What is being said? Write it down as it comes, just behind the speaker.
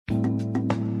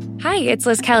Hi, it's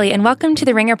Liz Kelly, and welcome to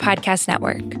the Ringer Podcast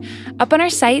Network. Up on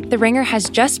our site, The Ringer has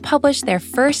just published their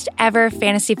first ever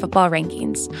fantasy football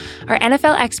rankings. Our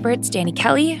NFL experts, Danny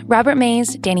Kelly, Robert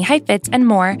Mays, Danny Heifetz, and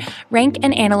more, rank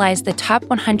and analyze the top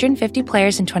 150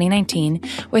 players in 2019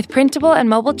 with printable and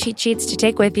mobile cheat sheets to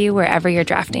take with you wherever you're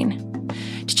drafting.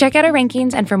 To check out our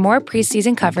rankings and for more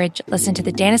preseason coverage, listen to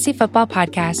the Fantasy Football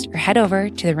Podcast or head over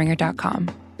to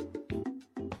theringer.com.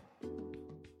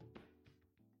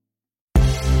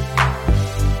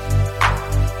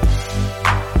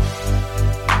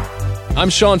 I'm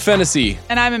Sean Fennessy.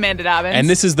 And I'm Amanda Dobbins. And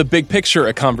this is The Big Picture,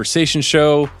 a conversation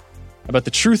show about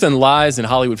the truth and lies in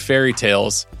Hollywood fairy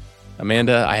tales.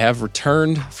 Amanda, I have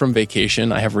returned from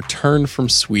vacation. I have returned from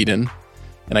Sweden,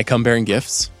 and I come bearing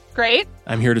gifts. Great.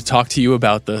 I'm here to talk to you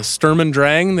about the Sturm und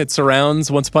Drang that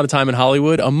surrounds Once Upon a Time in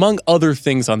Hollywood, among other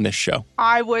things on this show.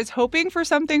 I was hoping for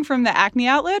something from the Acne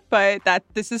outlet, but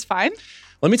this is fine.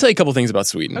 Let me tell you a couple things about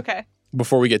Sweden. Okay.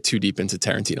 Before we get too deep into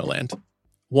Tarantino land.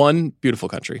 One, beautiful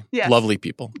country. Yes. Lovely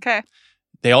people. Okay.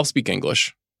 They all speak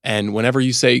English. And whenever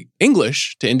you say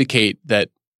English to indicate that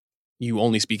you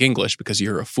only speak English because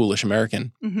you're a foolish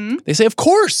American, they say, of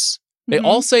course. They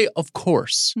all say, of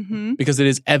course, because it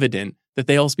is evident that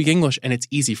they all speak English and it's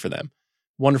easy for them.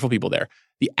 Wonderful people there.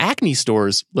 The Acne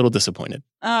store's a little disappointed.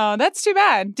 Oh, that's too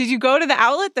bad. Did you go to the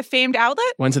outlet, the famed outlet?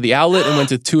 Went to the outlet and went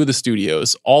to two of the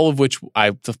studios, all of which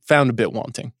I found a bit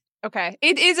wanting. Okay.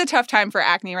 It is a tough time for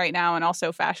Acne right now and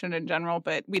also fashion in general,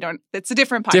 but it's a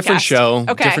different podcast.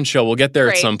 Different show. We'll get there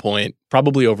at some point,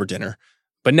 probably over dinner.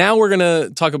 But now we're going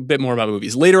to talk a bit more about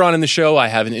movies. Later on in the show, I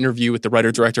have an interview with the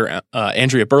writer-director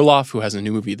Andrea Berloff, who has a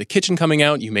new movie, The Kitchen, coming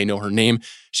out. You may know her name.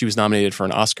 She was nominated for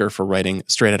an Oscar for writing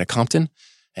Straight Outta Compton.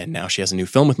 And now she has a new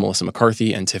film with Melissa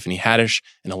McCarthy and Tiffany Haddish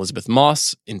and Elizabeth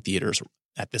Moss in theaters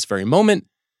at this very moment.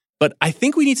 But I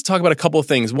think we need to talk about a couple of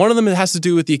things. One of them has to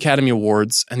do with the Academy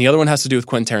Awards, and the other one has to do with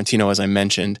Quentin Tarantino, as I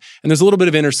mentioned. And there's a little bit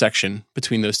of intersection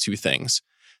between those two things.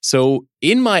 So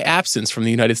in my absence from the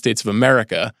United States of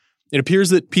America, it appears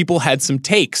that people had some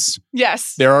takes.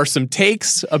 Yes. There are some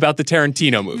takes about the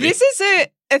Tarantino movie. This is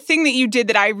a thing that you did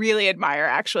that I really admire,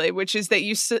 actually, which is that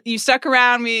you stuck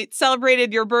around. We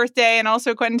celebrated your birthday and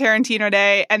also Quentin Tarantino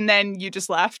Day, and then you just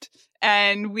left.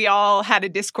 And we all had a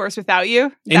discourse without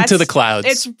you. Into the clouds.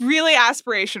 It's really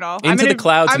aspirational. The clouds and out of the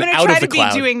cloud. I'm going to try to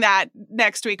be doing that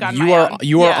next week on my own.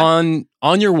 You are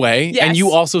on your way. Yes. And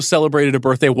you also celebrated a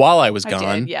birthday while I was gone.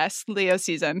 I did, yes. Leo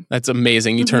season. That's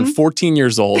amazing. You turned 14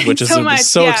 years old, which is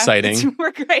so exciting. We're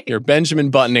great. You're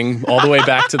Benjamin Buttoning all the way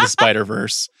back to the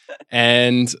Spider-Verse.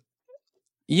 And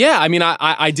yeah, I mean,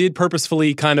 I did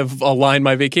purposefully kind of align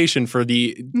my vacation for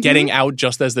the getting out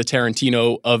just as the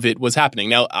Tarantino of it was happening.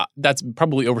 Now, that's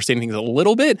probably overstating things a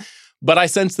little bit, but I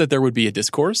sensed that there would be a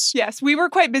discourse. Yes, we were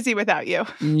quite busy without you.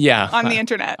 Yeah. On the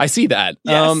internet. I see that.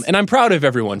 Yes. And I'm proud of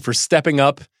everyone for stepping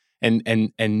up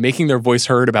and making their voice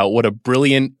heard about what a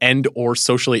brilliant and or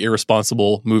socially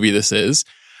irresponsible movie this is.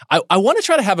 I want to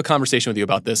try to have a conversation with you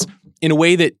about this in a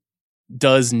way that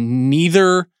does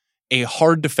neither a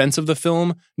hard defense of the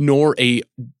film nor a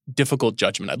difficult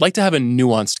judgment. I'd like to have a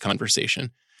nuanced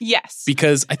conversation. Yes.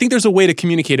 Because I think there's a way to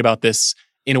communicate about this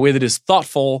in a way that is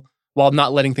thoughtful while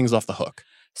not letting things off the hook.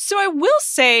 So I will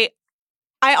say,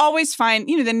 I always find,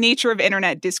 the nature of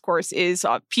internet discourse is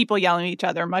people yelling at each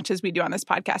other, much as we do on this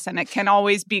podcast, and it can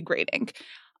always be grating.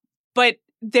 But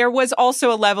there was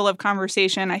also a level of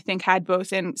conversation, I think, had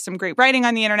both in some great writing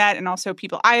on the internet and also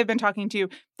people I have been talking to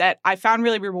that I found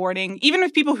really rewarding, even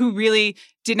with people who really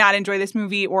did not enjoy this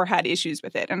movie or had issues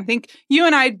with it. And I think you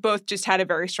and I both just had a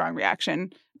very strong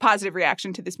reaction, positive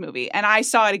reaction to this movie. And I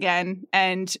saw it again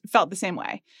and felt the same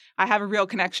way. I have a real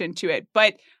connection to it.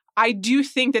 But I do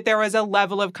think that there was a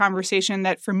level of conversation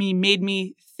that for me made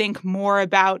me think more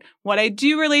about what I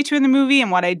do relate to in the movie and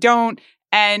what I don't,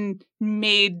 and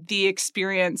made the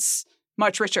experience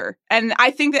much richer. And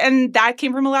I think that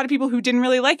came from a lot of people who didn't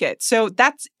really like it. So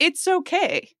it's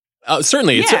okay.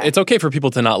 Certainly. Yeah. It's okay for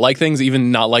people to not like things,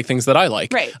 even not like things that I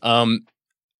like. Right.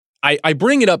 I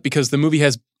bring it up because the movie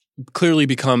has clearly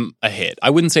become a hit. I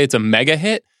wouldn't say it's a mega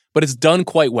hit, but it's done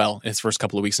quite well in its first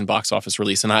couple of weeks in box office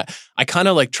release. And I kind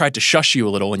of tried to shush you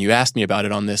a little when you asked me about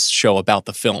it on this show about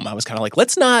the film. I was kind of like,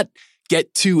 let's not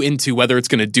get too into whether it's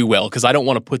going to do well, because I don't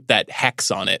want to put that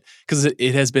hex on it, because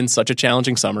it has been such a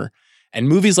challenging summer. And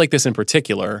movies like this in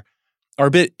particular are a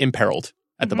bit imperiled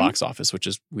at the box office, which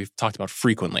is we've talked about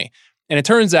frequently. And it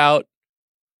turns out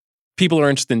people are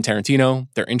interested in Tarantino,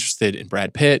 they're interested in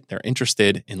Brad Pitt, they're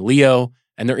interested in Leo,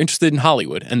 and they're interested in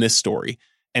Hollywood and this story.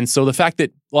 And so the fact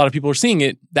that a lot of people are seeing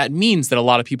it, that means that a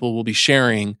lot of people will be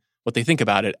sharing what they think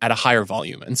about it at a higher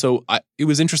volume. And so it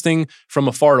was interesting from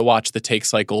afar to watch the take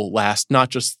cycle last, not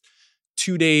just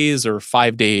 2 days or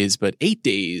 5 days, but 8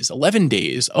 days, 11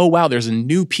 days. Oh, wow, there's a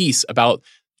new piece about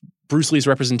Bruce Lee's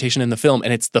representation in the film,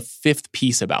 and it's the 5th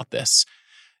piece about this.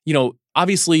 You know,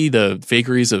 obviously the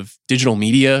vagaries of digital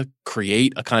media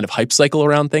create a kind of hype cycle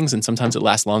around things, and sometimes it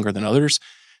lasts longer than others.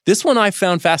 This one I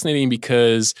found fascinating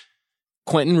because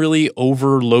Quentin really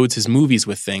overloads his movies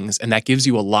with things, and that gives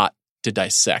you a lot to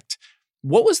dissect.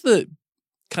 What was the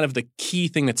kind of the key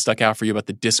thing that stuck out for you about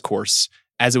the discourse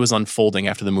as it was unfolding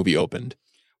after the movie opened?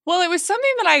 Well, it was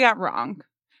something that I got wrong,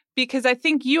 because I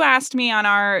think you asked me on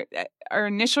our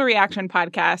initial reaction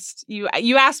podcast,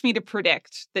 you asked me to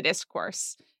predict the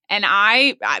discourse. And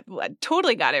I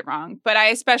totally got it wrong, but I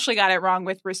especially got it wrong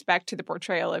with respect to the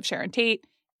portrayal of Sharon Tate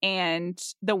and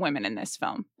the women in this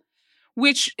film,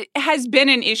 which has been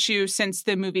an issue since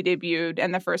the movie debuted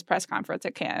and the first press conference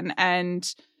at Cannes.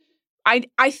 And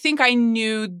I think I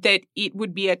knew that it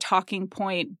would be a talking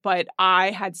point, but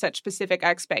I had such specific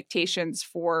expectations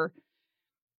for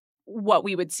what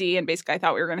we would see. And basically, I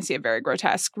thought we were going to see a very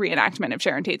grotesque reenactment of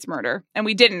Sharon Tate's murder. And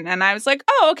we didn't. And I was like,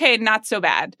 oh, okay, not so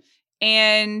bad.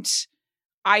 And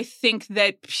I think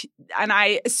that, and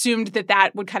I assumed that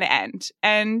that would kind of end.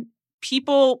 And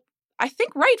people, I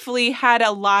think rightfully, had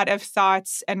a lot of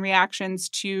thoughts and reactions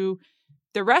to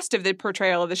the rest of the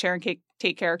portrayal of the Sharon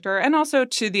Tate character, and also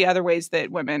to the other ways that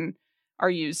women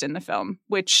are used in the film,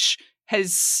 which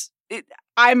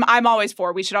I'm always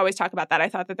for. We should always talk about that. I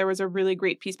thought that there was a really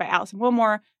great piece by Alison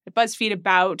Willmore at BuzzFeed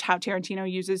about how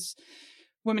Tarantino uses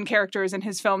women characters in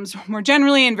his films more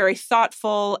generally, and very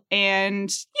thoughtful. And,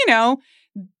 you know,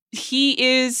 he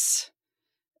is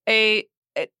a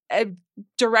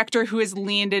director who has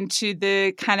leaned into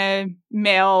the kind of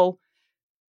male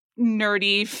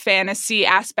nerdy fantasy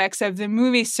aspects of the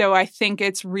movie. So I think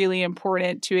it's really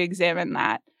important to examine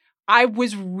that. I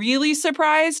was really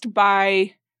surprised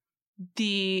by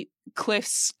the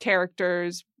Cliff's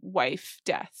character's wife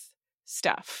death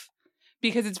stuff,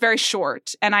 because it's very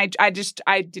short, and I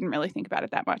didn't really think about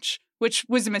it that much, which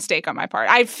was a mistake on my part.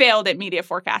 I failed at media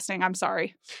forecasting. I'm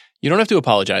sorry. You don't have to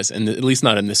apologize, and at least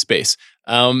not in this space.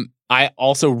 I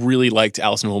also really liked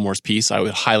Alison Willmore's piece. I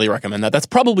would highly recommend that. That's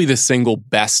probably the single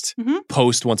best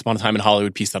post Once Upon a Time in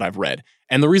Hollywood piece that I've read.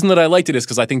 And the reason that I liked it is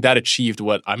because I think that achieved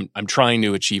what I'm trying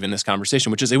to achieve in this conversation,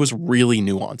 which is it was really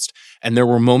nuanced. And there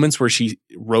were moments where she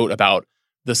wrote about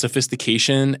the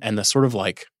sophistication and the sort of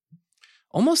like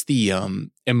almost the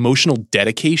emotional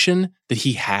dedication that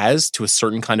he has to a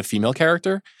certain kind of female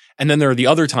character. And then there are the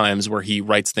other times where he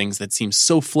writes things that seem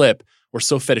so flip or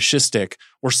so fetishistic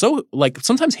or so like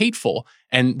sometimes hateful.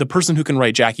 And the person who can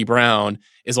write Jackie Brown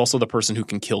is also the person who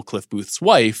can kill Cliff Booth's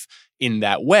wife in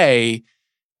that way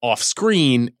off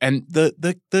screen. And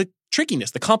the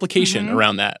trickiness, the complication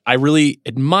around that, I really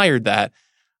admired that.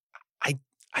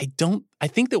 I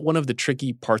think that one of the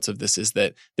tricky parts of this is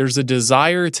that there's a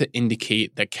desire to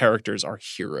indicate that characters are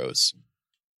heroes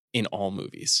in all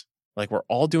movies. Like we're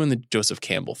all doing the Joseph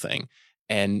Campbell thing.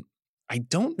 And I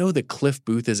don't know that Cliff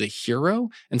Booth is a hero.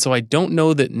 And so I don't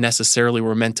know that necessarily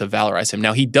we're meant to valorize him.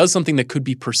 Now he does something that could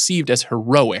be perceived as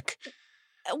heroic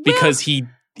because he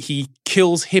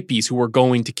kills hippies who are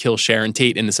going to kill Sharon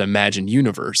Tate in this imagined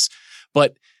universe.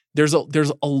 But there was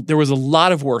a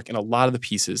lot of work in a lot of the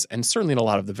pieces, and certainly in a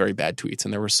lot of the very bad tweets.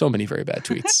 And there were so many very bad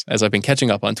tweets. As I've been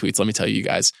catching up on tweets, let me tell you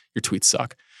guys, your tweets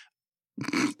suck.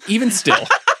 Even still,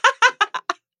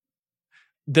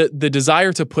 the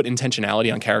desire to put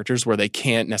intentionality on characters where they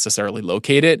can't necessarily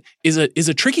locate it is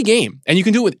a tricky game. And you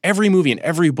can do it with every movie and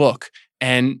every book.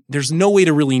 And there's no way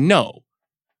to really know.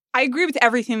 I agree with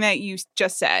everything that you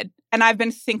just said. And I've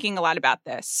been thinking a lot about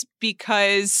this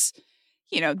because,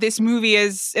 you know, this movie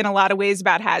is in a lot of ways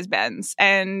about has-beens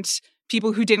and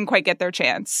people who didn't quite get their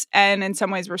chance, and in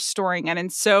some ways restoring it.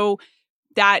 And so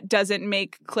that doesn't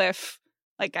make Cliff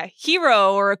like a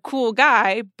hero or a cool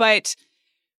guy, but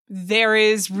there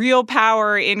is real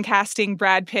power in casting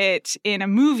Brad Pitt in a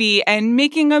movie and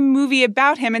making a movie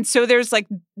about him. And so there's like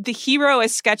the hero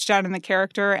is sketched out in the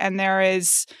character, and there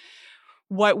is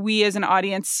what we as an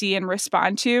audience see and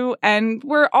respond to. And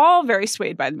we're all very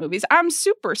swayed by the movies. I'm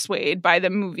super swayed by the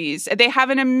movies. They have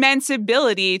an immense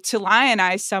ability to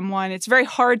lionize someone. It's very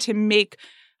hard to make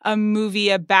a movie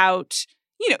about,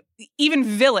 you know, even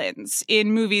villains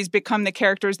in movies become the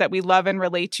characters that we love and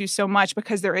relate to so much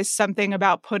because there is something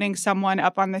about putting someone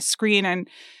up on the screen and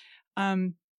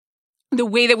the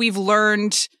way that we've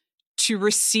learned to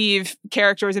receive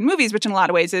characters in movies, which in a lot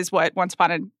of ways is what Once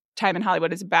Upon a Time in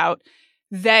Hollywood is about,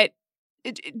 that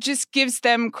it just gives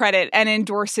them credit and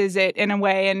endorses it in a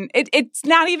way. And it's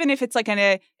not even if it's like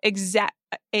a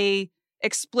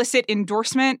explicit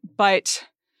endorsement, but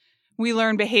We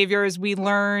learn behaviors, we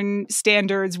learn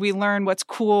standards, we learn what's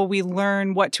cool, we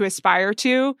learn what to aspire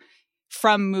to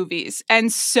from movies.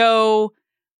 And so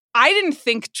I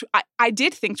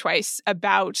did think twice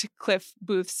about Cliff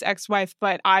Booth's ex-wife,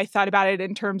 but I thought about it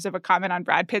in terms of a comment on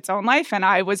Brad Pitt's own life, and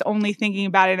I was only thinking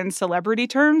about it in celebrity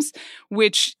terms,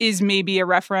 which is maybe a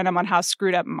referendum on how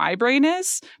screwed up my brain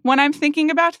is when I'm thinking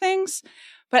about things.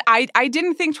 But I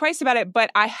didn't think twice about it,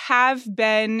 but I have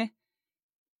been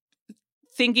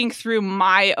thinking through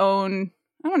my own,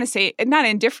 I don't want to say not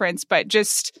indifference, but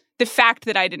just the fact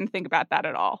that I didn't think about that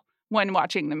at all when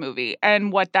watching the movie,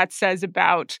 and what that says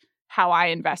about how I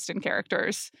invest in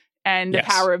characters and the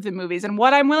power of the movies and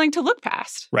what I'm willing to look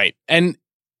past. Right. And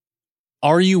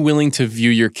are you willing to view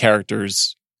your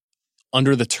characters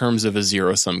under the terms of a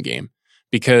zero-sum game?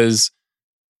 Because,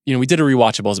 we did a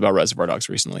rewatchables about Reservoir Dogs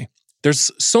recently.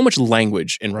 There's so much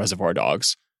language in Reservoir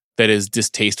Dogs that is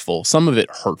distasteful, some of it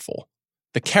hurtful.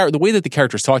 The way that the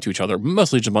characters talk to each other,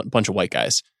 mostly just a bunch of white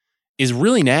guys, is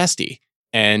really nasty.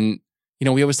 And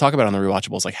we always talk about on the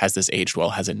rewatchables, like, has this aged well?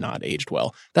 Has it not aged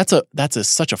well? That's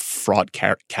such a fraught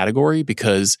category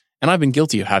because, and I've been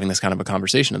guilty of having this kind of a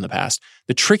conversation in the past.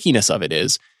 The trickiness of it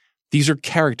is these are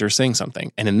characters saying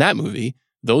something. And in that movie,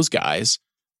 those guys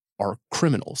are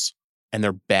criminals and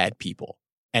they're bad people.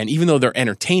 And even though they're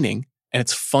entertaining and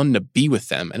it's fun to be with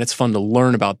them and it's fun to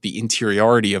learn about the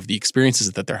interiority of the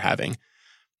experiences that they're having,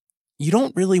 you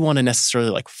don't really want to necessarily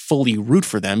like fully root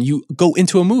for them. You go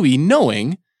into a movie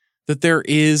knowing that there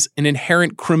is an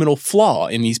inherent criminal flaw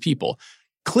in these people.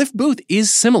 Cliff Booth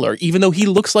is similar, even though he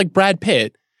looks like Brad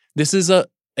Pitt. This is a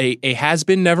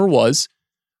has-been, never was,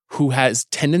 who has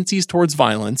tendencies towards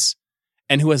violence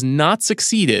and who has not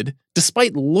succeeded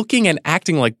despite looking and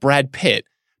acting like Brad Pitt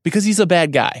because he's a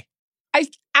bad guy. I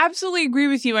absolutely agree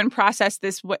with you and process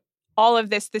all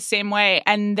of this the same way.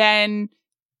 And then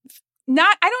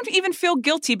I don't even feel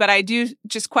guilty, but I do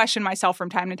just question myself from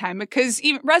time to time because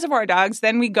even Reservoir Dogs,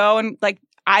 then we go and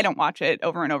I don't watch it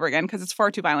over and over again because it's far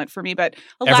too violent for me, but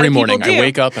a lot of people do. Every morning I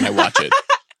wake up and I watch it.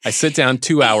 I sit down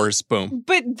 2 hours, boom.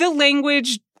 But the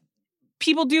language,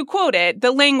 people do quote it,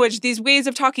 the language, these ways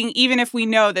of talking, even if we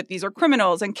know that these are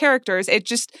criminals and characters,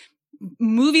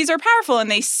 movies are powerful and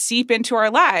they seep into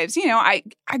our lives. I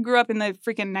grew up in the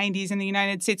freaking 90s in the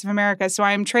United States of America, so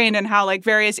I'm trained in how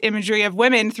various imagery of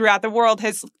women throughout the world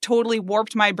has totally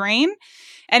warped my brain,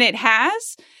 and it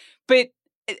has.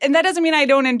 And that doesn't mean I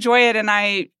don't enjoy it and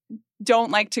I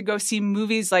don't like to go see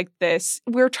movies like this.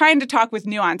 We're trying to talk with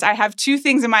nuance. I have two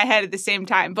things in my head at the same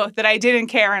time, both that I didn't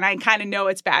care and I kind of know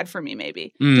it's bad for me,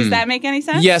 maybe. Does that make any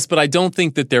sense? Yes, but I don't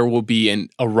think that there will be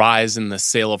a rise in the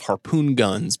sale of harpoon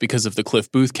guns because of the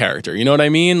Cliff Booth character. You know what I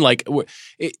mean?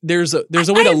 There's a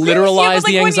way to literalize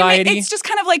the anxiety. It's just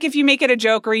kind of like if you make it a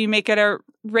joke or you make it a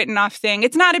written off thing,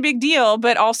 it's not a big deal,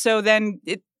 but also then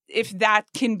if that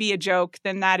can be a joke,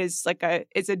 then that is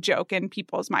is a joke in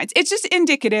people's minds. It's just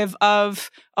indicative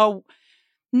of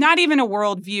not even a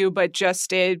worldview, but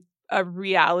just a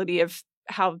reality of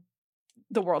how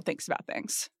the world thinks about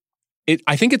things.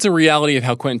 I think it's a reality of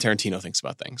how Quentin Tarantino thinks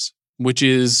about things, which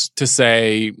is to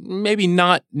say maybe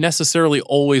not necessarily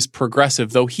always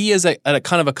progressive, though he is at a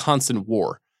kind of a constant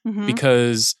war. Mm-hmm.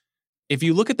 Because if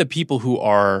you look at the people who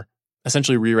are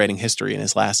essentially rewriting history in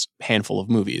his last handful of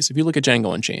movies. If you look at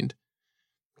Django Unchained,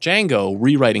 Django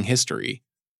rewriting history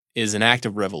is an act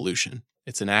of revolution.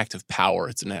 It's an act of power.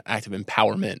 It's an act of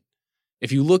empowerment.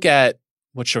 If you look at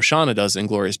what Shoshana does in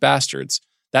Inglourious Basterds,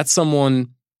 that's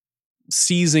someone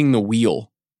seizing the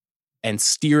wheel and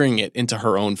steering it into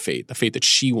her own fate, the fate that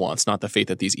she wants, not the fate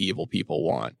that these evil people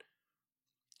want.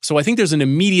 So I think there's an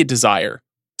immediate desire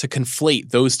to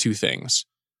conflate those two things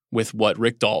with what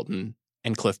Rick Dalton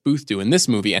and Cliff Booth do in this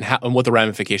movie and what the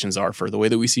ramifications are for the way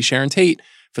that we see Sharon Tate,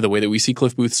 for the way that we see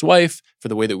Cliff Booth's wife, for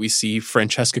the way that we see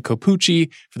Francesca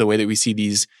Capucci, for the way that we see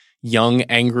these young,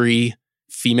 angry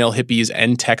female hippies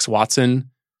and Tex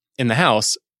Watson in the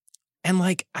house.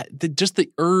 And just the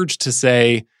urge to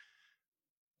say,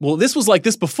 well, this was like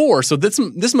this before, so this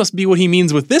must be what he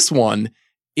means with this one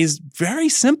is very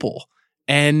simple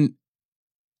and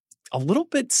a little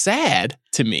bit sad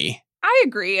to me. I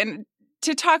agree. And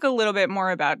to talk a little bit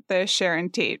more about the Sharon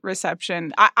Tate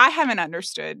reception, I haven't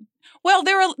understood. Well,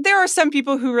 there are some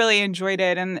people who really enjoyed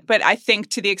it, but I think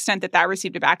to the extent that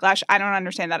received a backlash, I don't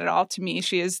understand that at all. To me,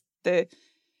 she's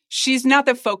not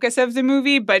the focus of the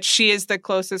movie, but she is the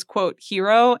closest quote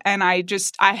hero. And I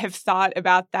have thought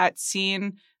about that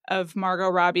scene of Margot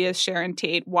Robbie as Sharon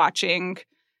Tate watching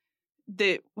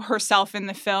herself in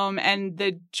the film and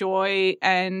the joy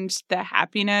and the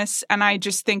happiness. And I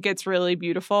just think it's really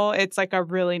beautiful. It's like a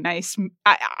really nice,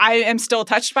 I am still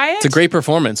touched by it. It's a great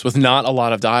performance with not a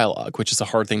lot of dialogue, which is a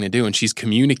hard thing to do. And she's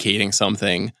communicating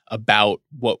something about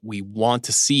what we want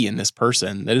to see in this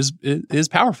person that is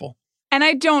powerful. And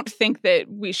I don't think that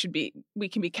we can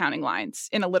be counting lines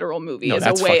in a literal movie No, as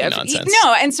that's a way fucking of nonsense.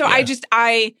 No, and so Yeah.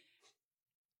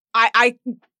 I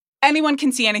anyone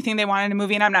can see anything they want in a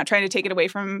movie, and I'm not trying to take it away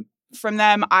from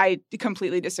them. I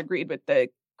completely disagreed with the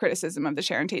criticism of the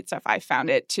Sharon Tate stuff. I found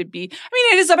it to be,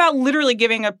 it is about literally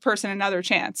giving a person another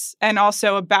chance, and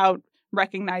also about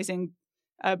recognizing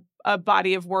a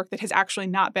body of work that has actually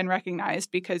not been recognized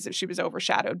because she was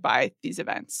overshadowed by these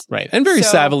events. Right. And very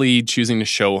savvily choosing to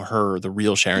show her the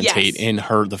real Sharon Yes. Tate in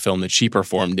the film that she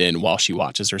performed in while she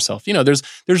watches herself.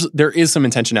 There is some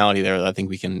intentionality there that I think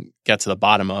we can get to the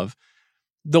bottom of.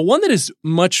 The one that is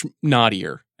much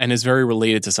naughtier and is very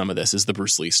related to some of this is the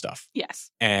Bruce Lee stuff. Yes.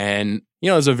 And,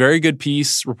 there's a very good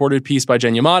reported piece by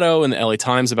Jen Yamato in the LA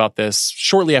Times about this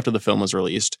shortly after the film was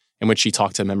released, in which she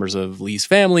talked to members of Lee's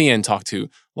family and talked to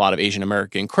a lot of Asian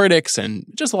American critics and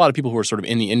just a lot of people who are sort of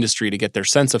in the industry to get their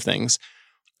sense of things.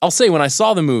 I'll say when I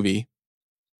saw the movie,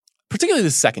 particularly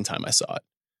the second time I saw it,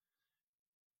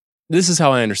 this is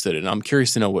how I understood it. And I'm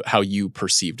curious to know how you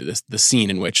perceived this, the scene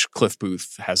in which Cliff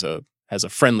Booth has a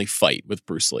friendly fight with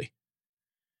Bruce Lee.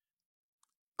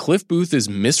 Cliff Booth is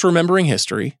misremembering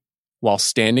history while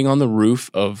standing on the roof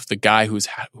of the guy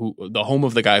the home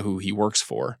of the guy who he works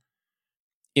for,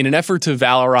 in an effort to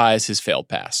valorize his failed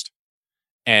past.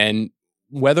 And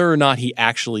whether or not he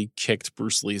actually kicked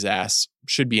Bruce Lee's ass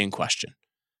should be in question,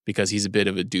 because he's a bit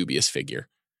of a dubious figure.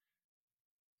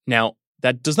 Now,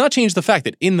 that does not change the fact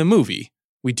that in the movie,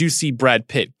 we do see Brad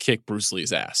Pitt kick Bruce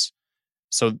Lee's ass.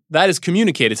 So that is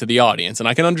communicated to the audience, and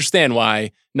I can understand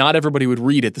why not everybody would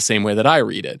read it the same way that I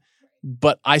read it.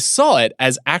 But I saw it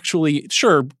as actually,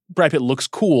 sure, Brad Pitt looks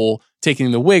cool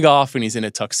taking the wig off, and he's in a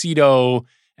tuxedo,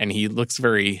 and he looks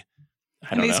very,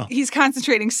 I don't know. He's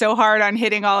concentrating so hard on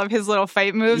hitting all of his little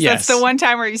fight moves. Yes. That's the one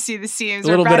time where you see the scenes A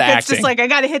where little bit Brad of Pitt's just acting. like, I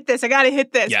got to hit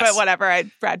this. Yes. But whatever,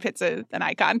 Brad Pitt's an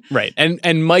icon. Right.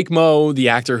 And Mike Moe, the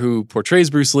actor who portrays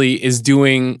Bruce Lee, is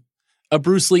doing a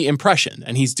Bruce Lee impression,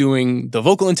 and he's doing the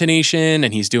vocal intonation,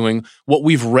 and he's doing what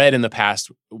we've read in the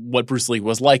past, what Bruce Lee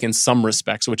was like in some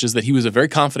respects, which is that he was a very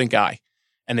confident guy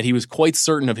and that he was quite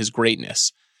certain of his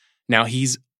greatness. Now,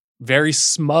 he's very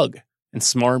smug and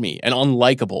smarmy and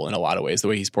unlikable in a lot of ways, the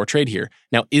way he's portrayed here.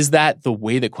 Now, is that the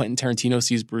way that Quentin Tarantino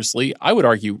sees Bruce Lee? I would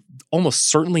argue almost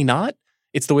certainly not.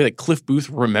 It's the way that Cliff Booth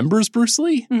remembers Bruce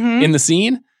Lee in the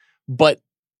scene, but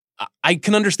I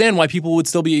can understand why people would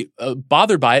still be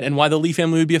bothered by it and why the Lee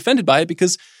family would be offended by it,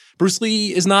 because Bruce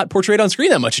Lee is not portrayed on screen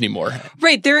that much anymore.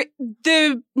 Right.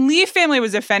 The Lee family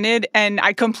was offended, and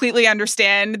I completely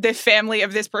understand the family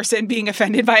of this person being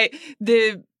offended by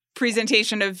the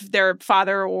presentation of their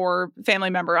father or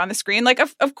family member on the screen. Like,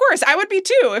 of course, I would be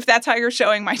too if that's how you're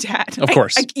showing my dad. Of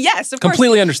course. Yes, of course.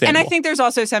 Completely understandable. And I think there's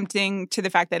also something to the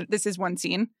fact that this is one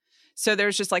scene. So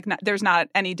there's just there's not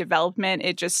any development.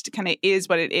 It just kind of is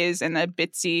what it is in the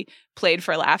bitsy played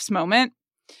for laughs moment.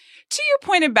 To your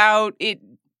point about it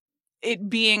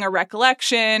being a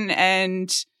recollection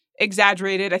and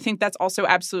exaggerated, I think that's also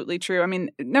absolutely true. I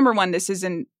mean, number one, this is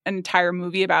an entire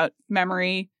movie about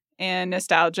memory and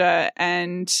nostalgia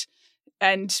and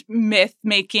myth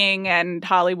making and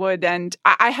Hollywood. And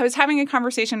I was having a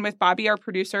conversation with Bobby, our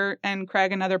producer, and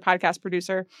Craig, another podcast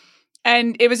producer.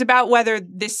 And it was about whether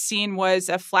this scene was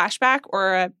a flashback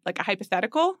or a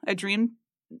hypothetical, a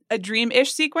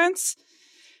dream-ish sequence.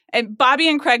 And Bobby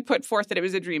and Craig put forth that it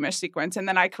was a dreamish sequence, and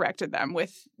then I corrected them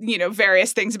with,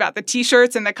 various things about the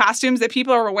T-shirts and the costumes that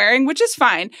people are wearing, which is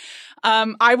fine.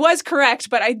 I was correct,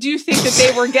 but I do think that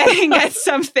they were getting at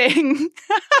something.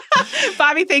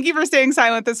 Bobby, thank you for staying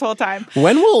silent this whole time.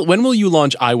 When will you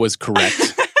launch I Was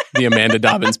Correct, the Amanda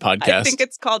Dobbins podcast? I think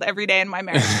it's called Every Day in My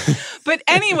Marriage. But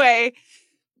anyway,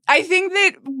 I think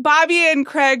that Bobby and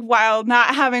Craig, while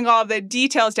not having all the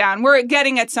details down, were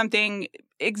getting at something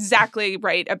exactly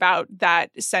right about that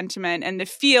sentiment and the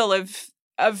feel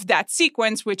of that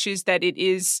sequence, which is that it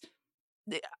is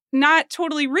not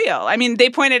totally real. I mean, they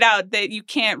pointed out that you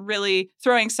can't really,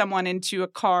 throwing someone into a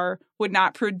car would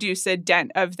not produce a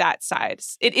dent of that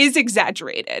size. It is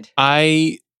exaggerated.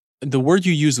 The word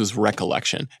you used was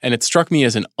recollection, and it struck me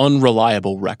as an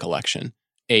unreliable recollection,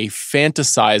 a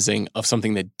fantasizing of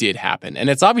something that did happen. And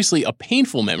it's obviously a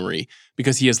painful memory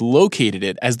because he has located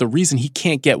it as the reason he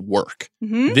can't get work.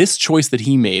 Mm-hmm. This choice that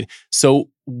he made. So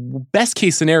best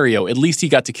case scenario, at least he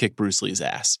got to kick Bruce Lee's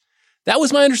ass. That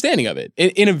was my understanding of it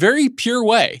in a very pure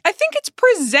way. I think it's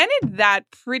presented that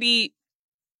pretty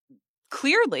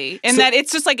clearly in that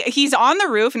it's just like he's on the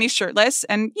roof and he's shirtless,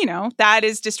 and that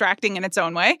is distracting in its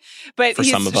own way, but For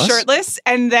he's some of us. shirtless.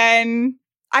 And then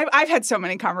I've had so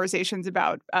many conversations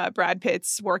about Brad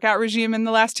Pitt's workout regime in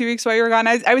the last 2 weeks while you were gone.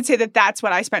 I would say that that's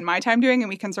what I spent my time doing, and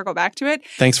we can circle back to it.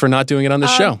 Thanks for not doing it on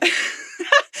this show.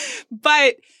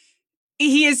 But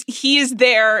he is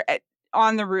there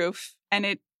on the roof, and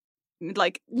it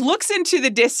like looks into the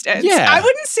distance. Yeah. I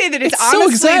wouldn't say that it's so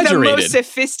honestly the exaggerated. most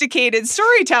sophisticated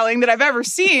storytelling that I've ever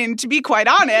seen, to be quite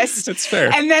honest. That's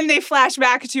fair. And then they flash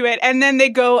back to it, and then they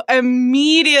go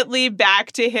immediately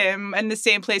back to him in the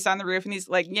same place on the roof, and he's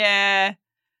like, yeah,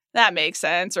 that makes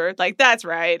sense, or like, that's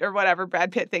right, or whatever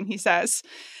Brad Pitt thing he says.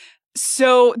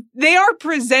 So they are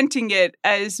presenting it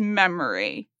as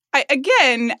memory. I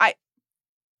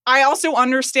also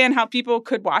understand how people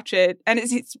could watch it, and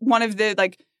it's one of the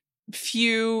like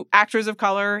few actors of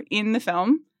color in the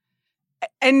film,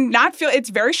 and not feel it's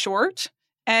very short,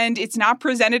 and it's not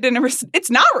presented in it's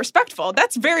not respectful.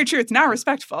 That's very true. It's not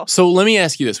respectful. So let me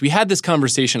ask you this. We had this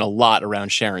conversation a lot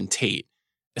around Sharon Tate,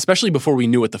 especially before we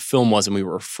knew what the film was and we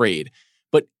were afraid.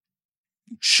 But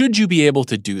should you be able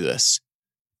to do this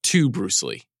to Bruce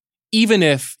Lee, even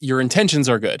if your intentions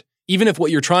are good? Even if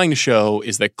what you're trying to show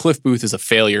is that Cliff Booth is a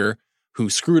failure who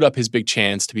screwed up his big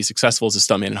chance to be successful as a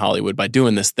stuntman in Hollywood by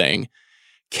doing this thing,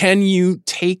 can you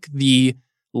take the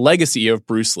legacy of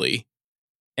Bruce Lee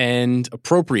and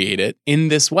appropriate it in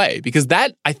this way? Because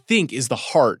that, I think, is the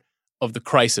heart of the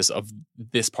crisis of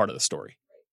this part of the story.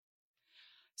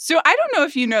 So I don't know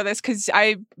if you know this, because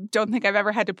I don't think I've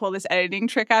ever had to pull this editing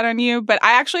trick out on you, but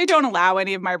I actually don't allow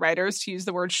any of my writers to use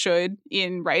the word should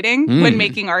in writing when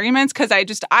making arguments, because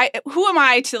who am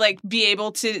I to like be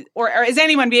able to, or is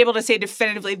anyone be able to say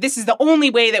definitively, this is the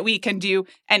only way that we can do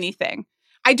anything?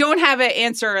 I don't have an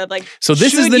answer like, so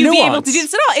this is the you nuance. be able to do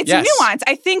this at all? It's nuance.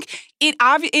 I think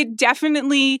it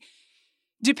definitely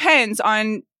depends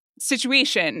on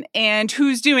situation and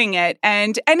who's doing it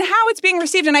and how it's being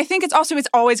received. And I think it's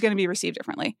always going to be received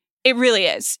differently. It really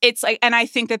is. It's like, and I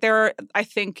think that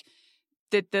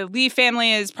the Lee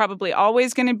family is probably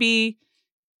always going to be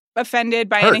offended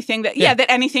by anything that, that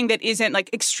anything that isn't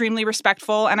like extremely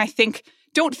respectful. And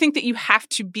don't think that you have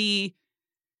to be,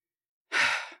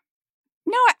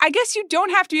 no, I guess you don't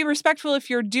have to be respectful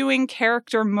if you're doing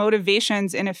character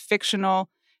motivations in a fictional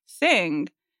thing.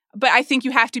 But I think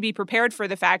you have to be prepared for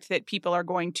the fact that people are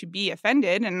going to be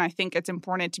offended. And I think it's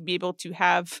important to be able to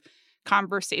have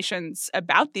conversations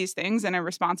about these things in a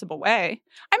responsible way.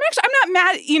 I'm not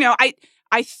mad.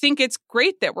 I think it's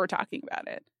great that we're talking about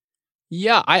it.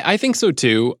 Yeah, I think so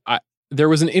too. There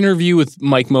was an interview with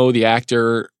Mike Moh, the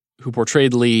actor who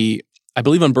portrayed Lee, I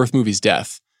believe on Birth Movie's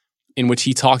Death, in which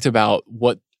he talked about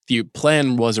what the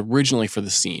plan was originally for the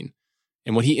scene.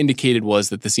 And what he indicated was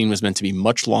that the scene was meant to be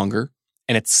much longer.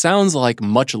 And it sounds like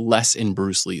much less in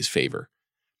Bruce Lee's favor.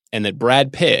 And that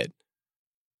Brad Pitt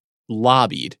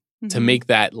lobbied to make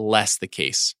that less the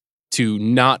case, to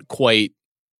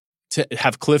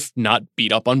have Cliff not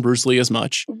beat up on Bruce Lee as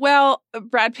much. Well,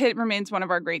 Brad Pitt remains one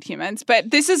of our great humans.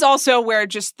 But this is also where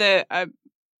just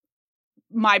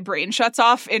my brain shuts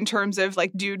off in terms of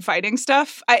like dude fighting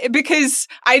stuff, because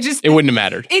it wouldn't have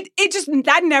mattered. It just,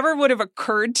 that never would have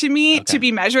occurred to me to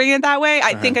be measuring it that way.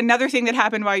 I think another thing that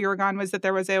happened while you were gone was that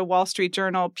there was a Wall Street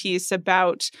Journal piece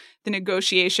about the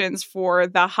negotiations for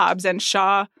the Hobbs and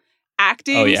Shaw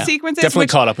acting sequences. Definitely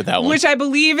caught up with that one. Which I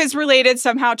believe is related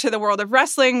somehow to the world of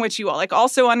wrestling, which you all like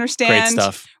also understand. Great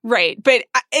stuff. Right. But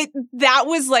that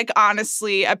was like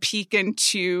honestly a peek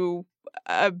into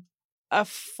a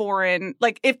foreign,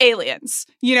 like if aliens,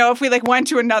 if we like went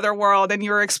to another world and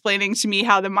you were explaining to me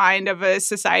how the mind of a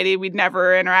society we'd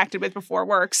never interacted with before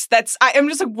works. I'm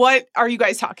just like, what are you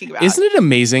guys talking about? Isn't it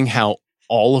amazing how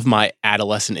all of my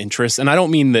adolescent interests, and I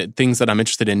don't mean the things that I'm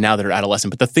interested in now that are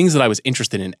adolescent, but the things that I was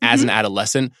interested in as an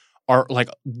adolescent are like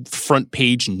front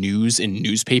page news in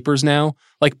newspapers now,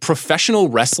 like professional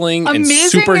wrestling and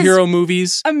superhero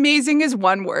movies. Amazing is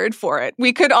one word for it.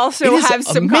 We could also have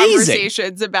some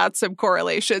conversations about some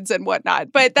correlations and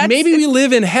whatnot, but maybe we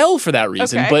live in hell for that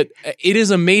reason, but it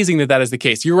is amazing that is the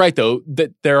case. You're right though,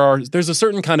 that there's a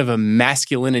certain kind of a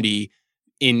masculinity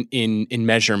in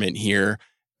measurement here.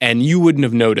 And you wouldn't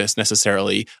have noticed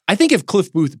necessarily. I think if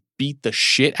Cliff Booth beat the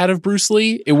shit out of Bruce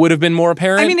Lee, it would have been more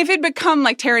apparent. I mean, if it'd become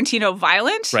like Tarantino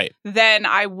violent, then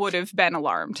I would have been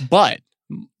alarmed. But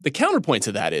the counterpoint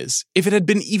to that is, if it had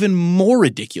been even more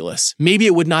ridiculous, maybe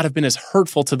it would not have been as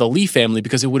hurtful to the Lee family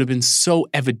because it would have been so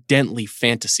evidently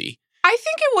fantasy. I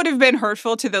think it would have been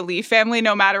hurtful to the Lee family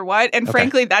no matter what. And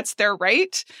frankly, that's their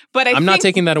right. But I'm not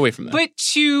taking that away from them. But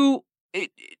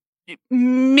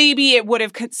maybe it would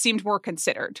have seemed more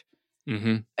considered.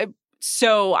 Mm-hmm.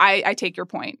 So I take your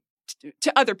point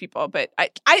to other people. But I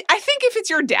think if it's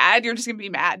your dad, you're just going to be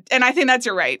mad. And I think that's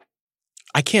your right.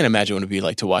 I can't imagine what it would be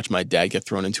like to watch my dad get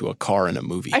thrown into a car in a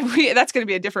movie. That's going to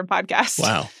be a different podcast.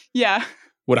 Wow. Yeah.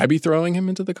 Would I be throwing him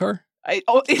into the car?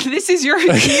 This is you're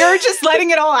just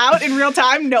letting it all out in real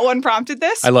time. No one prompted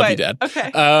this. I love you, Dad.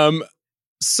 Okay.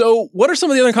 So what are some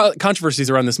of the other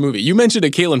controversies around this movie? You mentioned a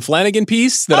Caitlin Flanagan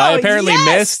piece that I apparently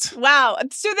missed. Wow.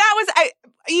 So that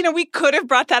was, we could have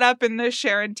brought that up in the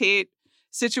Sharon Tate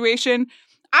situation.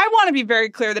 I want to be very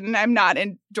clear that I'm not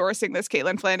endorsing this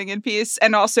Caitlin Flanagan piece,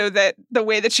 and also that the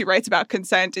way that she writes about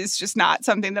consent is just not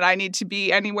something that I need to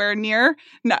be anywhere near,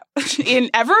 not in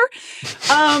ever.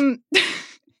 And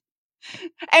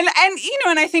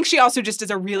I think she also just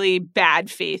does a really bad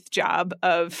faith job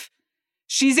of,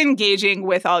 she's engaging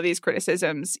with all these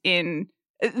criticisms in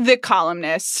The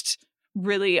Columnist.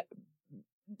 Really,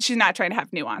 she's not trying to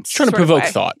have nuance. She's trying to provoke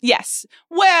thought. Yes.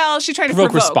 Well, she's trying to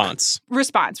provoke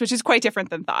response, which is quite different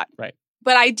than thought. Right.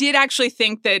 But I did actually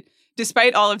think that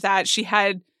despite all of that, she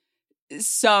had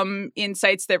some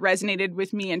insights that resonated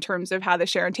with me in terms of how the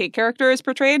Sharon Tate character is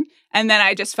portrayed. And then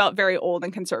I just felt very old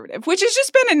and conservative, which has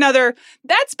just been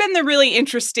that's been the really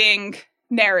interesting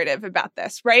narrative about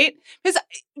this, right? Because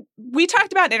we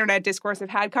talked about internet discourse. I've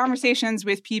had conversations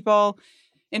with people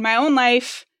in my own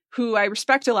life who I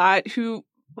respect a lot, who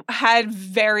had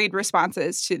varied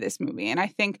responses to this movie. And I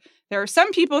think there are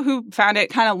some people who found it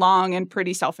kind of long and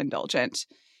pretty self-indulgent.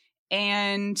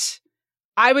 And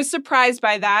I was surprised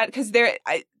by that because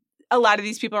a lot of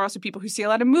these people are also people who see a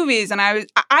lot of movies. And I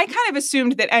kind of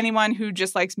assumed that anyone who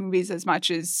just likes movies as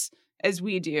much as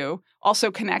we do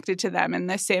also connected to them in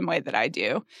the same way that I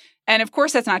do. And of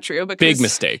course, that's not true. Because, big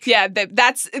mistake. Yeah,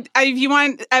 that's if you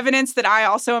want evidence that I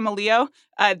also am a Leo,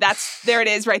 there it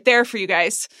is right there for you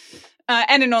guys.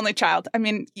 And an only child. I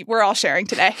mean, we're all sharing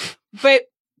today. But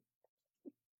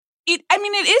it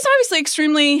is obviously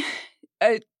extremely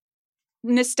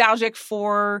nostalgic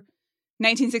for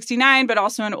 1969, but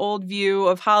also an old view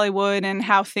of Hollywood and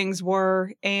how things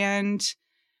were. And,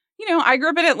 I grew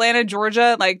up in Atlanta,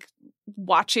 Georgia, like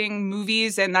watching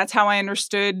movies, and that's how I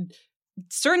understood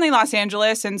certainly Los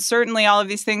Angeles and certainly all of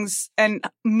these things and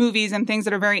movies and things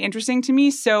that are very interesting to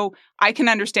me. So I can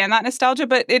understand that nostalgia,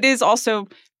 but it is also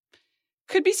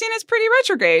could be seen as pretty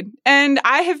retrograde. And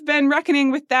I have been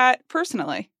reckoning with that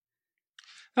personally.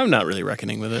 I'm not really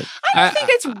reckoning with it. I don't think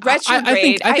it's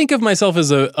retrograde. I think of myself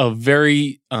as a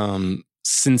very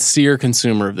sincere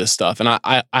consumer of this stuff. And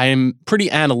I am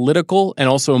pretty analytical and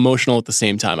also emotional at the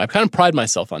same time. I kind of pride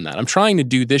myself on that. I'm trying to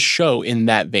do this show in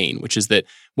that vein, which is that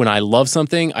when I love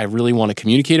something, I really want to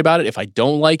communicate about it. If I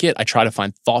don't like it, I try to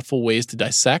find thoughtful ways to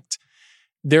dissect.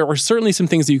 There are certainly some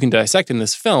things that you can dissect in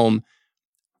this film.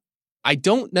 I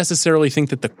don't necessarily think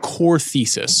that the core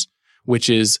thesis, which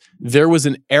is there was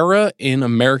an era in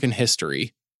American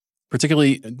history,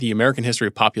 particularly the American history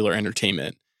of popular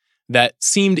entertainment, that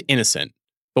seemed innocent,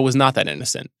 but was not that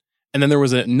innocent. And then there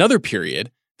was another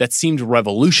period that seemed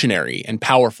revolutionary and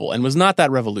powerful and was not that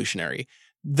revolutionary.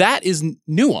 That is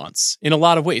nuance in a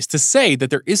lot of ways. To say that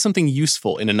there is something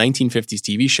useful in a 1950s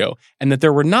TV show and that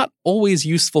there were not always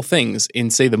useful things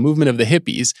in, say, the movement of the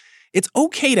hippies, it's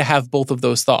okay to have both of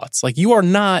those thoughts. Like, you are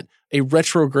not a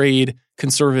retrograde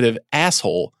conservative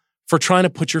asshole for trying to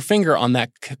put your finger on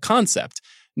that concept.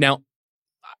 Now,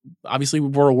 obviously,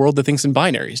 we're a world that thinks in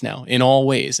binaries now in all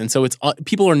ways. And so it's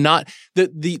people are not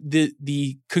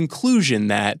the conclusion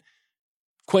that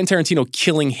Quentin Tarantino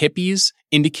killing hippies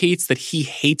indicates that he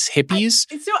hates hippies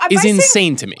is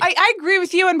insane to me. I agree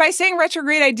with you. And by saying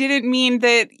retrograde, I didn't mean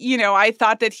that, I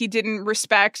thought that he didn't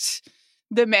respect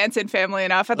the Manson family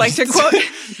enough. I'd like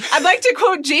to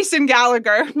quote Jason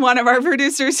Gallagher, one of our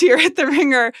producers here at The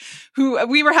Ringer, who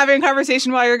we were having a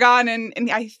conversation while you're gone. And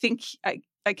I think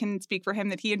I can speak for him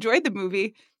that he enjoyed the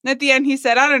movie. And at the end, he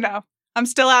said, I don't know, I'm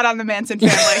still out on the Manson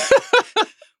family.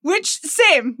 Which,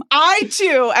 same. I,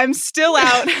 too, am still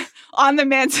out on the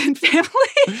Manson family.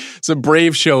 It's a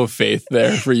brave show of faith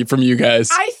there from you guys.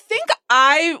 I think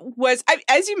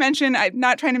as you mentioned, I'm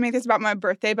not trying to make this about my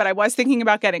birthday, but I was thinking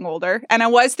about getting older. And I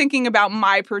was thinking about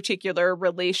my particular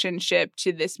relationship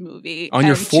to this movie. On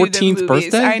your 14th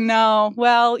birthday? I know.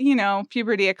 Well,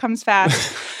 puberty, it comes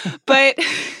fast. But,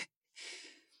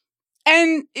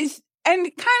 and kind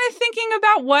of thinking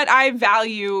about what I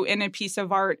value in a piece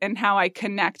of art and how I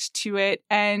connect to it,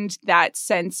 and that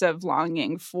sense of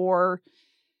longing for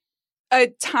a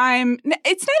time.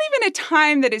 It's not even a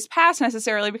time that is past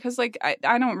necessarily, because like I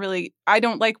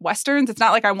don't like Westerns. It's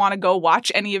not like I want to go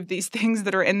watch any of these things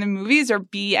that are in the movies or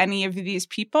be any of these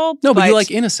people. No, but you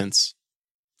like innocence.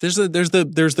 There's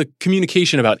the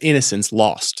communication about innocence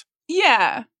lost.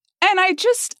 Yeah. And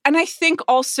I think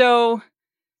also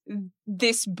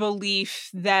this belief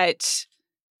that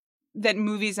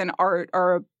movies and art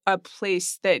are a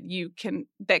place that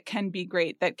can be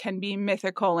great, that can be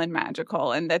mythical and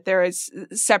magical, and that there is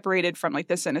separated from like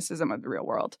the cynicism of the real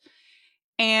world.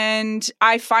 And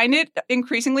I find it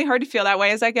increasingly hard to feel that way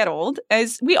as I get old,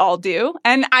 as we all do.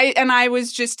 And I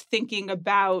was just thinking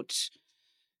about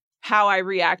how I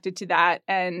reacted to that,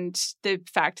 and the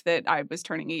fact that I was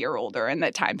turning a year older, and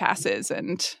that time passes,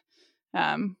 and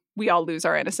we all lose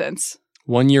our innocence.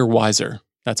 1 year wiser.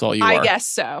 That's all you are. I guess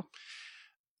so.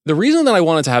 The reason that I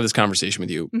wanted to have this conversation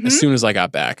with you as soon as I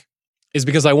got back is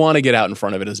because I want to get out in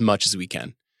front of it as much as we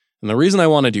can. And the reason I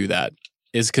want to do that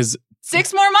is because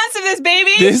 6 more months of this,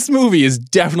 baby. This movie is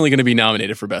definitely going to be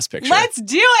nominated for Best Picture. Let's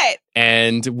do it.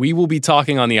 And we will be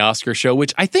talking on the Oscar show,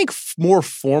 which I think more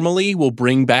formally will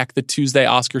bring back the Tuesday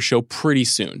Oscar show pretty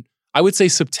soon. I would say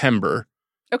September.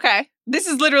 Okay. This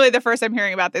is literally the first I'm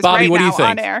hearing about this Bobby, right what do now you think?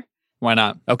 on air. Why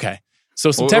not? Okay.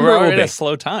 So September we're will in be a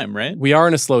slow time, right? We are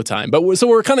in a slow time, but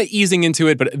we're kind of easing into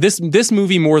it. But this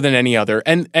movie more than any other,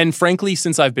 and frankly,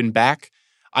 since I've been back,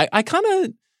 I kind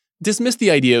of dismissed the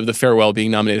idea of The Farewell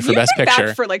being nominated for Best Picture.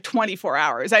 Back for like 24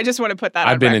 hours. I just want to put that.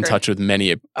 I've been in record. touch with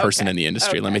many a person in the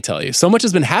industry. Let me tell you, so much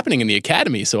has been happening in the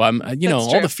Academy. So I'm,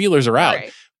 all the feelers are out.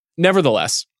 Right.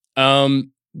 Nevertheless,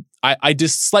 I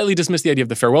just slightly dismissed the idea of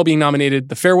The Farewell being nominated.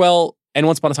 The Farewell and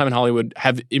Once Upon a Time in Hollywood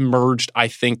have emerged, I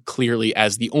think, clearly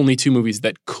as the only two movies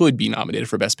that could be nominated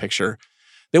for Best Picture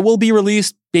that will be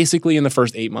released basically in the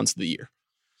first 8 months of the year.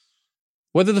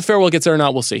 Whether The Farewell gets there or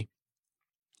not, we'll see.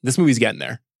 This movie's getting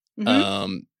there.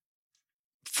 Mm-hmm.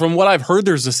 From what I've heard,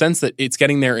 there's a sense that it's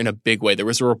getting there in a big way. There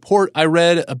was a report I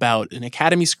read about an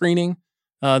Academy screening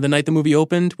the night the movie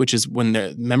opened, which is when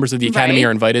the members of the Academy are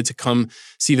invited to come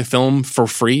see the film for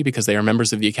free because they are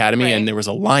members of the Academy, and there was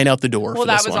a line out the door. Well,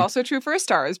 that was also true for A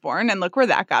Star Is Born, and look where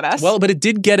that got us. Well, but it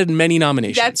did get many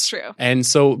nominations. That's true. And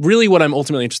so really what I'm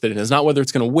ultimately interested in is not whether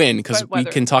it's going to win, because we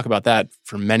can talk about that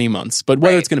for many months, but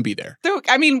whether it's going to be there. So,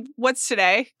 I mean, what's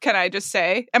today? Can I just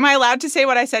say? Am I allowed to say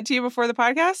what I said to you before the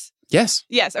podcast? Yes.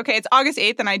 Yes. Okay. It's August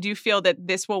 8th, and I do feel that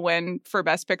this will win for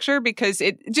Best Picture because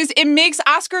it makes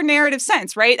Oscar narrative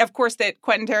sense, right? Of course, that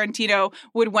Quentin Tarantino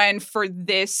would win for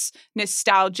this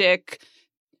nostalgic,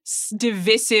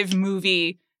 divisive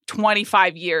movie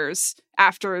 25 years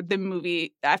after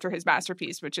his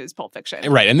masterpiece, which is Pulp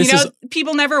Fiction. Right. And this is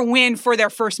people never win for their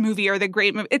first movie or the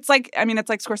great movie. It's like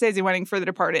Scorsese winning for The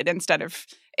Departed instead of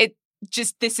it.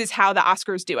 Just this is how the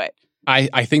Oscars do it.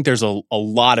 I think there's a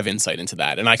lot of insight into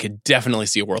that, and I could definitely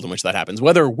see a world in which that happens.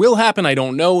 Whether it will happen, I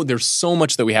don't know. There's so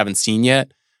much that we haven't seen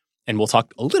yet, and we'll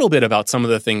talk a little bit about some of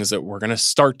the things that we're going to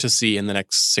start to see in the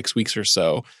next 6 weeks or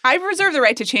so. I've reserved the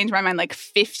right to change my mind like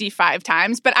 55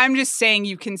 times, but I'm just saying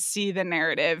you can see the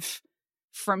narrative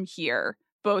from here,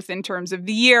 both in terms of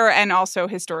the year and also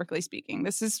historically speaking.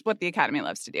 This is what the Academy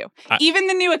loves to do. Even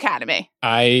the new Academy.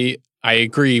 I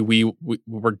agree.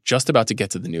 We're just about to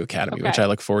get to the new Academy, which I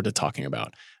look forward to talking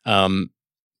about.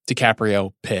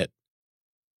 DiCaprio, Pitt,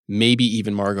 maybe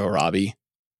even Margot Robbie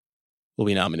will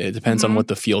be nominated. It depends on what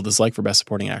the field is like for Best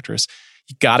Supporting Actress.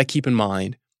 You got to keep in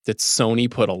mind that Sony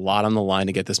put a lot on the line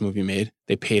to get this movie made.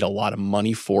 They paid a lot of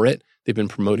money for it. They've been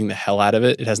promoting the hell out of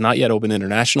it. It has not yet opened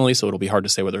internationally, so it'll be hard to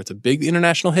say whether it's a big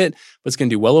international hit, but it's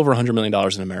going to do well over $100 million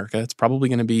in America. It's probably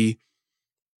going to be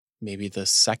maybe the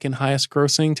second highest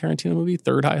grossing Tarantino movie,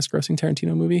 third highest grossing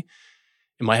Tarantino movie.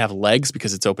 It might have legs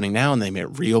because it's opening now and they may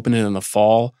reopen it in the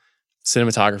fall.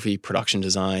 Cinematography, production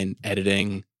design,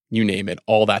 editing, you name it.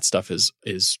 All that stuff is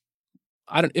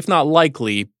if not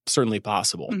likely, certainly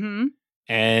possible. Mm-hmm.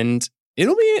 And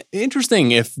it'll be interesting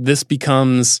if this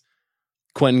becomes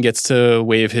Quentin gets to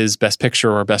wave his Best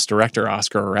Picture or Best Director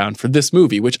Oscar around for this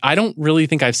movie, which I don't really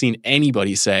think I've seen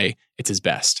anybody say it's his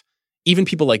best. Even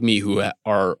people like me who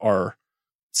are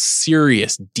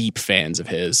serious, deep fans of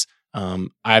his, I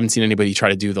haven't seen anybody try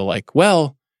to do the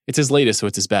it's his latest, so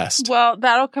it's his best. Well,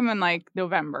 that'll come in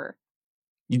November.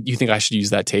 You think I should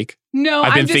use that take? No,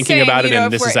 I've been thinking saying, about it,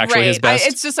 and this is actually his best.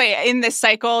 It's just in this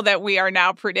cycle that we are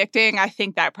now predicting. I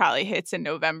think that probably hits in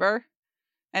November,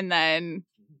 and then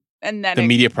the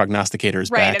media prognosticator is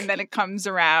back, and then it comes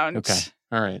around. Okay,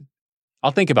 all right. I'll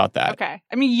think about that. Okay.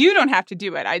 I mean, you don't have to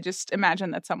do it. I just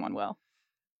imagine that someone will.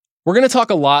 We're going to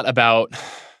talk a lot about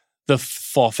the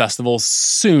fall festival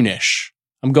soonish.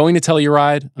 I'm going to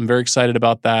Telluride. I'm very excited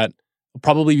about that. I'll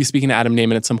probably be speaking to Adam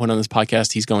Naiman at some point on this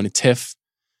podcast. He's going to TIFF.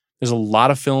 There's a lot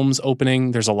of films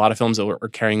opening. There's a lot of films that are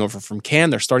carrying over from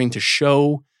Cannes. They're starting to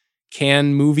show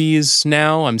Cannes movies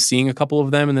now. I'm seeing a couple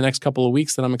of them in the next couple of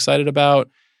weeks that I'm excited about.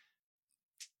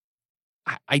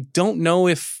 I don't know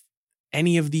if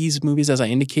any of these movies, as I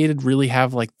indicated, really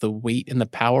have like the weight and the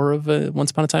power of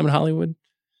Once Upon a Time in Hollywood.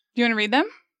 Do you want to read them?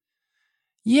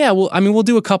 Yeah, well, I mean, we'll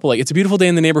do a couple. Like, It's a Beautiful Day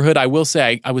in the Neighborhood. I will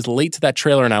say I was late to that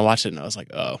trailer and I watched it and I was like,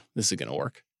 oh, this is going to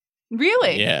work.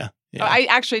 Really? Yeah. Oh, I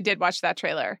actually did watch that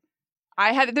trailer.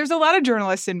 There's a lot of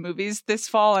journalists in movies this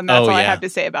fall, and that's all I have to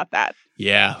say about that.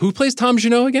 Yeah. Who plays Tom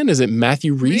Junot again? Is it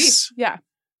Matthew Rhys? Yeah.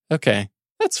 Okay.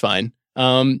 That's fine.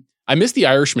 I missed the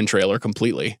Irishman trailer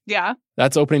completely. Yeah.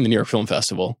 That's opening the New York Film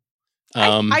Festival.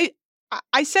 I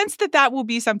sense that will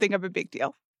be something of a big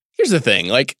deal. Here's the thing.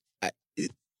 Like,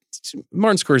 it's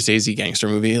Martin Scorsese gangster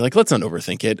movie. Like, let's not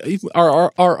overthink it.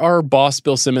 Our boss,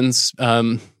 Bill Simmons,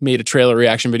 made a trailer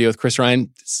reaction video with Chris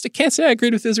Ryan. I can't say I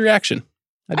agreed with his reaction.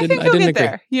 I didn't agree.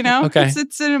 There, you know? Okay.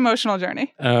 It's an emotional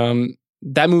journey.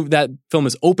 That film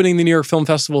is opening the New York Film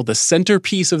Festival. The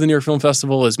centerpiece of the New York Film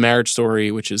Festival is Marriage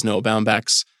Story, which is Noah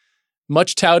Baumbach's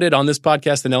much touted on this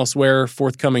podcast and elsewhere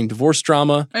forthcoming divorce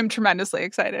drama. I'm tremendously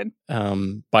excited.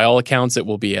 By all accounts, it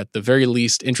will be at the very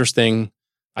least interesting.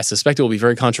 I suspect it will be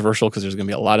very controversial because there's going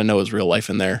to be a lot of Noah's real life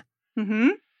in there. Mm-hmm.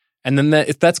 And then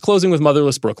that's closing with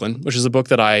Motherless Brooklyn, which is a book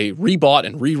that I rebought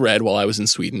and reread while I was in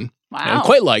Sweden. Wow. And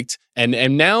quite liked, and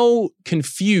am now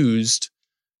confused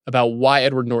about why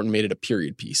Edward Norton made it a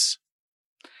period piece.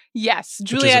 Yes,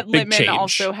 Juliette Littman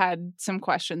also had some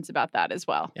questions about that as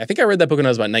well. I think I read that book when I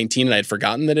was about 19, and I had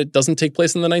forgotten that it doesn't take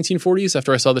place in the 1940s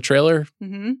after I saw the trailer.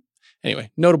 Mm-hmm.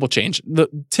 Anyway, notable change. The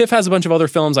TIFF has a bunch of other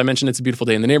films. I mentioned It's a Beautiful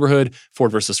Day in the Neighborhood,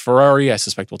 Ford versus Ferrari. I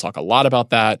suspect we'll talk a lot about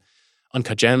that.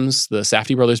 Uncut Gems, the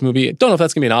Safdie brothers movie. Don't know if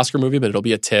that's going to be an Oscar movie, but it'll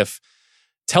be a TIFF.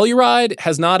 Telluride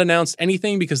has not announced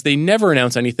anything because they never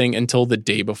announce anything until the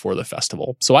day before the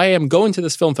festival. So I am going to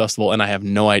this film festival and I have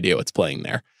no idea what's playing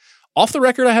there. Off the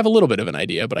record, I have a little bit of an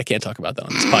idea, but I can't talk about that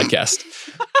on this podcast.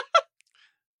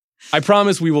 I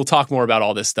promise we will talk more about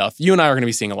all this stuff. You and I are going to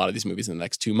be seeing a lot of these movies in the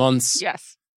next 2 months.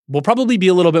 Yes. We'll probably be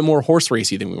a little bit more horse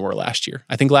racy than we were last year.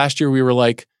 I think last year we were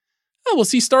like, oh, we'll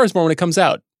see Stars Born when it comes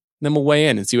out. Then we'll weigh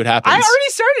in and see what happens. I already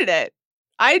started it.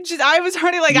 I was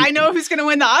already like, I know who's going to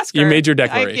win the Oscar. You made your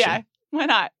declaration. Yeah, why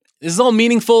not? This is all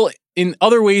meaningful in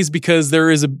other ways because there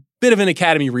is a bit of an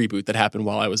Academy reboot that happened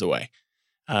while I was away.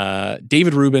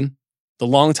 David Rubin, the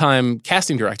longtime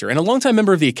casting director and a longtime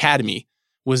member of the Academy,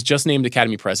 was just named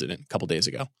Academy president a couple days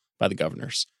ago by the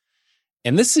governors.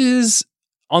 And this is,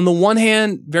 on the one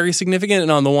hand, very significant,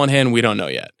 and on the one hand, we don't know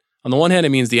yet. On the one hand, it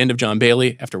means the end of John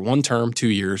Bailey after one term, 2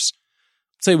 years.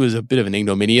 I'd say it was a bit of an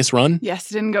ignominious run.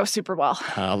 Yes, it didn't go super well.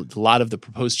 A lot of the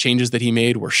proposed changes that he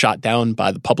made were shot down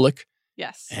by the public.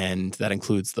 Yes. And that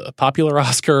includes the popular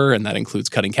Oscar, and that includes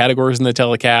cutting categories in the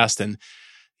telecast. And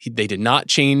they did not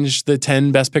change the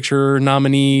 10 Best Picture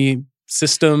nominee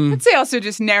system. I'd say also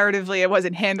just narratively, it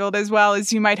wasn't handled as well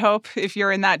as you might hope if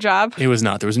you're in that job. It was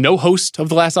not. There was no host of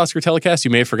the last Oscar telecast.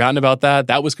 You may have forgotten about that.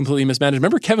 That was completely mismanaged.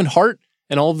 Remember Kevin Hart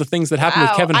and all of the things that happened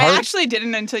with Kevin Hart? I actually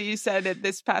didn't until you said it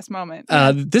this past moment.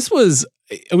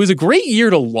 It was a great year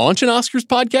to launch an Oscars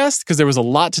podcast because there was a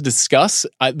lot to discuss.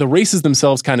 The races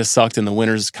themselves kind of sucked and the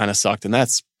winners kind of sucked, and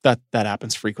that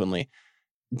happens frequently.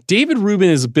 David Rubin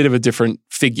is a bit of a different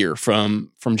figure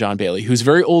from John Bailey, who's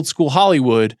very old school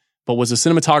Hollywood, but was a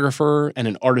cinematographer and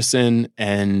an artisan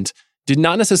and did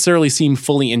not necessarily seem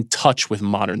fully in touch with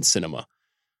modern cinema.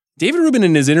 David Rubin,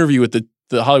 in his interview with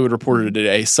the Hollywood Reporter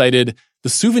today, cited The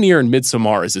Souvenir and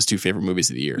Midsommar as his two favorite movies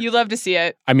of the year. You love to see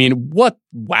it. I mean, what?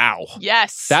 Wow.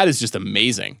 Yes. That is just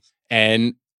amazing.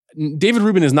 And David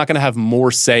Rubin is not going to have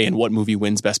more say in what movie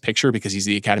wins Best Picture because he's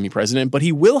the Academy president, but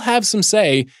he will have some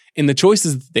say in the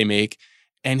choices that they make.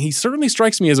 And he certainly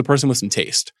strikes me as a person with some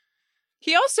taste.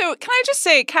 He also, can I just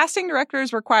say, casting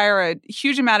directors require a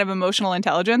huge amount of emotional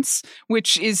intelligence,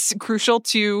 which is crucial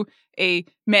to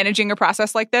managing a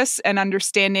process like this and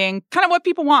understanding kind of what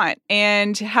people want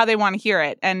and how they want to hear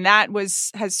it. And that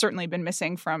has certainly been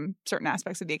missing from certain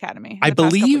aspects of the Academy. I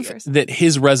believe that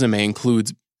his resume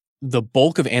includes the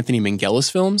bulk of Anthony Minghella's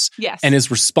films. Yes. And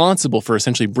is responsible for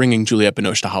essentially bringing Juliette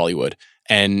Binoche to Hollywood.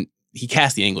 And he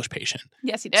cast The English Patient.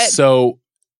 Yes, he did. So,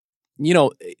 you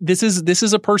know, this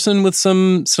is a person with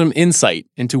some insight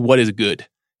into what is good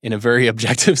in a very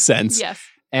objective sense. Yes.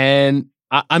 And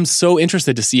I'm so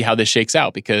interested to see how this shakes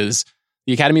out because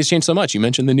the Academy has changed so much. You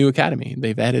mentioned the new Academy.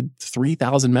 They've added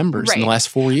 3,000 members in the last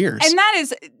 4 years. And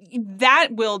that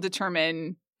will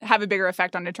have a bigger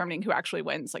effect on determining who actually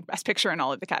wins, like Best Picture in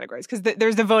all of the categories. Because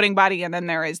there's the voting body and then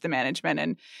there is the management.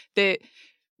 And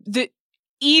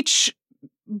each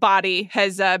body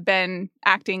has been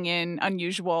acting in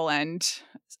unusual and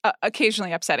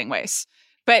occasionally upsetting ways.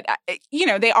 But,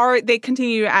 they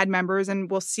continue to add members, and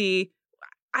we'll see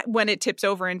when it tips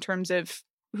over in terms of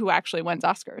who actually wins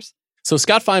Oscars. So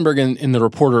Scott Feinberg in The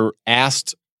Reporter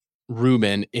asked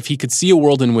Rubin if he could see a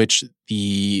world in which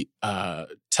the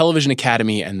Television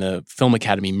Academy and the Film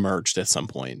Academy merged at some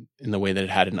point in the way that it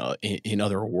had in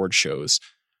other award shows.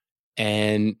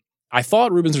 And I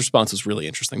thought Rubin's response was really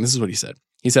interesting. This is what he said.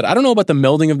 He said, I don't know about the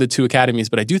melding of the two academies,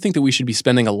 but I do think that we should be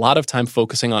spending a lot of time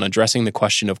focusing on addressing the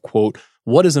question of, quote,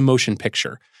 what is a motion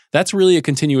picture? That's really a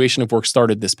continuation of work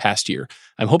started this past year.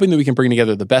 I'm hoping that we can bring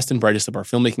together the best and brightest of our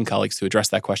filmmaking colleagues to address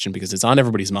that question because it's on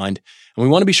everybody's mind, and we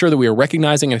want to be sure that we are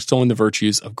recognizing and extolling the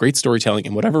virtues of great storytelling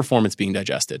in whatever form it's being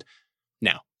digested.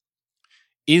 Now,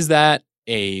 is that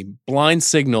a blind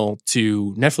signal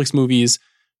to Netflix movies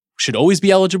should always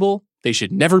be eligible? They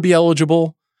should never be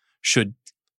eligible? Should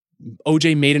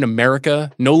OJ Made in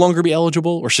America no longer be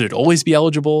eligible, or should it always be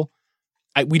eligible?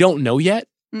 We don't know yet.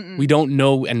 Mm-mm. We don't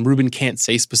know, and Rubin can't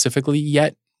say specifically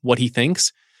yet what he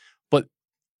thinks. But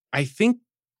I think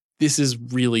this is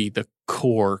really the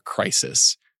core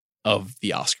crisis of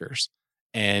the Oscars.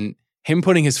 And him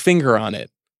putting his finger on it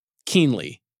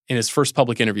keenly in his first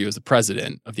public interview as the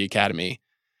president of the Academy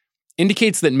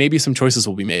indicates that maybe some choices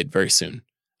will be made very soon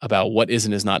about what is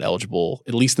and is not eligible,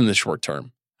 at least in the short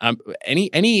term.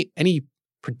 Any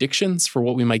predictions for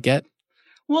what we might get?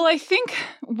 Well, I think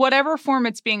whatever form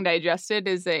it's being digested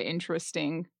is an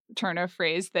interesting turn of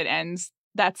phrase that ends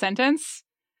that sentence.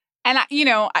 And,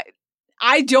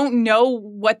 I don't know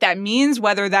what that means,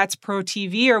 whether that's pro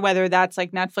TV or whether that's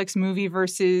like Netflix movie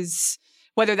versus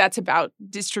whether that's about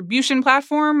distribution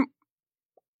platform.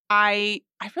 I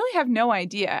really have no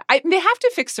idea. They have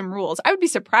to fix some rules. I would be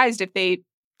surprised if they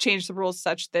change the rules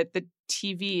such that the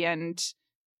TV and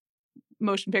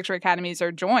motion picture academies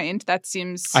are joined. That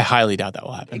seems... I highly doubt that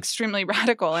will happen. Extremely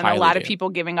radical, and Highly a lot of do. people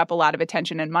giving up a lot of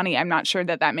attention and money. I'm not sure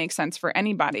that makes sense for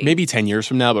anybody. Maybe 10 years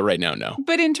from now, but right now, no.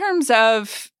 But in terms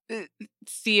of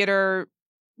theater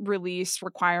release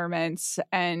requirements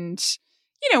and,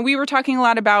 we were talking a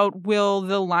lot about, will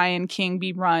The Lion King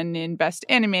be run in Best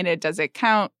Animated? Does it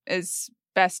count as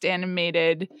Best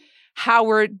Animated? How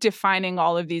we're defining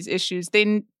all of these issues.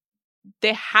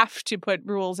 They have to put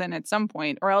rules in at some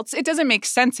point, or else it doesn't make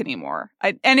sense anymore.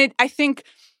 I think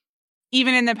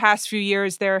even in the past few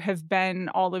years, there have been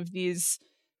all of these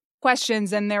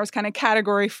questions, and there's kind of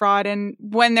category fraud. And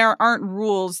when there aren't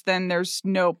rules, then there's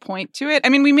no point to it. I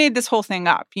mean, we made this whole thing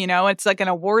up, it's like an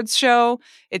awards show.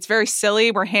 It's very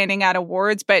silly. We're handing out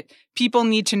awards, but people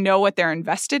need to know what they're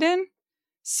invested in.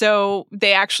 So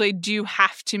they actually do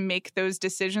have to make those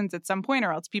decisions at some point,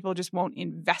 or else people just won't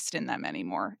invest in them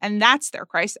anymore. And that's their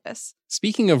crisis.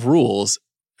 Speaking of rules,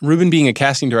 Rubin being a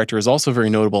casting director is also very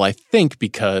notable, I think,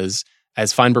 because,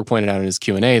 as Feinberg pointed out in his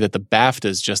Q&A, that the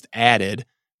BAFTAs just added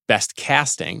Best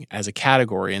Casting as a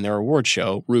category in their award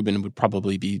show. Rubin would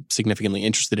probably be significantly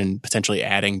interested in potentially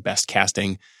adding Best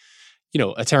Casting. A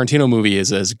Tarantino movie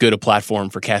is as good a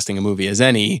platform for casting a movie as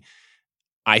any.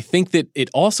 I think that it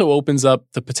also opens up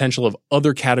the potential of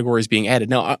other categories being added.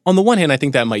 Now, on the one hand, I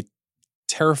think that might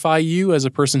terrify you as a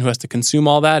person who has to consume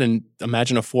all that and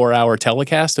imagine a 4-hour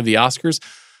telecast of the Oscars.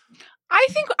 I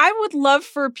think I would love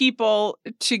for people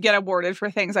to get awarded for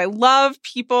things. I love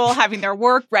people having their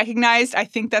work recognized. I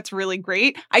think that's really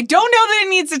great. I don't know that it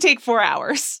needs to take 4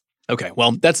 hours. Okay,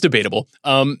 well, that's debatable.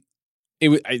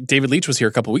 David Leitch was here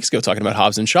a couple weeks ago talking about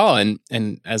Hobbs and Shaw,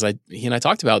 and as he and I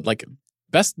talked about, like,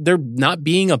 there not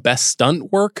being a best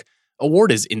stunt work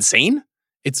award is insane.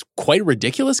 It's quite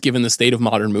ridiculous given the state of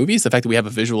modern movies. The fact that we have a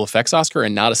visual effects Oscar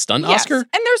and not a stunt Oscar. And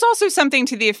there's also something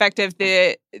to the effect of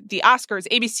the Oscars.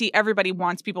 ABC, everybody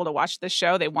wants people to watch this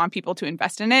show. They want people to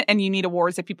invest in it. And you need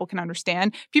awards that people can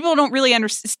understand. People don't really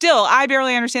understand. Still, I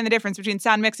barely understand the difference between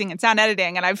sound mixing and sound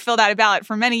editing. And I've filled out a ballot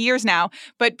for many years now.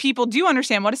 But people do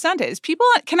understand what a stunt is. People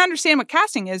can understand what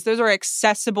casting is. Those are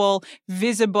accessible,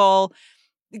 visible,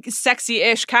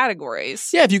 sexy-ish categories.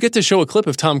 Yeah, if you get to show a clip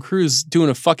of Tom Cruise doing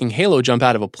a fucking halo jump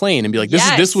out of a plane and be like,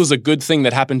 this was a good thing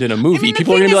that happened in a movie,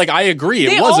 people are going to be like, I agree,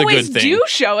 it was a good thing. They always do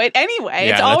show it anyway.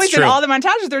 Yeah, it's always that's true. in all the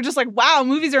montages. They're just like, wow,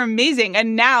 movies are amazing.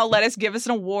 And now let us give us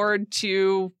an award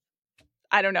to,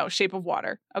 I don't know, Shape of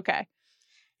Water. Okay.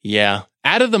 Yeah.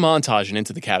 Out of the montage and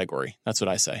into the category. That's what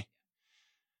I say.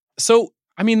 So,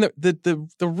 I mean, the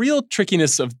real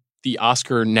trickiness of the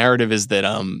Oscar narrative is that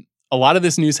a lot of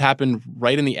this news happened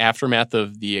right in the aftermath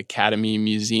of the Academy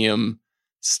Museum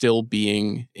still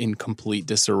being in complete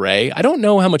disarray. I don't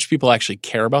know how much people actually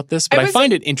care about this, but I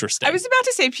find it interesting. I was about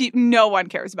to say, no one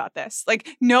cares about this. Like,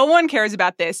 no one cares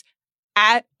about this.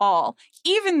 at all,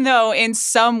 even though in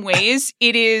some ways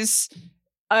it is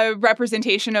a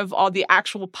representation of all the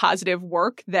actual positive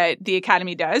work that the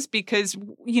Academy does, because,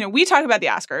 we talk about the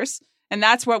Oscars and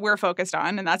that's what we're focused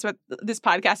on. And that's what this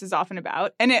podcast is often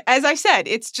about. And as I said,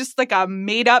 it's just like a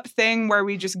made up thing where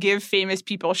we just give famous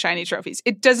people shiny trophies.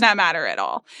 It does not matter at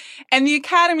all. And the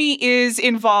Academy is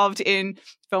involved in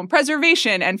film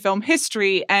preservation and film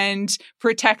history and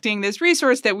protecting this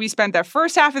resource that we spent the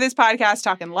first half of this podcast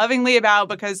talking lovingly about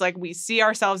because we see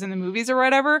ourselves in the movies or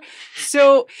whatever.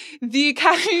 So the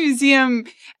Academy Museum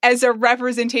as a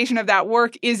representation of that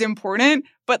work is important,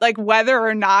 but whether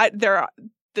or not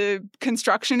the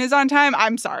construction is on time,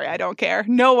 I'm sorry, I don't care.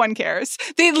 No one cares.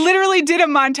 They literally did a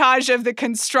montage of the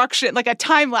construction, a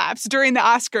time lapse during the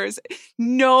Oscars.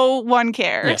 No one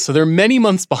cared. Yeah, so they're many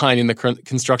months behind in the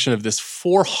construction of this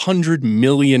 $400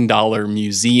 million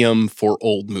museum for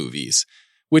old movies,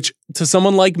 which to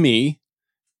someone like me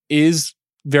is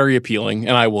very appealing,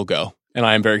 and I will go. And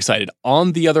I am very excited.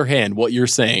 On the other hand, what you're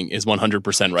saying is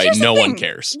 100% right. No one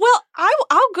cares. Well,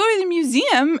 I'll go to the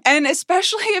museum, and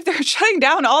especially if they're shutting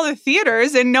down all the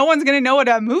theaters and no one's going to know what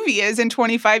a movie is in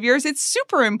 25 years, it's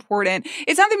super important.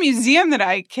 It's not the museum that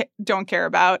I don't care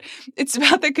about. It's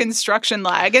about the construction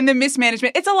lag and the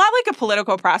mismanagement. It's a lot like a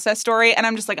political process story, and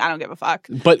I'm just I don't give a fuck.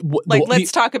 But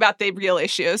let's talk about the real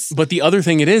issues. But the other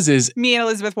thing it is me and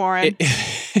Elizabeth Warren.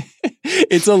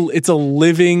 It's a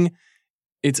living.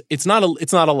 It's not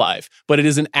alive, but it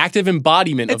is an active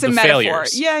embodiment of the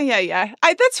failures. Yeah.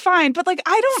 That's fine, but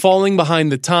I don't falling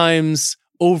behind the times,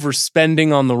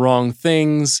 overspending on the wrong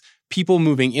things, people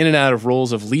moving in and out of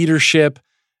roles of leadership,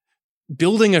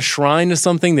 building a shrine to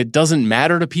something that doesn't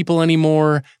matter to people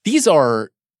anymore. These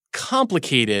are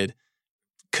complicated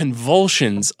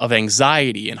convulsions of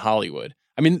anxiety in Hollywood.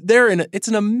 I mean, it's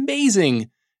an amazing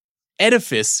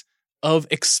edifice of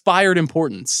expired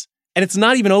importance, and it's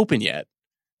not even open yet.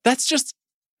 That's just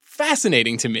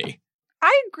fascinating to me.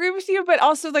 I agree with you, but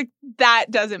also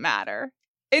that doesn't matter.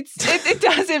 It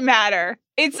doesn't matter.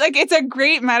 It's a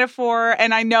great metaphor,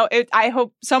 and I know it. I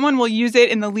hope someone will use it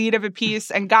in the lead of a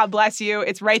piece. And God bless you,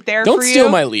 it's right there. Don't for you. steal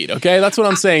my lead, okay? That's what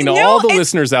I'm saying to all the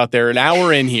listeners out there. An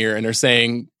hour in here, and they're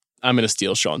saying I'm going to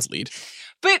steal Sean's lead.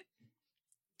 But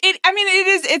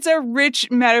it's a rich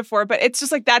metaphor, but it's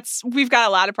just we've got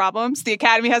a lot of problems. The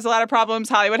Academy has a lot of problems.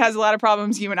 Hollywood has a lot of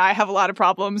problems. You and I have a lot of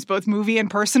problems, both movie and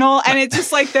personal. And it's just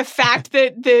the fact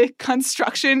that the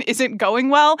construction isn't going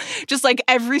well, just like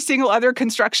every single other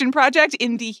construction project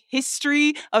in the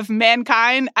history of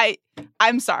mankind.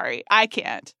 I'm sorry, I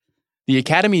can't. The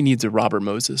Academy needs a Robert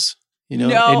Moses. It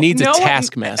needs a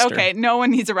taskmaster. Okay, no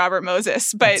one needs a Robert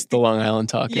Moses, but it's the Long Island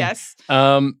talking. Yes.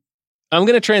 I'm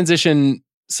going to transition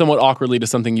somewhat awkwardly to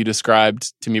something you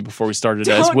described to me before we started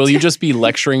will you just be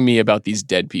lecturing me about these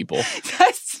dead people?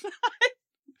 That's not...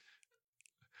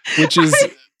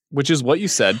 Which is what you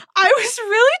said. I was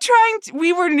really trying to,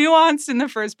 we were nuanced in the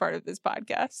first part of this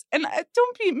podcast. And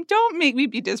don't make me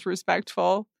be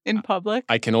disrespectful in public.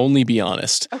 I can only be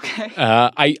honest. Okay.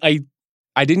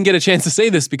 I didn't get a chance to say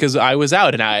this because I was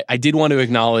out, and I did want to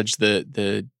acknowledge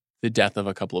the death of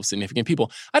a couple of significant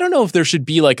people. I don't know if there should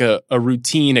be a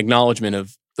routine acknowledgement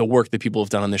of the work that people have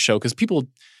done on this show, because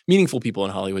meaningful people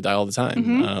in Hollywood die all the time.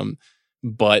 Mm-hmm.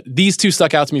 But these two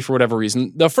stuck out to me for whatever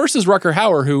reason. The first is Rutger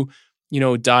Hauer, who,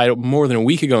 died more than a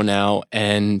week ago now,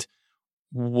 and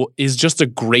is just a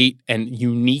great and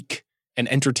unique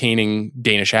and entertaining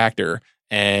Danish actor.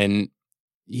 And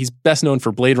he's best known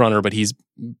for Blade Runner, but he's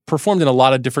performed in a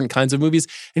lot of different kinds of movies,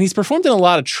 and he's performed in a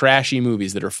lot of trashy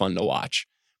movies that are fun to watch.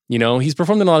 He's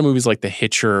performed in a lot of movies like The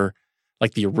Hitcher,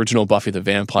 like the original Buffy the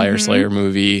Vampire Slayer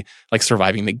movie, like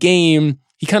Surviving the Game.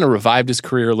 He kind of revived his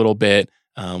career a little bit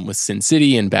with Sin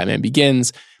City and Batman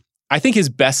Begins. I think his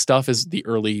best stuff is the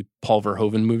early Paul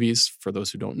Verhoeven movies. For those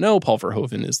who don't know, Paul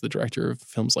Verhoeven is the director of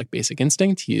films like Basic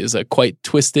Instinct. He is a quite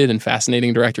twisted and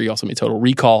fascinating director. He also made Total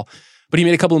Recall. But he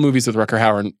made a couple of movies with Rutger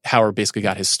Hauer, and Hauer basically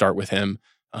got his start with him.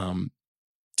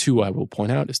 Two, I will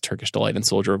point out, is Turkish Delight and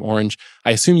Soldier of Orange.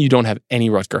 I assume you don't have any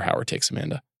Rutger Hauer takes,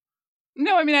 Amanda.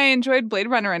 No, I enjoyed Blade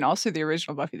Runner and also the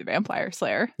original Buffy the Vampire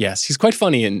Slayer. Yes, he's quite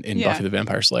funny in Buffy the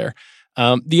Vampire Slayer.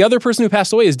 The other person who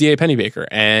passed away is D.A. Pennebaker,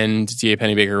 and D.A.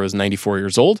 Pennebaker was 94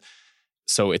 years old.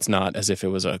 So it's not as if it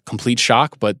was a complete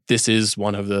shock, but this is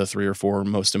one of the 3 or 4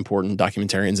 most important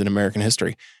documentarians in American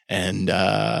history. And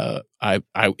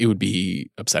it would be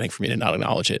upsetting for me to not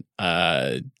acknowledge it.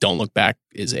 Don't Look Back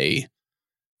is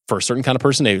for a certain kind of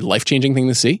person, a life-changing thing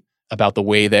to see about the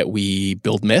way that we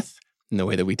build myth in the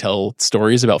way that we tell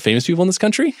stories about famous people in this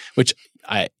country, which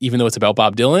even though it's about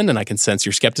Bob Dylan and I can sense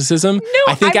your skepticism,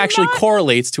 I think actually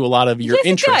correlates to a lot of your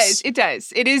interests. It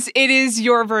does. It is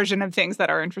your version of things that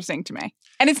are interesting to me.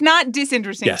 And it's not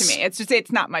disinteresting to me. It's just,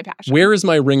 it's not my passion. Where is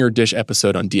my Ringer Dish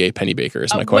episode on D.A. Pennebaker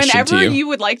is my question to you. Whenever you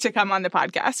would like to come on the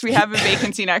podcast. We have a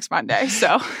vacancy next Monday.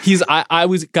 So I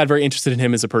got very interested in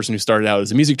him as a person who started out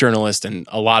as a music journalist, and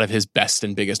a lot of his best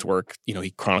and biggest work,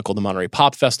 he chronicled the Monterey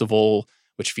Pop Festival,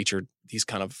 which featured these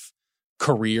kind of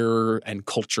career and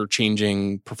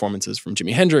culture-changing performances from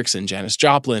Jimi Hendrix and Janis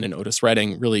Joplin and Otis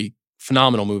Redding. Really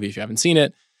phenomenal movie if you haven't seen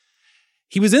it.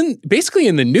 He was basically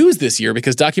in the news this year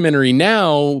because Documentary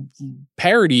Now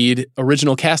parodied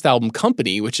original cast album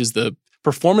Company, which is the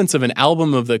performance of an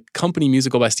album of the Company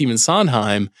musical by Stephen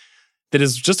Sondheim that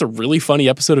is just a really funny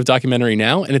episode of Documentary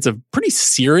Now. And it's a pretty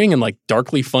searing and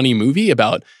darkly funny movie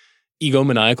about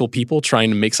egomaniacal people trying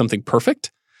to make something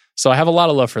perfect. So I have a lot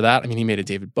of love for that. I mean, he made a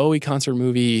David Bowie concert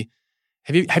movie.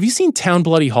 Have you seen Town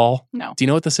Bloody Hall? No. Do you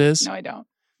know what this is? No, I don't.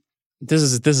 This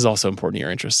is also important to your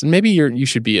interests, and maybe you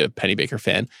should be a Pennebaker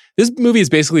fan. This movie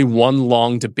is basically one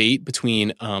long debate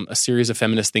between a series of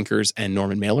feminist thinkers and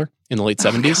Norman Mailer in the late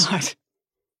 70s.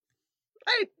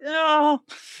 God.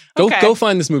 Go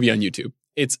find this movie on YouTube.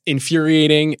 It's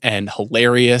infuriating and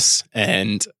hilarious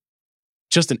and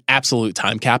just an absolute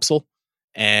time capsule.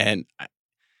 And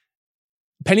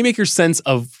Pennebaker's sense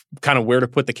of kind of where to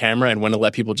put the camera and when to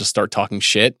let people just start talking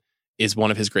shit is one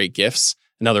of his great gifts.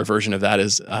 Another version of that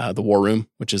is The War Room,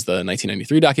 which is the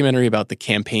 1993 documentary about the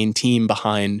campaign team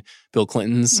behind Bill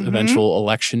Clinton's eventual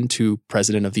election to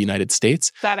president of the United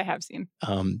States. That I have seen.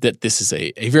 That this is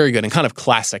a very good and kind of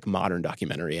classic modern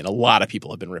documentary. And a lot of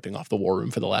people have been ripping off The War Room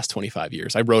for the last 25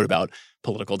 years. I wrote about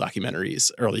political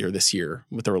documentaries earlier this year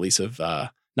with the release of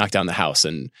Knock Down the House.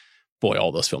 And boy,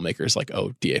 all those filmmakers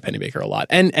D.A. Pennebaker a lot.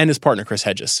 And his partner, Chris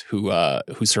Hedges, who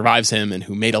survives him and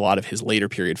who made a lot of his later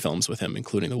period films with him,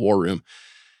 including The War Room.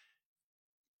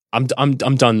 I'm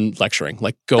done lecturing.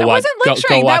 Go watch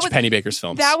Pennebaker's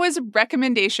films. That was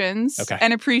recommendations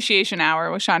and appreciation hour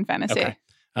with Sean Fennessy. Okay.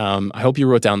 I hope you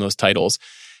wrote down those titles.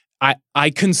 I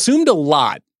consumed a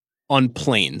lot on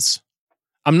planes.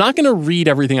 I'm not going to read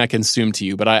everything I consumed to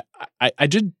you, but I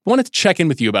just wanted to check in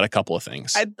with you about a couple of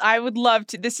things. I would love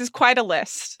to. This is quite a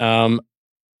list.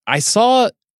 I saw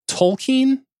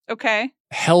Tolkien. Okay.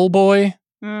 Hellboy.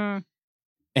 And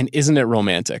Isn't It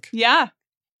Romantic? Yeah.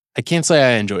 I can't say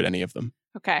I enjoyed any of them.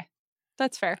 Okay.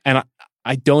 That's fair. And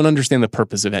I don't understand the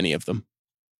purpose of any of them.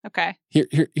 Okay.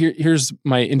 Here's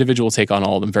my individual take on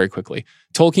all of them very quickly.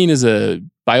 Tolkien is a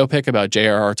biopic about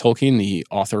J.R.R. Tolkien, the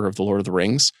author of The Lord of the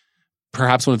Rings.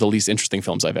 Perhaps one of the least interesting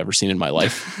films I've ever seen in my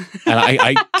life. And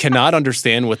I cannot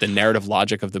understand what the narrative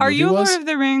logic of the movie was. Are you a Lord of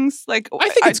the Rings? I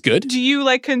think it's good. Do you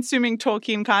like consuming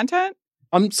Tolkien content?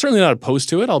 I'm certainly not opposed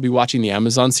to it. I'll be watching the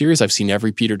Amazon series. I've seen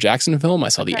every Peter Jackson film. I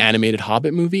saw the animated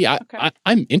Hobbit movie.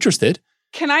 I'm interested.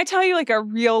 Can I tell you a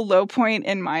real low point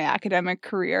in my academic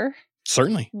career?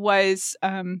 Certainly. Was,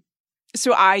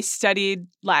 so I studied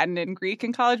Latin and Greek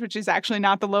in college, which is actually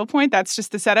not the low point. That's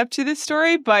just the setup to this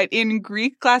story. But in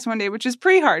Greek class one day, which is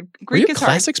pretty hard. Greek is hard.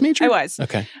 Classics major? I was.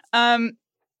 Okay.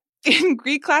 In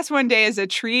Greek class one day as a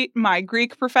treat, my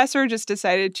Greek professor just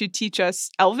decided to teach us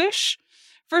Elvish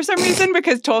for some reason,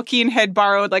 because Tolkien had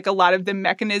borrowed a lot of the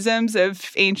mechanisms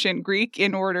of ancient Greek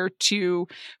in order to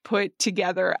put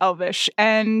together Elvish.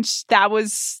 And that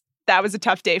was a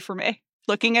tough day for me,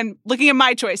 looking at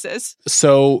my choices.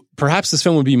 So perhaps this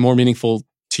film would be more meaningful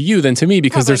to you than to me,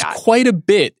 because there's quite a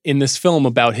bit in this film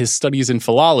about his studies in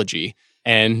philology.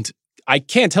 And I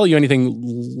can't tell you anything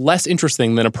less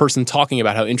interesting than a person talking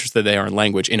about how interested they are in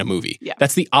language in a movie. Yeah.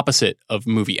 That's the opposite of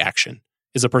movie action,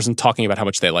 is a person talking about how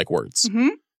much they like words. Mm-hmm.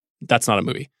 That's not a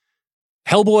movie.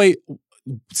 Hellboy,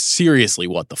 seriously,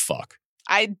 what the fuck?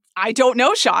 I don't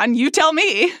know, Sean. You tell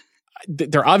me.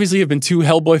 There obviously have been 2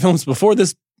 Hellboy films before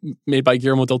this, made by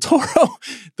Guillermo del Toro.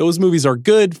 Those movies are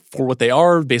good for what they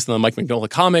are, based on the Mike Mignola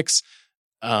comics.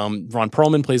 Ron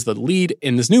Perlman plays the lead.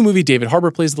 In this new movie, David Harbour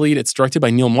plays the lead. It's directed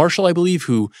by Neil Marshall, I believe,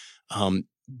 who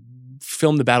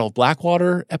filmed the Battle of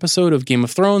Blackwater episode of Game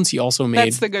of Thrones. He also made...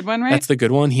 That's the good one, right? That's the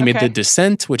good one. He made The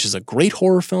Descent, which is a great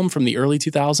horror film from the early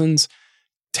 2000s.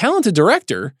 Talented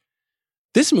director.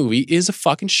 This movie is a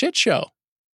fucking shit show.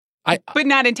 But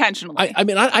not intentionally.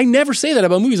 I never say that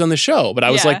about movies on the show, but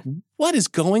I was like, what is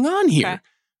going on here?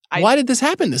 Why did this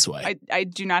happen this way? I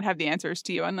do not have the answers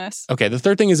to you on this. Okay, the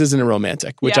third thing is Isn't It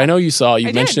Romantic, which I know you saw.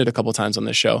 You mentioned it a couple of times on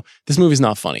this show. This movie's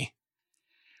not funny.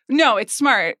 No, it's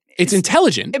smart. It's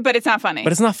intelligent. But it's not funny.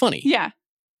 But it's not funny. Yeah.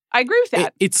 I agree with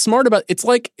that. It's smart about... It's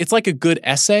like a good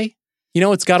essay.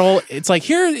 It's got all... It's like,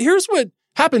 here's what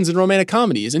happens in romantic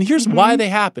comedies. And here's why they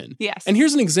happen. Yes. And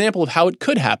here's an example of how it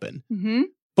could happen,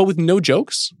 but with no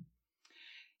jokes.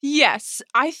 Yes.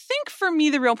 I think for me,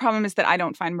 the real problem is that I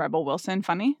don't find Rebel Wilson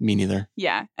funny. Me neither.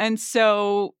 Yeah. And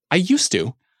so I used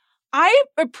to. I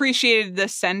appreciated the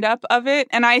send up of it.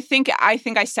 And I think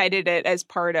I cited it as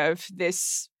part of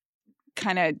this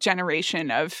kind of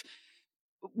generation of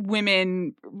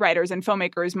women writers and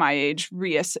filmmakers my age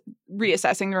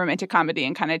reassessing the romantic comedy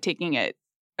and kind of taking it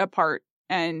apart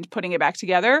and putting it back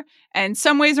together. And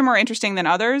some ways are more interesting than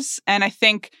others. And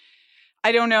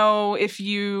I don't know if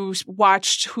you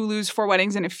watched Hulu's 4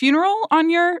 Weddings and a Funeral on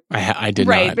your... I did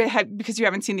not. Right, because you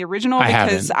haven't seen the original.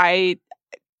 Because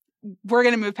we're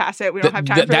going to move past it. We don't have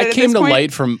time for it That came to point.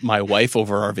 Light from my wife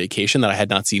over our vacation that I had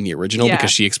not seen the original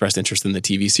because she expressed interest in the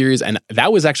TV series. And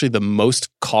that was actually the most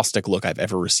caustic look I've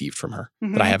ever received from her,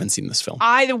 that I haven't seen this film.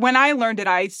 When I learned it,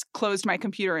 I closed my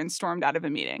computer and stormed out of a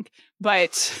meeting.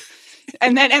 But...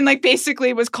 and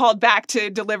basically was called back to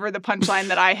deliver the punchline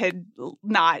that I had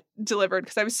not delivered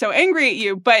because I was so angry at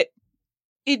you. But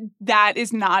that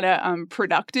is not a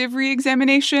productive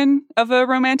reexamination of a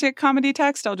romantic comedy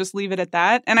text. I'll just leave it at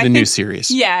that. And new series.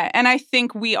 Yeah. And I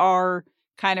think we are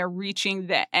kind of reaching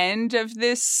the end of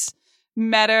this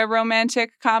meta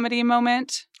romantic comedy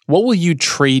moment. What will you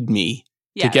trade me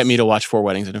to get me to watch 4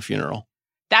 Weddings and a Funeral?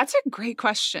 That's a great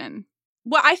question.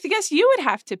 Well, I guess you would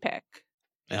have to pick.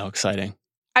 How exciting.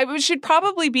 I should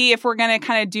probably be, if we're going to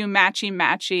kind of do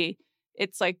matchy,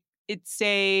 I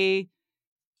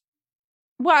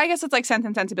guess it's like Sense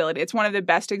and Sensibility. It's one of the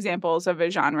best examples of a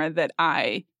genre that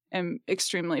I am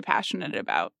extremely passionate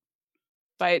about.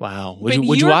 But wow.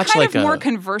 Would you watch kind of more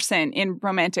conversant in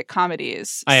romantic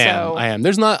comedies. I am. I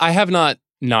have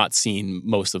not seen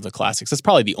most of the classics. That's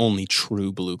probably the only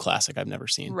true blue classic I've never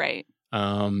seen. Right.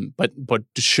 But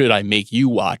should I make you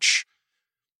watch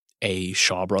a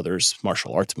Shaw Brothers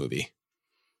martial arts movie?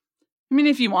 I mean,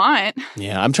 if you want.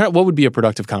 Yeah, I'm trying. What would be a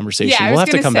productive conversation? Yeah, we'll have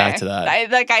to come back to that.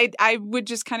 I would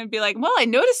just kind of be like, well, I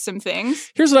noticed some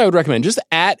things. Here's what I would recommend. Just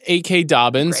at A.K.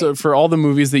 Dobbins for all the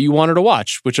movies that you wanted to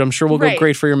watch, which I'm sure will go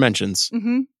great for your mentions.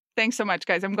 Mm-hmm. Thanks so much,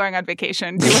 guys. I'm going on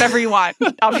vacation. Do whatever you want.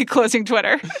 I'll be closing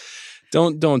Twitter.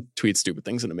 Don't tweet stupid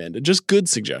things at Amanda. Just good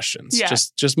suggestions. Yeah.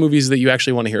 Just movies that you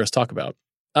actually want to hear us talk about.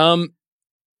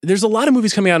 There's a lot of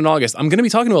movies coming out in August. I'm going to be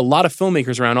talking to a lot of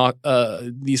filmmakers around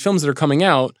these films that are coming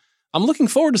out. I'm looking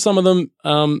forward to some of them.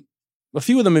 A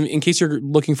few of them, in case you're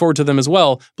looking forward to them as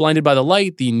well. Blinded by the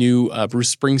Light, the new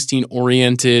Bruce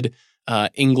Springsteen-oriented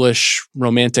English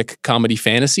romantic comedy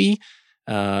fantasy.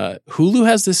 Hulu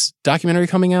has this documentary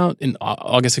coming out in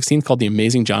August 16th called The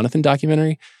Amazing Jonathan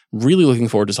documentary. Really looking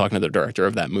forward to talking to the director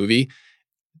of that movie.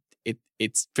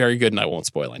 It's very good, and I won't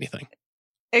spoil anything.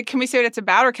 Can we say what it's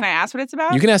about, or can I ask what it's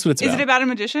about? You can ask what it's about. Is it about a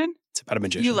magician? It's about a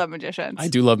magician. You love magicians. I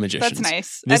do love magicians. That's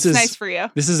nice. That's nice for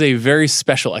you. This is a very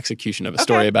special execution of a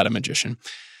story about a magician.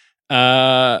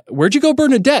 Where'd you go,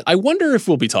 Bernadette? I wonder if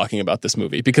we'll be talking about this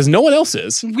movie, because no one else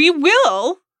is. We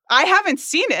will. I haven't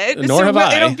seen it. Nor have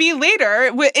I. It'll be later.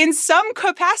 In some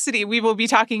capacity, we will be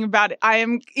talking about it. I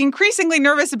am increasingly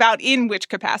nervous about in which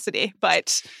capacity,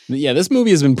 but... Yeah, this movie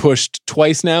has been pushed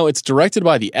twice now. It's directed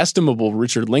by the estimable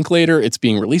Richard Linklater. It's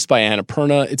being released by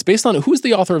Annapurna. It's based on... Who's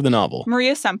the author of the novel?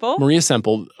 Maria Semple. Maria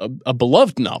Semple, a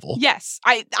beloved novel. Yes.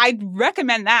 I'd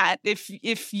recommend that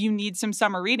if you need some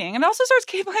summer reading. And it also stars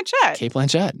Cate Blanchett. Cate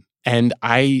Blanchett. And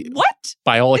what?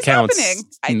 By all accounts,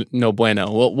 no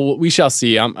bueno. Well, we shall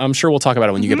see. I'm sure we'll talk about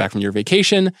it when you get back from your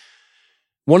vacation.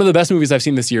 One of the best movies I've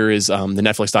seen this year is the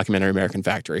Netflix documentary American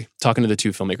Factory. Talking to the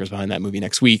two filmmakers behind that movie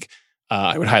next week.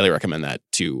 I would highly recommend that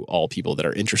to all people that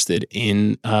are interested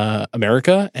in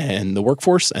America and the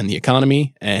workforce and the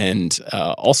economy, and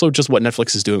also just what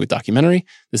Netflix is doing with documentary.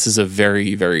 This is a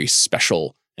very, very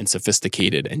special and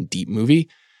sophisticated and deep movie.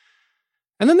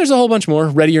 And then there's a whole bunch more.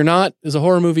 Ready or Not is a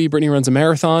horror movie. Brittany Runs a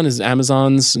Marathon is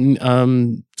Amazon's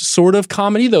sort of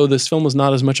comedy, though this film was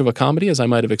not as much of a comedy as I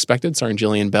might have expected, starring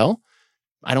Jillian Bell.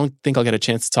 I don't think I'll get a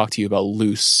chance to talk to you about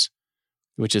Loose,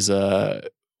 which was a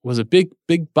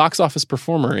big box office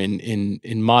performer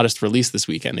in modest release this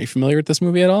weekend. Are you familiar with this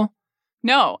movie at all?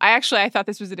 No, I thought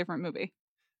this was a different movie.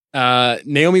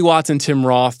 Naomi Watts and Tim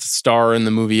Roth star in the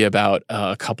movie about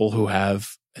a couple who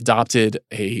have adopted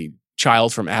a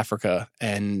child from Africa,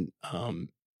 and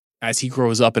as he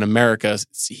grows up in America,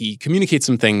 he communicates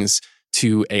some things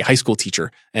to a high school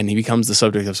teacher, and he becomes the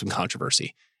subject of some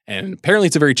controversy. And apparently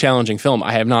it's a very challenging film.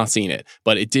 I have not seen it,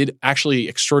 but it did actually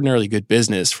extraordinarily good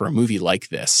business for a movie like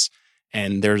this.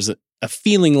 And there's a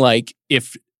feeling like,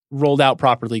 if rolled out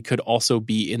properly, could also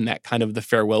be in that kind of the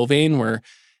Farewell vein, where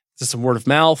it's some word of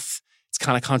mouth, it's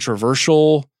kind of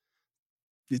controversial.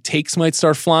 takes might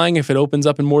start flying if it opens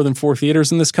up in more than 4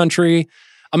 theaters in this country.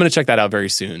 I'm going to check that out very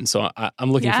soon. So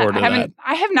I'm looking forward to that.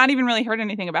 I have not even really heard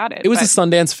anything about it. It was a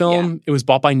Sundance film. Yeah. It was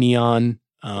bought by Neon.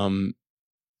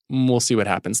 We'll see what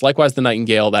happens. Likewise, The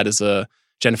Nightingale, that is a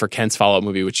Jennifer Kent's follow-up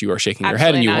movie, which you are shaking your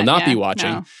head and you will not be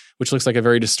watching, which looks like a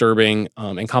very disturbing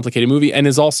and complicated movie, and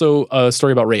is also a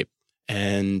story about rape.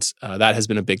 And that has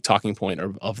been a big talking point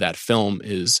of that film,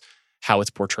 is how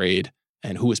it's portrayed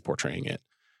and who is portraying it.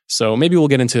 So maybe we'll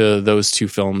get into those two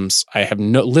films. I have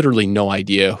literally no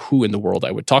idea who in the world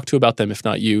I would talk to about them, if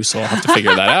not you. So I'll have to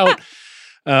figure that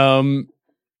out.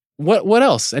 What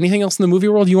else? Anything else in the movie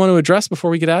world you want to address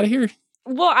before we get out of here?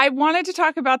 Well, I wanted to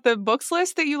talk about the books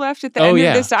list that you left at the end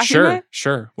of this document.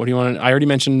 Sure. What do you want to? I already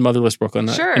mentioned Motherless Brooklyn.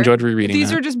 Sure. I enjoyed rereading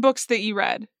These that. are just books that you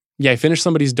read. Yeah, I finished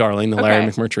Somebody's Darling, the Larry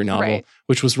McMurtry novel,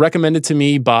 which was recommended to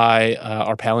me by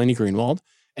our pal Annie Greenwald,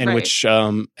 and which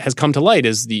has come to light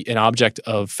as an object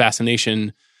of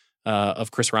fascination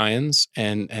of Chris Ryan's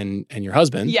and your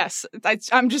husband. Yes,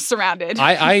 I'm just surrounded.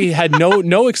 I had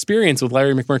no experience with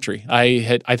Larry McMurtry.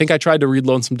 I think I tried to read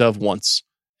Lonesome Dove once,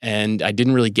 and I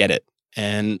didn't really get it.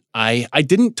 And I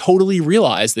didn't totally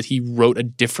realize that he wrote a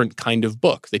different kind of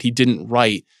book, that he didn't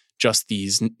write just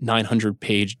these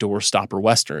 900-page doorstopper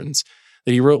westerns,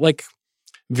 that he wrote like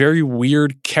very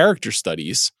weird character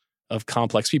studies of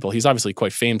complex people. He's obviously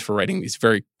quite famed for writing these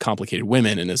very complicated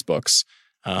women in his books.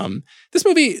 This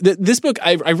book,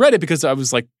 I read it because I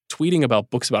was like tweeting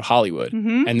about books about Hollywood.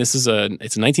 Mm-hmm. And it's a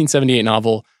 1978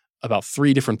 novel about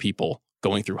 3 different people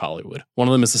going through Hollywood. One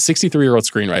of them is a 63-year-old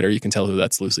screenwriter. You can tell who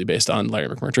that's loosely based on, Larry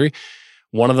McMurtry.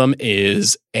 One of them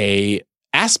is a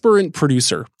aspirant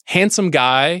producer, handsome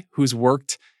guy who's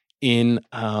worked in,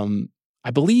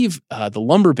 I believe, the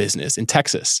lumber business in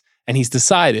Texas. And he's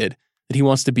decided that he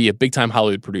wants to be a big-time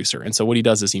Hollywood producer. And so what he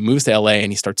does is he moves to LA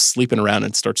and he starts sleeping around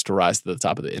and starts to rise to the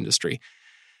top of the industry.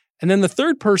 And then the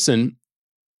third person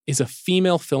is a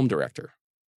female film director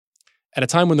at a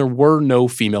time when there were no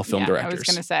female film directors. I was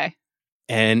going to say.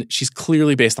 And she's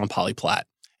clearly based on Polly Platt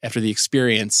after the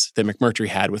experience that McMurtry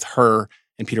had with her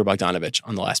and Peter Bogdanovich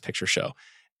on The Last Picture Show.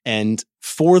 And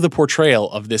for the portrayal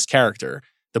of this character,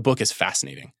 the book is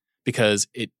fascinating because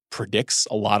it predicts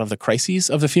a lot of the crises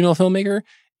of the female filmmaker.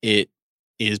 It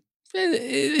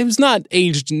was not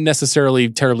aged necessarily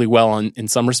terribly well in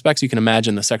some respects. You can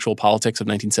imagine the sexual politics of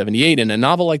 1978, and a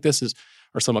novel like this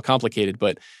are somewhat complicated,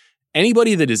 but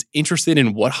anybody that is interested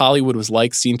in what Hollywood was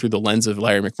like seen through the lens of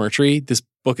Larry McMurtry, this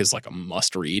book is like a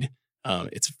must read.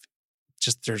 It's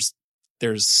just,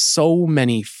 there's so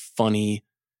many funny,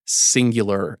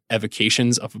 singular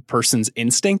evocations of a person's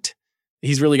instinct.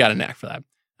 He's really got a knack for that.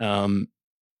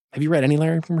 Have you read any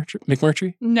Larry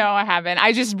McMurtry? No, I haven't.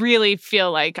 I just really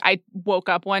feel like I woke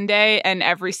up one day and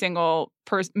every single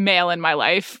male in my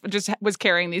life just was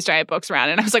carrying these giant books around.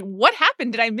 And I was like, what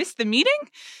happened? Did I miss the meeting?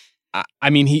 I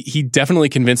mean, he definitely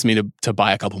convinced me to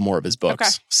buy a couple more of his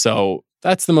books. Okay. So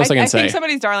that's the most I can say. I think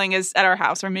Somebody's Darling is at our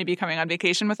house or maybe coming on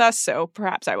vacation with us. So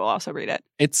perhaps I will also read it.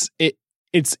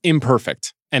 It's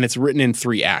imperfect. And it's written in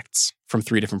 3 acts from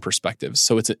 3 different perspectives.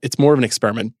 So it's more of an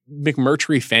experiment.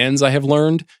 McMurtry fans, I have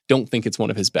learned, don't think it's one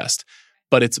of his best.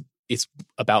 But it's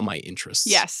about my interests.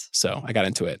 Yes. So I got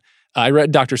into it. I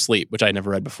read Dr. Sleep, which I had never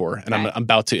read before. And I'm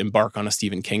about to embark on a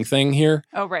Stephen King thing here.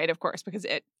 Oh, right, of course, because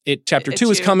Chapter 2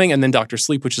 is coming, and then Dr.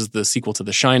 Sleep, which is the sequel to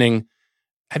The Shining.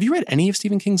 Have you read any of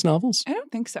Stephen King's novels? I don't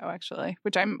think so, actually,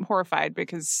 which I'm horrified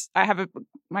because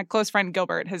my close friend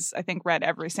Gilbert has, I think, read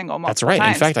every single multiple That's right.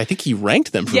 times. In fact, I think he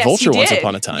ranked them for Vulture once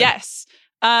upon a time. Yes.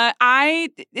 That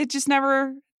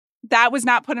was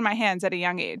not put in my hands at a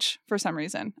young age for some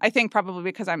reason. I think probably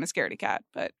because I'm a scaredy cat,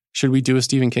 but. Should we do a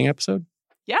Stephen King episode?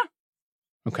 Yeah.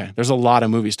 Okay. There's a lot of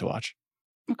movies to watch.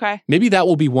 Okay. Maybe that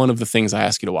will be one of the things I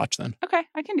ask you to watch then. Okay.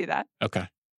 I can do that. Okay.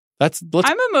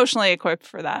 I'm emotionally equipped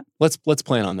for that. Let's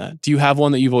plan on that. Do you have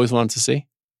one that you've always wanted to see?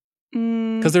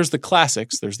 Because there's the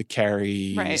classics. There's the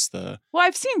Carries. Right. Well,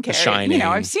 I've seen Carrie. Shining.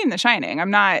 I've seen The Shining. I'm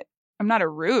not a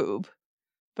rube,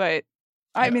 but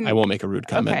I mean, I won't make a rude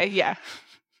comment. Okay. Yeah.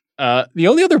 The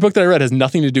only other book that I read has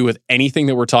nothing to do with anything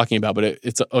that we're talking about, but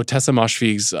it's Ottessa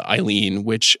Moshfegh's Eileen,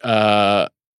 which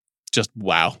just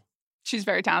wow. She's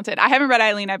very talented. I haven't read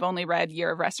Eileen. I've only read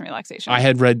Year of Rest and Relaxation. I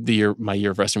had read my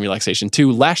Year of Rest and Relaxation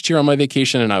too last year on my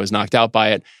vacation, and I was knocked out by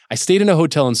it. I stayed in a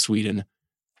hotel in Sweden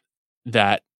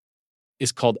that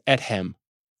is called Ett Hem,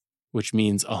 which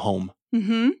means a home.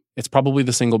 Mm-hmm. It's probably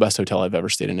the single best hotel I've ever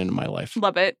stayed in my life.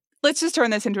 Love it. Let's just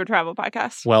turn this into a travel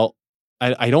podcast. Well,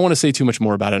 I don't want to say too much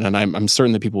more about it, and I'm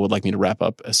certain that people would like me to wrap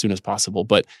up as soon as possible.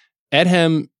 But Ett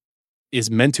Hem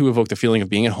is meant to evoke the feeling of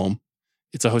being at home.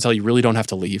 It's a hotel you really don't have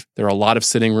to leave. There are a lot of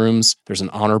sitting rooms. There's an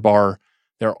honor bar.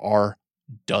 There are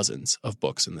dozens of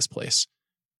books in this place.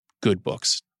 Good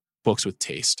books, books with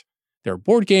taste. There are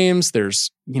board games. There's,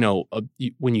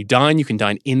 when you dine, you can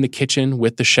dine in the kitchen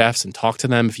with the chefs and talk to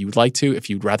them if you would like to. If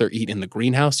you'd rather eat in the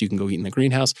greenhouse, you can go eat in the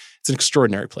greenhouse. It's an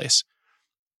extraordinary place.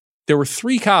 There were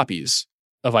 3 copies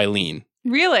of Eileen.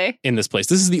 Really? In this place.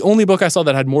 This is the only book I saw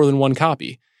that had more than 1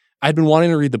 copy. I'd been wanting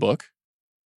to read the book,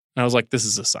 and I was like, this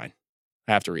is a sign.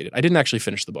 I have to read it. I didn't actually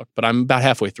finish the book, but I'm about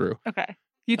halfway through. Okay.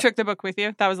 You took the book with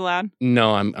you? That was allowed?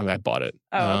 No, I bought it.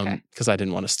 Oh, okay. Because I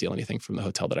didn't want to steal anything from the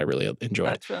hotel that I really enjoyed.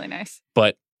 That's really nice.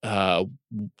 But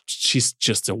she's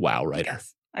just a wow writer.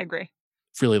 Yes, I agree.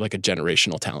 Really like a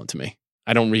generational talent to me.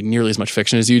 I don't read nearly as much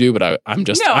fiction as you do, but I'm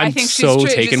I think so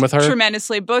she's taken with her.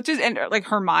 Tremendously. Both and like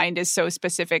her mind is so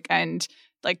specific and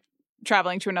like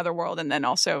traveling to another world, and then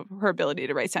also her ability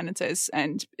to write sentences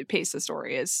and pace the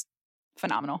story is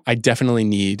phenomenal. I definitely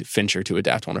need Fincher to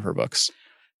adapt one of her books.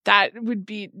 That would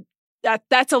be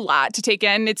that's a lot to take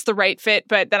in. It's the right fit,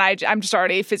 but then I'm just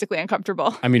already physically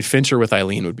uncomfortable. I mean, Fincher with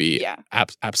Eileen would be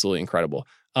absolutely incredible.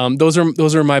 Those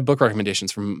are my book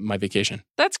recommendations from my vacation.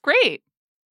 That's great.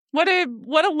 What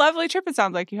a lovely trip it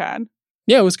sounds like you had.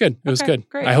 Yeah, it was good. It was good.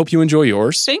 Great. I hope you enjoy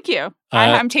yours. Thank you.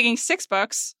 I'm taking 6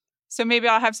 books, so maybe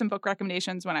I'll have some book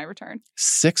recommendations when I return.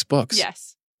 6 books?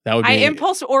 Yes. That would be... I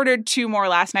impulse ordered 2 more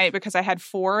last night because I had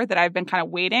 4 that I've been kind of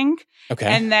waiting. Okay.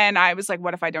 And then I was like,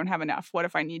 what if I don't have enough? What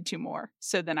if I need 2 more?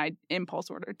 So then I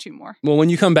impulse ordered 2 more. Well, when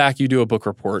you come back, you do a book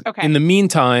report. Okay. In the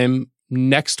meantime,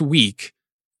 next week,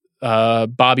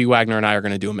 Bobby Wagner and I are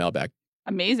going to do a mailbag.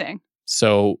 Amazing.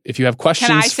 So if you have questions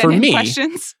Can I send for me,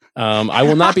 questions? I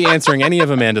will not be answering any of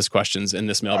Amanda's questions in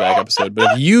this mailbag episode.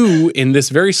 But if you, in this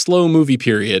very slow movie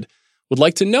period, would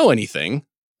like to know anything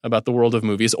about the world of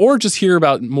movies, or just hear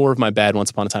about more of my bad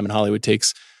Once Upon a Time in Hollywood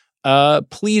takes,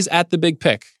 please at The Big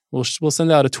Pick. We'll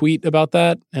send out a tweet about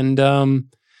that, and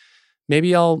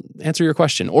maybe I'll answer your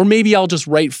question, or maybe I'll just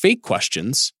write fake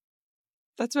questions.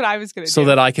 That's what I was going to do. So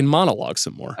that I can monologue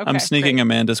some more. Okay, I'm sneaking great.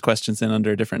 Amanda's questions in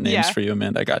under different names for you,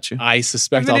 Amanda. I got you. I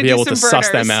suspect I'm I'll gonna be do able to some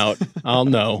suss burners. them out.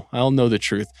 I'll know the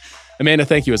truth. Amanda,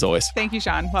 thank you as always. Thank you,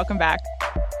 Sean. Welcome back.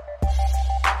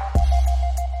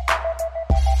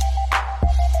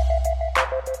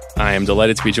 I am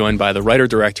delighted to be joined by the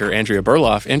writer-director, Andrea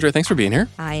Berloff. Andrea, thanks for being here.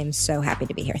 I am so happy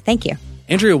to be here. Thank you.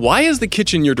 Andrea, why is The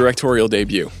Kitchen your directorial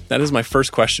debut? That is my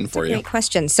first question for you. Great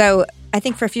question. So I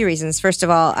think for a few reasons. First of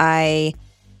all, I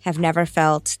have never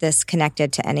felt this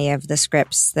connected to any of the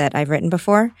scripts that I've written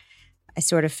before. I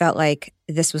sort of felt like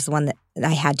this was the one that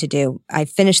I had to do. I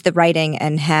finished the writing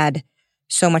and had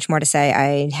so much more to say.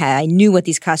 I knew what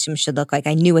these costumes should look like.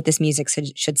 I knew what this music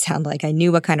should sound like. I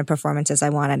knew what kind of performances I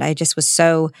wanted. I just was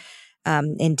so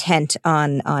intent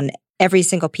on every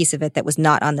single piece of it that was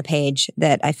not on the page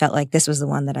that I felt like this was the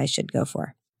one that I should go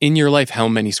for. In your life, how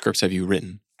many scripts have you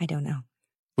written? I don't know.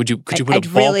 Could you put I'd a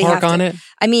really ballpark have to- on it?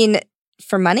 I mean,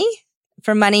 for money,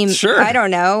 Sure. I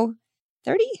don't know.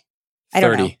 30? I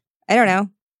don't know.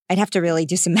 I'd have to really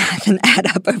do some math and add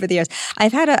up over the years.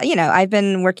 I've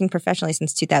been working professionally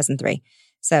since 2003.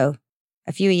 So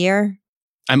a few a year.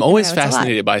 I'm always it's a lot.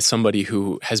 fascinated by somebody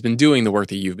who has been doing the work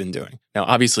that you've been doing. Now,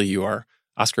 obviously, you are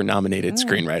Oscar-nominated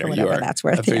screenwriter. Whatever You are that's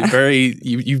worth.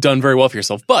 you've done very well for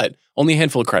yourself, but only a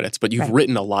handful of credits. But you've Right.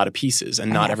 written a lot of pieces,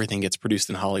 and I not have. everything gets produced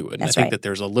in Hollywood. And That's I think right. that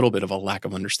there's a little bit of a lack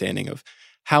of understanding of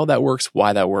how that works,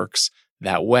 why that works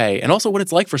that way, and also what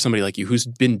it's like for somebody like you who's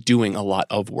been doing a lot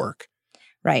of work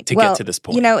Right. to get to this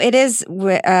point. It is,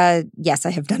 yes, I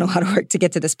have done a lot of work to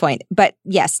get to this point. But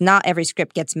yes, not every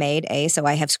script gets made, So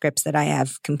I have scripts that I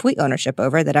have complete ownership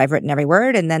over, that I've written every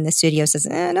word, and then the studio says,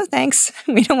 no thanks,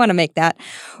 we don't want to make that.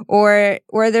 Or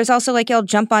there's also like, you'll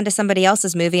jump onto somebody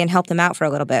else's movie and help them out for a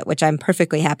little bit, which I'm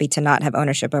perfectly happy to not have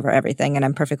ownership over everything. And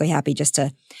I'm perfectly happy just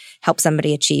to help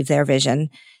somebody achieve their vision.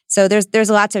 So there's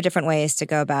lots of different ways to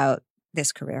go about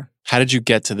this career. How did you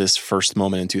get to this first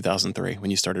moment in 2003 when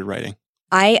you started writing?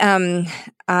 I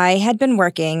had been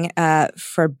working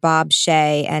for Bob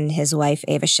Shea and his wife,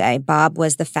 Ava Shea. Bob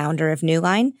was the founder of New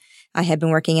Line. I had been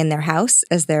working in their house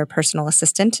as their personal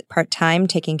assistant, part-time,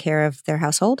 taking care of their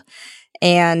household,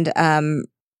 and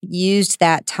used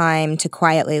that time to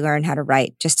quietly learn how to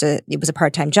write. It was a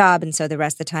part-time job, and so the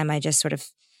rest of the time I just sort of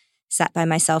sat by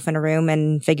myself in a room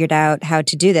and figured out how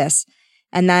to do this.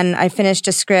 And then I finished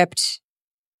a script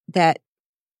that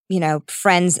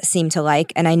friends seemed to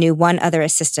like. And I knew one other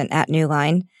assistant at New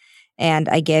Line. And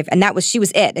she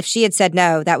was it. If she had said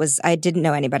no, I didn't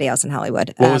know anybody else in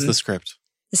Hollywood. What was the script?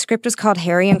 The script was called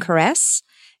Harry and Caress.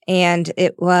 And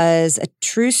it was a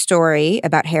true story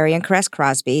about Harry and Caress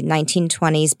Crosby,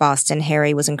 1920s Boston.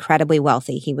 Harry was incredibly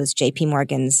wealthy. He was J.P.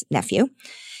 Morgan's nephew.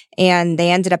 And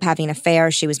they ended up having an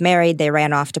affair. She was married. They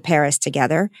ran off to Paris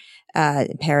together,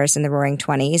 Paris in the Roaring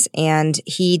 20s. And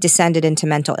he descended into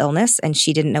mental illness, and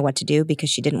she didn't know what to do because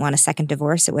she didn't want a second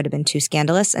divorce. It would have been too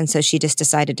scandalous. And so she just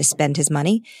decided to spend his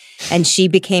money. And she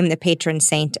became the patron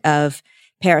saint of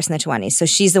Paris in the 20s. So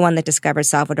she's the one that discovered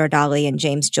Salvador Dali and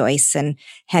James Joyce and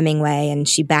Hemingway, and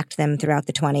she backed them throughout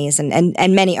the 20s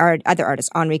and many other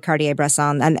artists, Henri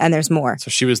Cartier-Bresson, and there's more.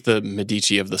 So she was the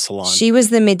Medici of the salon. She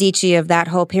was the Medici of that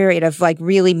whole period of like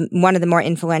really one of the more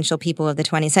influential people of the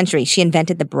 20th century. She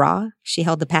invented the bra. She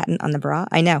held the patent on the bra.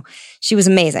 I know. She was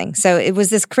amazing. So it was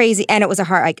this crazy, and it was a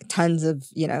hard, like tons of,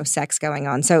 sex going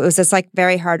on. So it was this like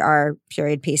very hard R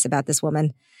period piece about this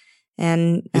woman.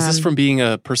 And is this from being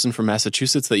a person from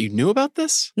Massachusetts that you knew about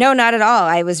this? No, not at all.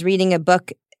 I was reading a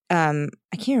book. I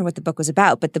can't remember what the book was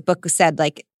about, but the book said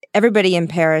like everybody in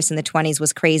Paris in the 20s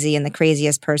was crazy, and the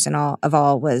craziest person of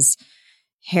all was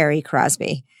Harry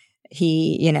Crosby.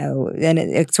 He, then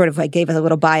it sort of like gave us a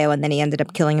little bio, and then he ended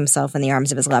up killing himself in the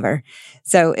arms of his lover.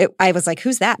 So I was like,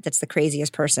 who's that? That's the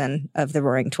craziest person of the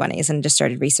Roaring 20s, and just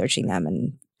started researching them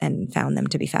and found them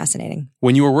to be fascinating.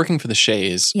 When you were working for the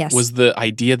Shays, yes. Was the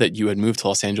idea that you had moved to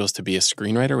Los Angeles to be a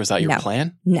screenwriter? Was that your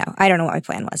plan? No, I don't know what my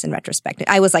plan was in retrospect.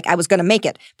 I was like, I was going to make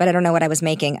it, but I don't know what I was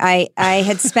making. I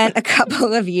had spent a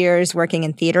couple of years working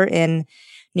in theater in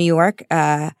New York,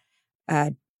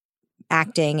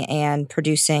 acting and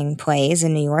producing plays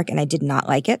in New York, and I did not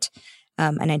like it.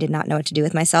 And I did not know what to do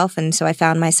with myself. And so I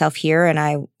found myself here, and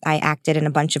I acted in a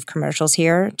bunch of commercials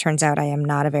here. Turns out I am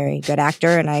not a very good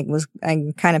actor, and I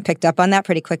kind of picked up on that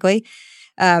pretty quickly.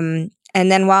 And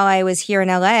then while I was here in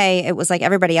LA, it was like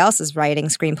everybody else is writing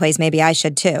screenplays. Maybe I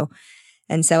should too.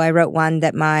 And so I wrote one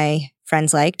that my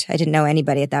friends liked. I didn't know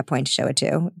anybody at that point to show it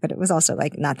to, but it was also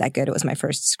like not that good. It was my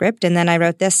first script. And then I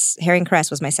wrote this. Harry and Caress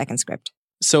was my second script.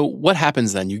 So what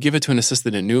happens then? You give it to an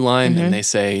assistant at New Line, and they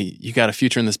say, you got a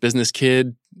future in this business,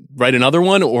 kid. Write another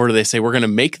one? Or do they say, we're going to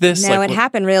make this? No, it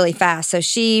happened really fast. So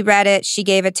she read it. She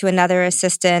gave it to another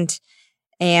assistant,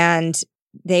 and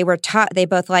they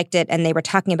both liked it, and they were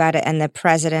talking about it. And the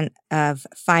president of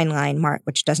Fine Line, Mark,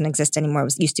 which doesn't exist anymore,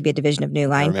 used to be a division of New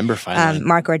Line. I remember Fine Line.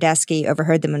 Mark Ordesky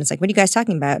overheard them and was like, what are you guys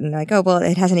talking about? And they're like, oh, well,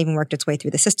 it hasn't even worked its way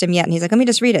through the system yet. And he's like, let me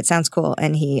just read it. Sounds cool.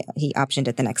 And he optioned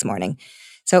it the next morning.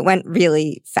 So it went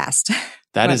really fast.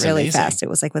 That is really amazing. Fast. It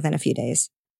was like within a few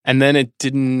days. And then it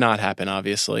did not happen,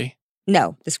 obviously.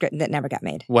 No, the script that never got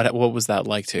made. What was that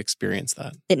like to experience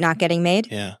that? It not getting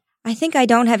made? Yeah. I think I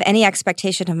don't have any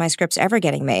expectation of my scripts ever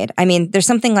getting made. I mean, there's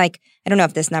something like, I don't know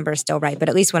if this number is still right, but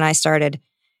at least when I started,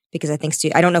 because I think,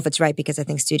 I don't know if it's right because I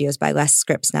think studios buy less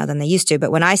scripts now than they used to.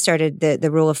 But when I started,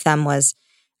 the rule of thumb was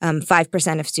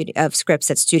 5% of scripts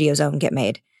that studios own get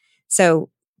made.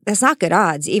 So that's not good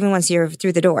odds, even once you're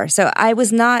through the door. So I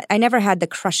never had the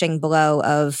crushing blow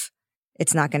of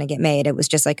it's not going to get made. It was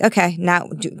just like, okay, now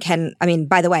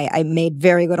by the way, I made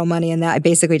very little money in that. I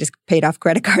basically just paid off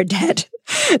credit card debt.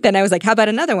 Then I was like, how about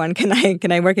another one? Can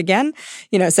I work again?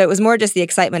 So it was more just the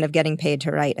excitement of getting paid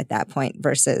to write at that point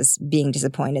versus being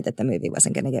disappointed that the movie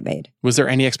wasn't going to get made. Was there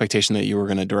any expectation that you were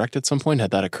going to direct at some point?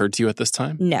 Had that occurred to you at this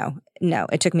time? No.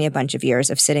 It took me a bunch of years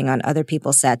of sitting on other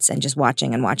people's sets and just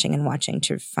watching and watching and watching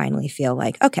to finally feel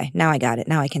like, okay, now I got it.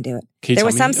 Now I can do it. Can you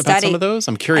tell me about some of those?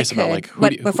 I'm curious about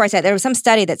before I said, there was some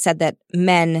study that said that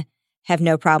men have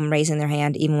no problem raising their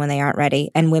hand even when they aren't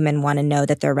ready, and women want to know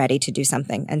that they're ready to do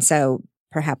something. And so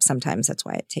perhaps sometimes that's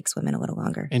why it takes women a little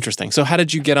longer. Interesting. So how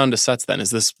did you get onto sets then? Is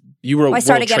this, you were at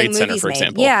World Trade Center, for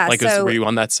example. Yeah. Were you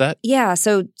on that set? Yeah.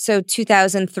 So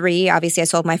 2003, obviously I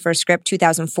sold my first script.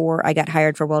 2004, I got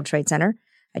hired for World Trade Center.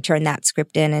 I turned that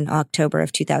script in October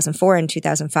of 2004. In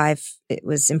 2005, it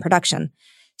was in production.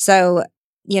 So,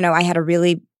 I had a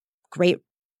really great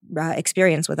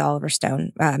experience with Oliver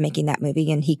Stone making that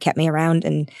movie, and he kept me around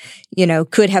and,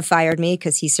 could have fired me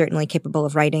because he's certainly capable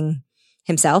of writing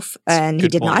himself, and he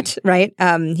did not, right?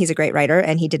 He's a great writer,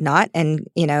 and he did not, and,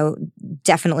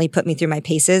 definitely put me through my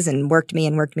paces and worked me.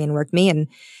 And,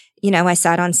 I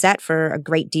sat on set for a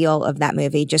great deal of that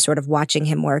movie, just sort of watching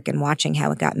him work and watching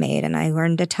how it got made. And I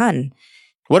learned a ton.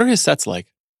 What are his sets like?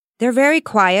 They're very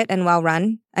quiet and well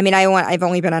run. I mean, I've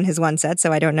only been on his one set,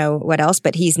 so I don't know what else,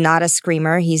 but he's not a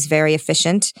screamer. He's very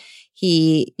efficient.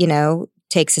 He,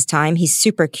 takes his time. He's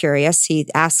super curious. He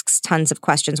asks tons of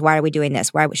questions. Why are we doing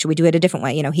this? Why should we do it a different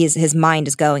way? His mind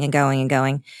is going and going and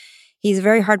going. He's a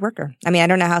very hard worker. I mean, I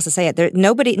don't know how else to say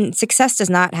it. Success does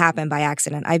not happen by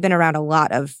accident. I've been around a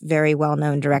lot of very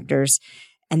well-known directors,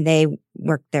 and they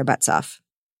work their butts off.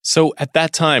 So at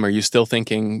that time, are you still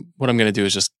thinking, what I'm going to do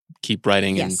is just keep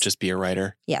writing Yes. and just be a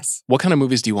writer? Yes. What kind of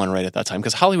movies do you want to write at that time?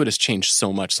 Because Hollywood has changed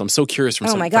so much. So I'm so curious from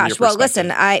Oh some my from your gosh. Well, perspective.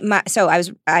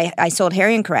 listen, I sold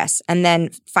Harry and Caress, and then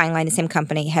Fine Line, the same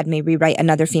company, had me rewrite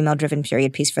another female-driven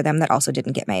period piece for them that also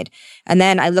didn't get made. And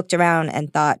then I looked around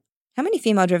and thought, how many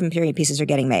female-driven period pieces are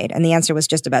getting made? And the answer was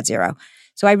just about 0.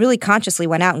 So I really consciously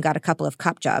went out and got a couple of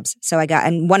cop jobs.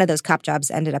 And one of those cop jobs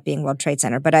ended up being World Trade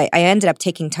Center. But I ended up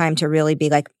taking time to really be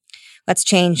like, let's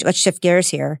shift gears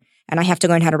here. And I have to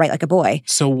learn how to write like a boy.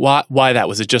 So why that?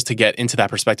 Was it just to get into that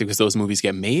perspective because those movies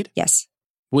get made? Yes.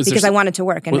 Was Because I wanted to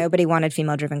work, and nobody wanted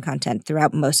female-driven content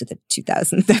throughout most of the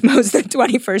 2000s, most of the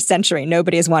 21st century.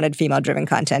 Nobody has wanted female-driven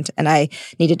content, and I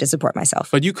needed to support myself.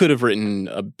 But you could have written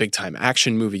a big-time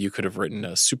action movie. You could have written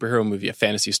a superhero movie, a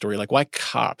fantasy story. Like, why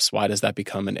cops? Why does that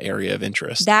become an area of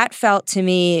interest? That felt to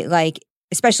me like,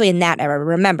 especially in that era,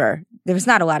 remember, there was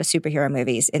not a lot of superhero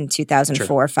movies in 2004,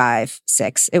 Sure. 5,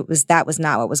 6. That was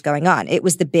not what was going on. It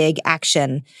was the big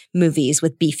action movies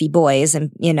with beefy boys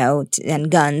and, and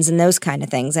guns and those kind of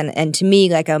things. And to me,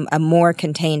 like a more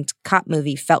contained cop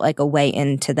movie felt like a way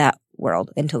into that world,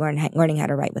 into learning how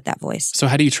to write with that voice. So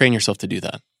how do you train yourself to do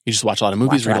that? You just watch a lot of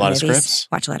movies, read a lot of scripts?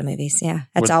 Watch a lot of movies, yeah.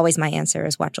 That's always my answer,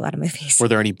 is watch a lot of movies. Were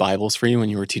there any Bibles for you when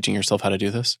you were teaching yourself how to do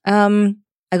this?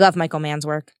 I love Michael Mann's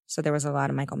work, so there was a lot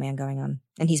of Michael Mann going on,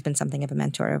 and he's been something of a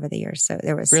mentor over the years. So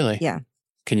there was Really? Yeah.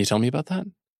 Can you tell me about that?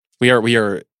 We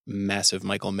are massive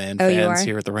Michael Mann fans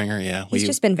here at the Ringer. Yeah, he's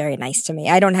just been very nice to me.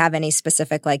 I don't have any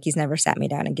specific he's never sat me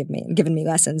down and given me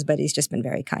lessons, but he's just been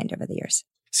very kind over the years.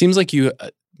 Seems like you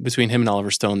between him and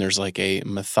Oliver Stone, there's like a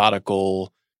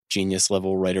methodical genius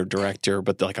level writer director,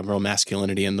 but like a real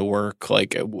masculinity in the work.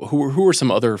 Like who are some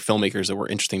other filmmakers that were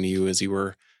interesting to you as you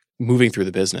were moving through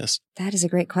the business? That is a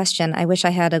great question. I wish I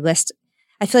had a list.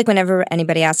 I feel like whenever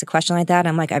anybody asks a question like that,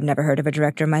 I'm like, I've never heard of a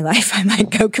director in my life. I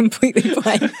might go completely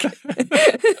blank.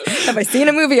 Have I seen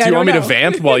a movie? Do you want me to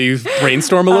vamp while you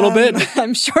brainstorm a little bit?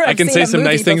 I'm sure I can say some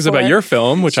nice things about your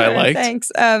film, which I liked.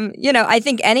 Thanks. I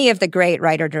think any of the great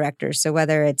writer-directors, so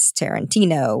whether it's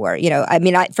Tarantino or,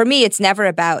 for me, it's never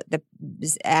about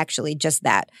actually just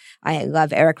that. I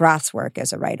love Eric Roth's work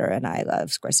as a writer, and I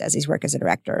love Scorsese's work as a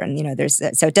director. And,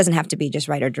 so it doesn't have to be just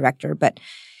writer-director, but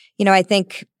I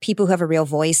think people who have a real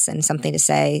voice and something to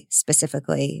say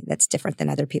specifically that's different than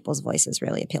other people's voices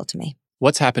really appeal to me.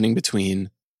 What's happening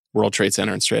between World Trade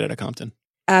Center and Straight Outta Compton?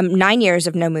 9 years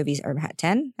of no movies, or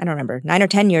 10? I don't remember. 9 or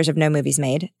 10 years of no movies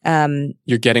made.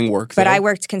 You're getting work, but I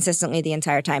worked consistently the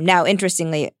entire time. Now,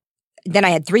 interestingly, then I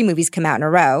had 3 movies come out in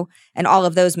a row, and all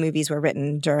of those movies were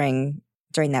written during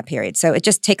that period. So it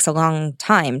just takes a long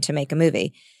time to make a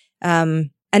movie. And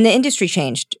the industry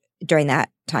changed during that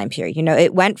time period.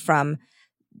 It went from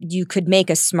you could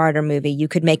make a smarter movie, you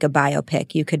could make a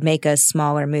biopic, you could make a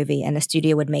smaller movie, and the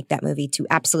studio would make that movie, to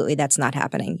absolutely that's not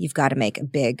happening. You've got to make a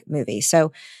big movie.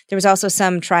 So there was also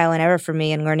some trial and error for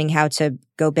me in learning how to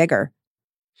go bigger.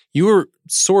 You were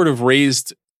sort of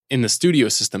raised in the studio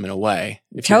system in a way.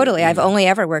 Totally. I've only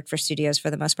ever worked for studios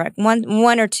for the most part.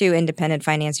 One or two independent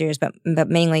financiers, but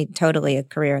mainly totally a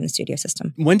career in the studio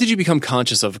system. When did you become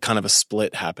conscious of kind of a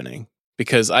split happening?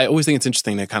 Because I always think it's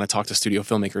interesting to kind of talk to studio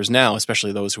filmmakers now,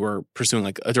 especially those who are pursuing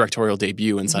like a directorial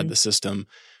debut inside the system.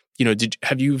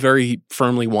 Have you very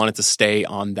firmly wanted to stay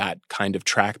on that kind of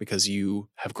track because you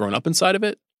have grown up inside of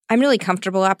it? I'm really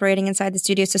comfortable operating inside the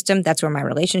studio system. That's where my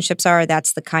relationships are.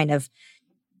 That's the kind of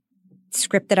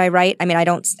script that I write. I mean, I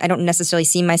don't necessarily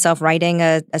see myself writing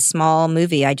a small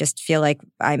movie. I just feel like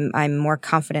I'm more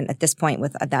confident at this point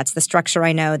with that's the structure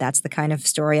I know. That's the kind of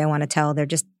story I want to tell. They're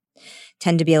just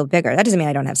tend to be a little bigger. That doesn't mean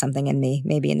I don't have something in me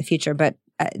maybe in the future, but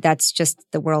that's just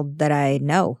the world that I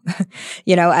know.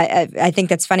 I think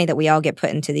that's funny that we all get put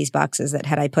into these boxes that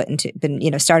had I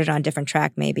been started on a different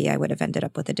track, maybe I would have ended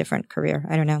up with a different career.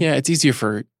 I don't know. Yeah, it's easier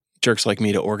for jerks like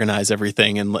me to organize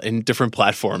everything in different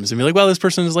platforms and be like, well, this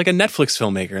person is like a Netflix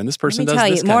filmmaker and this person does this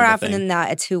kind of thing. More often than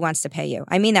not, it's who wants to pay you.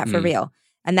 I mean that for real.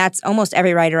 And that's almost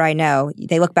every writer I know.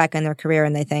 They look back on their career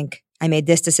and they think, I made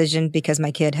this decision because my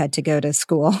kid had to go to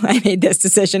school. I made this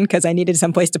decision because I needed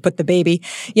someplace to put the baby.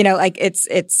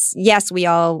 It's yes, we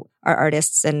all are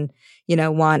artists and,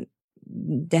 want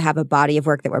to have a body of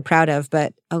work that we're proud of.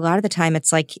 But a lot of the time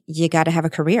it's like, you got to have a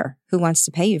career. Who wants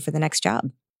to pay you for the next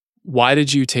job? Why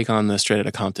did you take on the Straight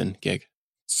Outta Compton gig?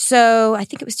 So I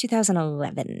think it was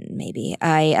 2011, maybe.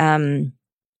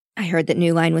 I heard that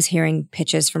New Line was hearing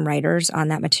pitches from writers on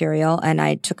that material, and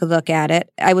I took a look at it.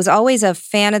 I was always a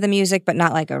fan of the music, but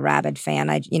not like a rabid fan.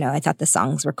 I thought the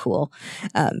songs were cool,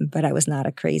 but I was not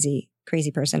a crazy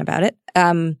person about it.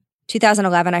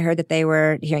 2011, I heard that they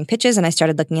were hearing pitches, and I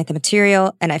started looking at the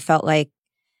material, and I felt like,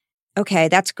 okay,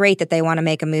 that's great that they want to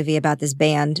make a movie about this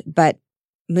band, but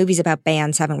movies about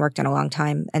bands haven't worked in a long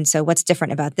time. And so what's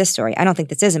different about this story? I don't think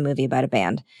this is a movie about a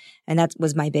band. And that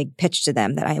was my big pitch to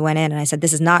them, that I went in and I said,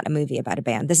 this is not a movie about a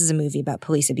band. This is a movie about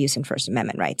police abuse and First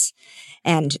Amendment rights.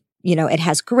 And, it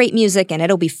has great music and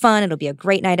it'll be fun. It'll be a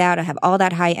great night out. I have all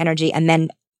that high energy. And then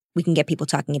we can get people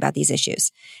talking about these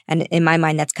issues. And in my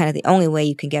mind, that's kind of the only way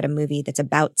you can get a movie that's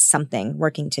about something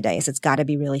working today, is it's got to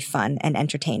be really fun and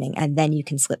entertaining. And then you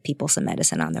can slip people some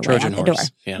medicine on their way out the door.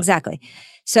 Yeah. Exactly.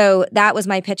 So that was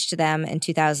my pitch to them in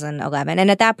 2011.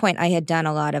 And at that point, I had done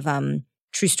a lot of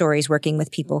true stories, working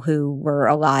with people who were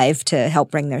alive to help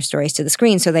bring their stories to the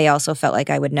screen. So they also felt like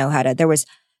I would know how to. There was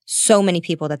so many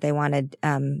people that they wanted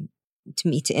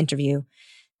to interview.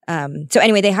 So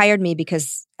anyway, they hired me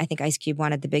because I think Ice Cube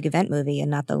wanted the big event movie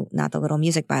and not the little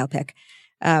music biopic.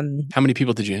 How many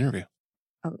people did you interview?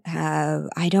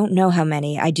 I don't know how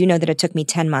many. I do know that it took me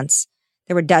 10 months.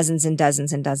 There were dozens and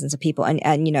dozens and dozens of people.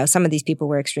 And some of these people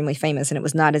were extremely famous, and it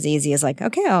was not as easy as like,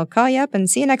 okay, I'll call you up and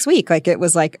see you next week. Like, it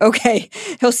was like, okay,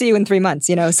 he'll see you in 3 months,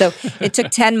 So it took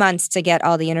 10 months to get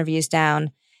all the interviews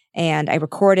down. And I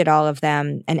recorded all of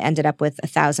them and ended up with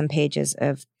 1,000 pages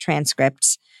of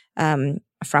transcripts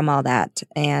from all that.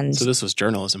 And so this was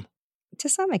journalism to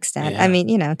some extent. Yeah. I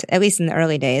mean, at least in the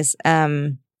early days.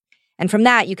 And from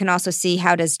that, you can also see,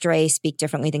 how does Dre speak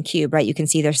differently than Cube, right? You can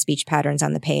see their speech patterns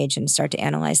on the page and start to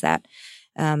analyze that.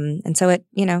 And so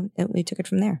we took it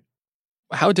from there.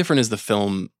 How different is the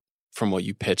film from what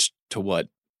you pitched to what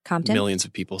Compton? Millions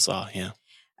of people saw? Yeah.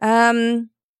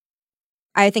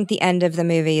 I think the end of the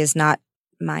movie is not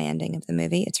my ending of the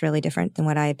movie. It's really different than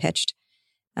what I had pitched.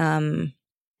 And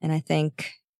I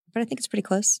think it's pretty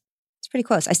close. It's pretty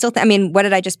close. I still what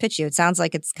did I just pitch you? It sounds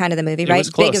like it's kind of the movie, right? It was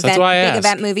close. That's why I asked. Big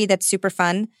event movie that's super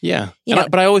fun. Yeah.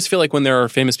 But I always feel like when there are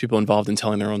famous people involved in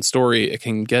telling their own story, it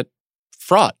can get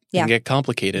fraught. It can get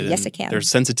complicated. Yes, it can. There's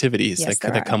sensitivities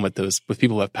that come with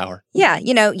people who have power. Yeah.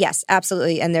 Yes,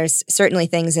 absolutely. And there's certainly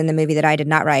things in the movie that I did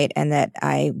not write and that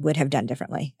I would have done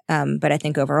differently. But I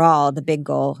think overall, the big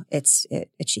goal, it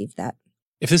achieved that.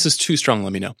 If this is too strong,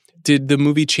 let me know. Did the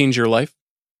movie change your life?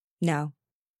 No.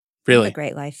 Really? I have a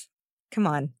great life. Come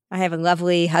on. I have a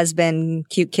lovely husband,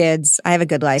 cute kids. I have a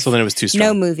good life. So then it was too strong.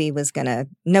 No movie is going to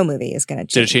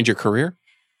change. Did it change your career?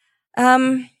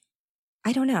 I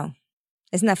don't know.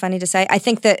 Isn't that funny to say? I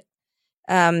think that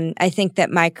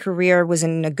my career was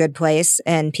in a good place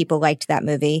and people liked that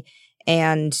movie.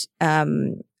 And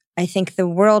I think the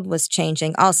world was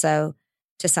changing also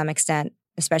to some extent,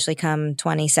 especially come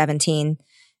 2017,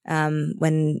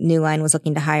 when New Line was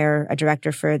looking to hire a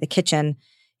director for The Kitchen.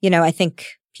 I think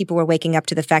people were waking up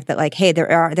to the fact that, like, hey, there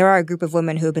are a group of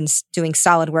women who have been doing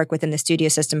solid work within the studio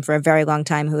system for a very long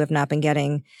time who have not been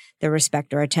getting the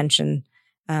respect or attention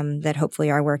that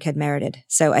hopefully our work had merited.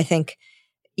 So I think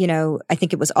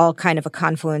it was all kind of a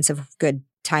confluence of good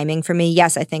timing for me.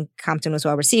 Yes, I think Compton was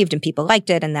well received and people liked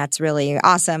it, and that's really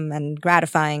awesome and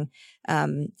gratifying.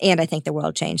 And I think the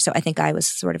world changed. So I think I was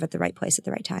sort of at the right place at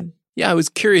the right time. Yeah, I was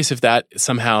curious if that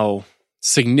somehow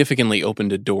significantly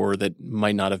opened a door that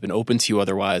might not have been open to you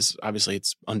otherwise. Obviously,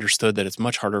 it's understood that it's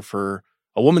much harder for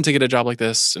a woman to get a job like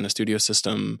this in a studio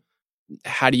system.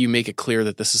 How do you make it clear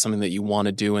that this is something that you want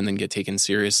to do and then get taken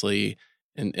seriously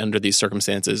and under these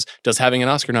circumstances? Does having an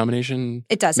Oscar nomination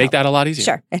make help. that a lot easier?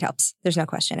 Sure, it helps. There's no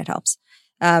question it helps.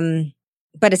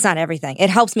 But it's not everything. It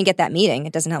helps me get that meeting.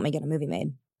 It doesn't help me get a movie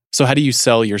made. So how do you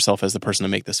sell yourself as the person to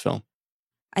make this film?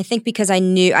 I think because I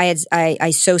knew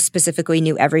I so specifically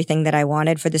knew everything that I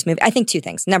wanted for this movie. I think two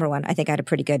things. Number one, I think I had a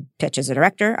pretty good pitch as a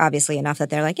director, obviously enough that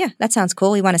they're like, yeah, that sounds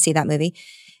cool. We want to see that movie.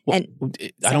 Well,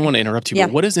 I don't want to interrupt you,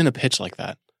 but what is in a pitch like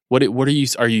that? What are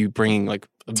you bringing, like,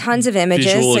 tons of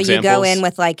images? So examples? You go in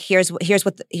with, like, here's what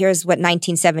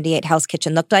 1978 Hell's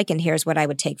Kitchen looked like, and here's what I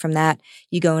would take from that.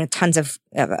 You go in with tons of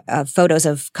photos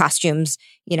of costumes,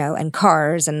 and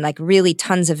cars, and, like, really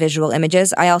tons of visual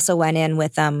images. I also went in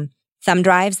with thumb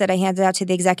drives that I handed out to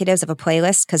the executives of a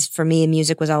playlist, because for me,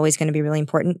 music was always going to be really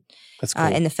important. That's cool.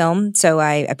 In the film. So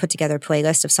I put together a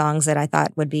playlist of songs that I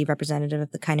thought would be representative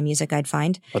of the kind of music I'd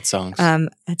find. What songs?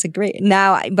 That's a great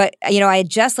but I had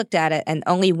just looked at it, and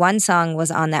only one song was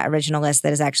on that original list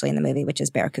that is actually in the movie, which is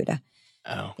Barracuda.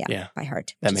 Oh, yeah. By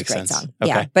Heart. That makes sense. Song. Okay.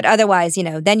 Yeah. But otherwise,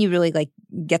 then you really, like,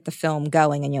 get the film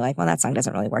going and you're like, well, that song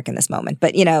doesn't really work in this moment.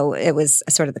 But, it was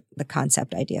sort of the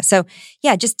concept idea. So,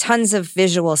 yeah, just tons of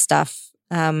visual stuff.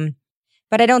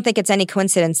 But I don't think it's any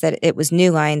coincidence that it was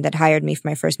New Line that hired me for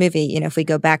my first movie. If we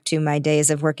go back to my days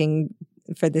of working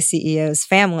for the CEO's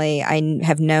family, I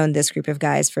have known this group of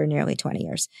guys for nearly 20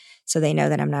 years. So they know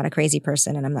that I'm not a crazy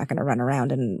person and I'm not going to run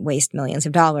around and waste millions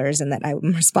of dollars and that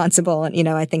I'm responsible. And,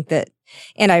 I think that,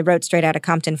 and I wrote Straight Outta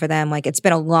Compton for them. Like, it's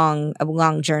been a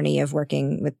long journey of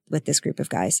working with this group of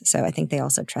guys. So I think they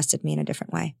also trusted me in a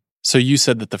different way. So you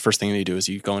said that the first thing you do is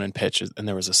you go in and pitch, and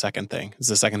there was a second thing. Is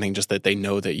the second thing just that they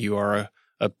know that you are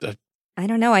a I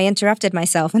don't know. I interrupted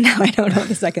myself and now I don't know what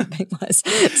the second thing was.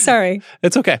 Sorry.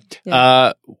 It's okay.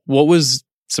 Yeah. What was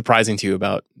surprising to you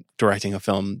about directing a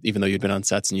film, even though you'd been on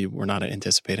sets and you were not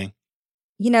anticipating?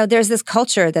 There's this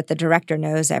culture that the director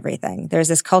knows everything. There's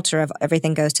this culture of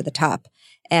everything goes to the top.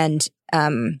 And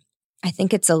I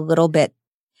think it's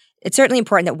certainly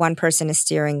important that one person is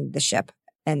steering the ship.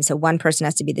 And so one person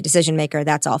has to be the decision maker.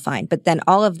 That's all fine. But then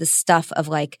all of the stuff of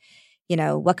like,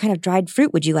 what kind of dried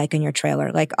fruit would you like in your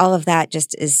trailer? Like all of that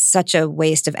just is such a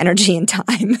waste of energy and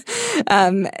time.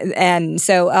 And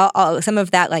so some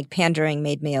of that like pandering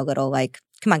made me a little like,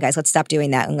 come on guys, let's stop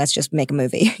doing that and let's just make a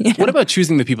movie. What about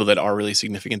choosing the people that are really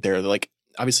significant there? Like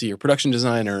obviously your production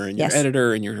designer and your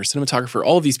editor and your cinematographer,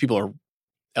 all of these people are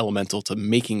elemental to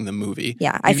making the movie.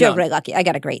 Yeah, I feel really lucky. I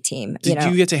got a great team. Do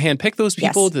you get to handpick those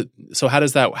people? Yes. So how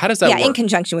does that work? In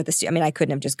conjunction with the studio. I mean, I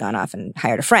couldn't have just gone off and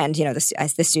hired a friend.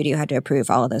 The studio had to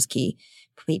approve all of those key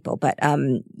people. But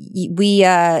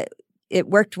it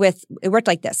worked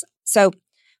like this. So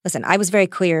listen, I was very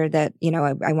clear that,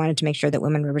 I wanted to make sure that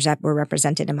women were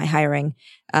represented in my hiring.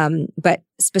 But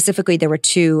specifically, there were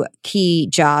two key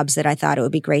jobs that I thought it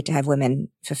would be great to have women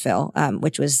fulfill,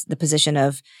 which was the position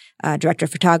of director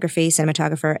of photography,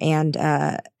 cinematographer, and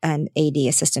an AD,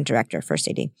 assistant director, first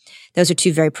AD. Those are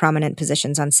two very prominent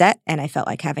positions on set, and I felt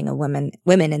like having women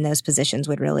in those positions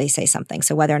would really say something.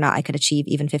 So whether or not I could achieve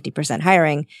even 50%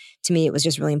 hiring, to me, it was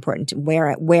just really important to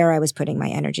where I was putting my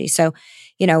energy. So,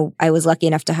 I was lucky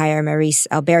enough to hire Maurice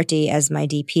Alberti as my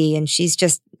DP, and she's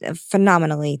just a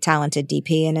phenomenally talented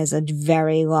DP and has a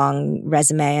very long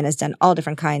resume and has done all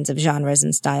different kinds of genres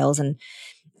and styles. And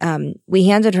we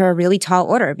handed her a really tall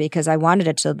order because I wanted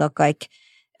it to look like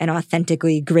an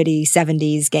authentically gritty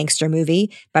 70s gangster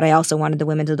movie, but I also wanted the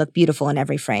women to look beautiful in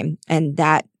every frame. And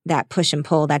that push and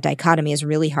pull, that dichotomy is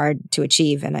really hard to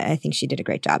achieve. And I think she did a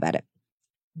great job at it.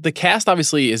 The cast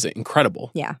obviously is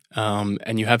incredible. Yeah.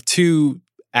 And you have two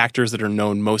actors that are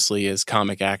known mostly as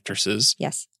comic actresses.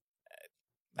 Yes.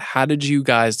 How did you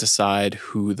guys decide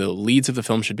who the leads of the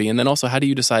film should be? And then also, how do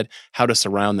you decide how to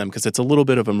surround them? Because it's a little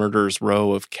bit of a murderer's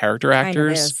row of character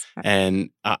actors. And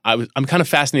I'm kind of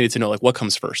fascinated to know, like, what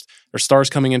comes first? Are stars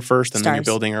coming in first and then you're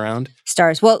building around?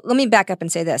 Stars. Well, let me back up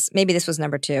and say this. Maybe this was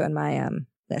number 2 in my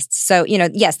list. So,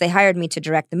 yes, they hired me to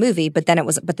direct the movie, but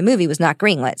the movie was not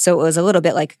greenlit. So it was a little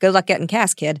bit like, good luck getting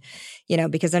cast, kid,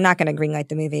 because they're not going to greenlight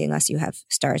the movie unless you have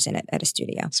stars in it at a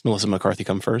studio. Does Melissa McCarthy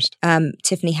come first?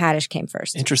 Tiffany Haddish came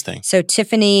first. Interesting. So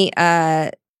Tiffany,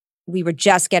 we were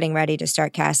just getting ready to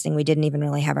start casting. We didn't even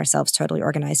really have ourselves totally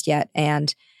organized yet.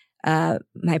 And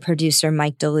my producer,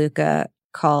 Mike DeLuca,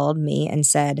 called me and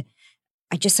said,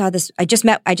 I just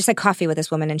had coffee with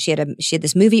this woman and she had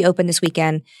this movie open this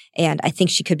weekend and I think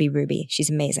she could be Ruby. She's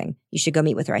amazing. You should go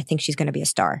meet with her. I think she's going to be a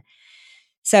star.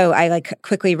 So I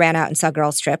quickly ran out and saw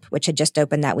Girls Trip, which had just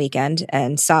opened that weekend,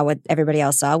 and saw what everybody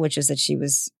else saw, which was that she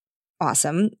was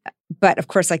awesome. But of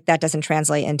course, that doesn't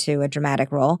translate into a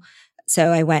dramatic role. So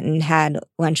I went and had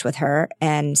lunch with her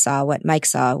and saw what Mike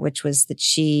saw, which was that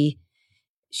she's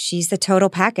the total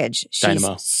package.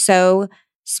 Dynamo. She's so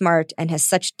smart and has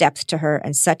such depth to her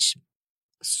and such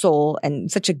soul and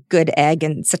such a good egg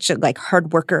and such a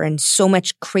hard worker and so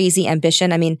much crazy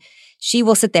ambition. I mean, she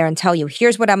will sit there and tell you,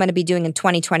 here's what I'm going to be doing in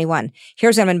 2021.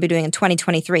 Here's what I'm going to be doing in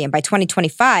 2023. And by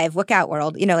 2025, look out,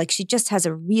 world. She just has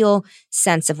a real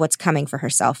sense of what's coming for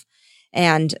herself.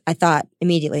 And I thought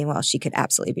immediately, well, she could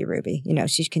absolutely be Ruby.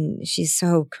 She's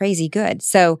so crazy good.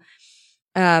 So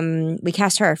we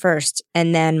cast her first,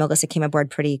 and then Melissa came aboard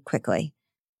pretty quickly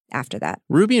after that.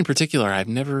 Ruby in particular, I've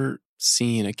never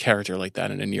seen a character like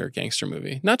that in a New York gangster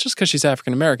movie. Not just because she's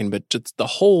African American, but just the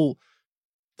whole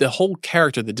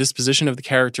character, the disposition of the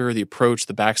character, the approach,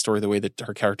 the backstory, the way that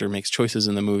her character makes choices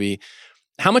in the movie.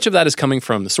 How much of that is coming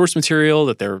from the source material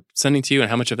that they're sending to you, and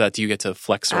how much of that do you get to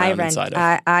flex around inside of?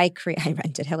 I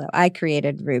rented. Hello, I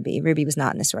created Ruby. Ruby was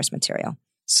not in the source material.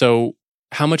 So,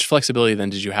 how much flexibility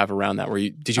then did you have around that?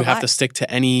 Did you have to stick to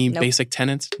any basic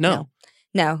tenets? No.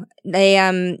 They,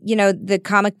 the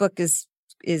comic book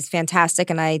is fantastic,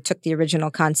 and I took the original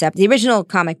concept. The original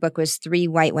comic book was 3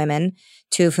 white women,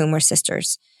 2 of whom were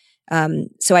sisters.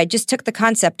 So I just took the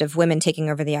concept of women taking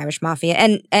over the Irish mafia,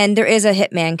 and there is a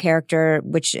hitman character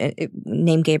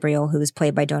named Gabriel, who is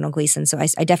played by Donald Gleason. So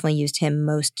I definitely used him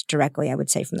most directly, I would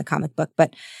say, from the comic book.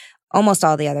 But almost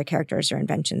all the other characters are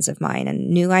inventions of mine. And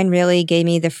New Line really gave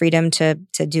me the freedom to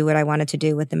do what I wanted to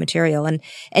do with the material. And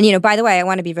by the way, I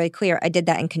want to be very clear. I did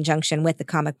that in conjunction with the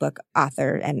comic book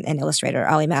author and illustrator,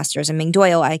 Ollie Masters and Ming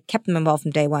Doyle. I kept them involved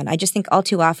from day one. I just think all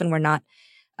too often we're not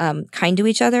kind to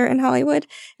each other in Hollywood.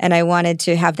 And I wanted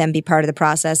to have them be part of the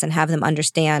process and have them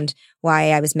understand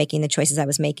why I was making the choices I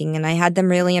was making. And I had them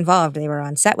really involved. They were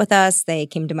on set with us. They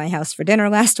came to my house for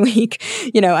dinner last week.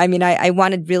 I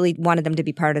really wanted them to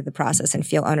be part of the process and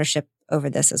feel ownership over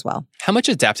this as well. How much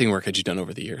adapting work had you done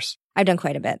over the years? I've done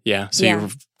quite a bit. Yeah. So you were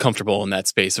comfortable in that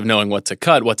space of knowing what to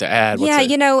cut, what to add.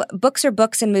 Books are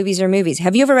books and movies are movies.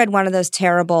 Have you ever read one of those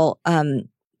terrible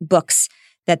books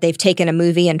that they've taken a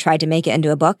movie and tried to make it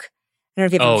into a book? I don't know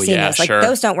if you've ever seen those. Sure.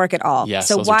 Those don't work at all. Yes,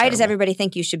 so why does everybody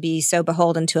think you should be so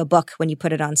beholden to a book when you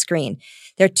put it on screen?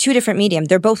 They're two different mediums.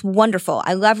 They're both wonderful.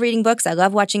 I love reading books. I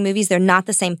love watching movies. They're not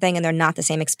the same thing and they're not the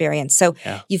same experience. So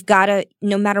you've got to,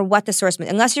 no matter what the source,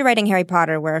 unless you're writing Harry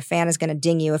Potter where a fan is going to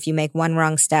ding you if you make one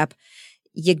wrong step,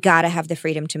 you got to have the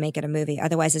freedom to make it a movie.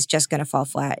 Otherwise, it's just going to fall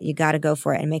flat. You got to go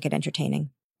for it and make it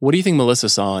entertaining. What do you think Melissa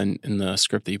saw in the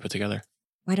script that you put together?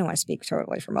 I don't want to speak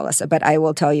totally for Melissa, but I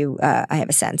will tell you I have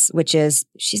a sense, which is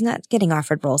she's not getting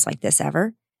offered roles like this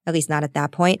ever, at least not at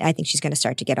that point. I think she's going to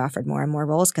start to get offered more and more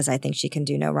roles because I think she can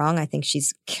do no wrong. I think she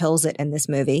kills it in this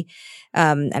movie.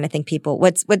 And I think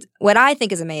what I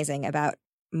think is amazing about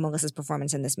Melissa's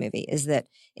performance in this movie is that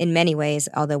in many ways,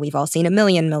 although we've all seen a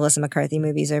million Melissa McCarthy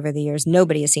movies over the years,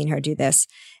 nobody has seen her do this.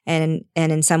 And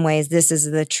in some ways, this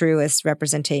is the truest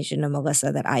representation of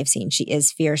Melissa that I've seen. She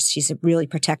is fierce. She's a really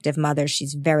protective mother.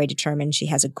 She's very determined. She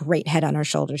has a great head on her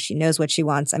shoulders. She knows what she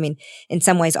wants. I mean, in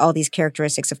some ways, all these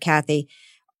characteristics of Kathy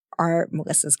are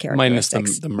Melissa's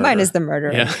characteristics. Minus the murder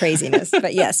and craziness.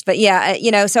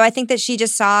 So I think that she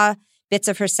just saw bits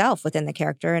of herself within the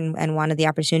character and wanted the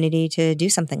opportunity to do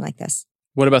something like this.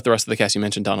 What about the rest of the cast? You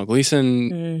mentioned Donald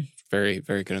Gleason. Very,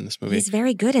 very good in this movie. He's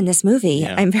very good in this movie.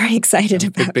 Yeah. I'm very excited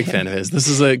about it. Big fan of his. This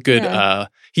is a good,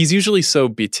 he's usually so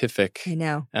beatific. I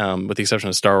know. With the exception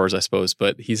of Star Wars, I suppose,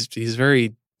 but he's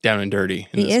very down and dirty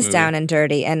in He is movie. Down and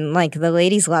dirty. And the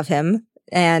ladies love him.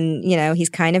 And, he's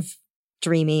kind of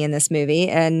dreamy in this movie.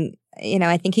 And,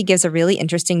 I think he gives a really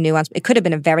interesting nuance. It could have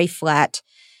been a very flat.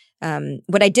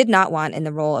 What I did not want in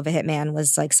the role of a hitman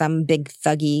was some big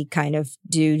thuggy kind of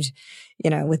dude,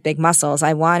 with big muscles.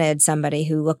 I wanted somebody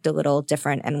who looked a little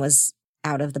different and was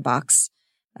out of the box.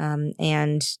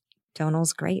 And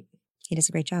Donald's great. He does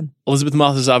a great job. Elizabeth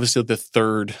Moss is obviously the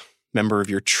third member of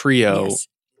your trio. Yes.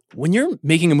 When you're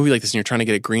making a movie like this and you're trying to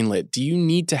get it greenlit, do you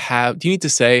need to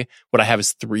say what I have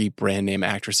is 3 brand name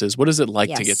actresses? What is it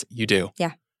like to get, you do?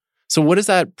 Yeah. So what is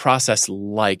that process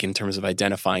like in terms of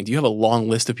identifying? Do you have a long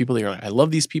list of people that you're like, I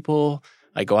love these people,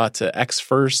 I go out to X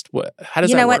first? How does that work?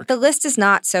 You know what? The list is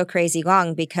not so crazy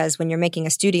long because when you're making a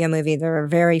studio movie, there are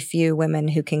very few women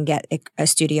who can get a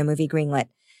studio movie greenlit.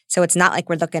 So it's not like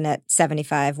we're looking at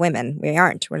 75 women. We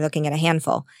aren't. We're looking at a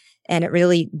handful. And it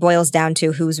really boils down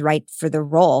to who's right for the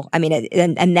role. I mean,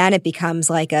 and then it becomes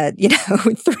like a,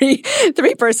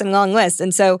 three-person long list.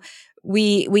 And so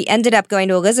we ended up going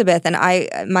to Elizabeth, and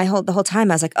the whole time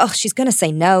I was like, oh, she's going to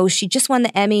say no. She just won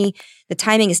the Emmy. The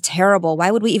timing is terrible. Why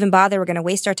would we even bother? We're going to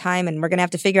waste our time, and we're going to have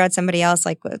to figure out somebody else.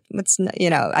 I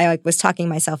was talking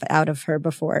myself out of her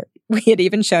before we had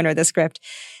even shown her the script.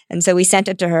 And so we sent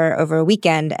it to her over a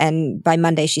weekend, and by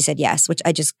Monday she said yes, which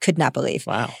I just could not believe.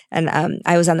 Wow. And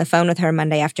I was on the phone with her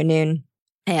Monday afternoon,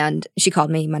 and she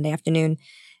called me Monday afternoon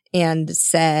and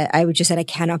said, I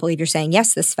cannot believe you're saying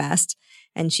yes this fast.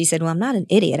 And she said, well, I'm not an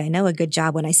idiot. I know a good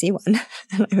job when I see one.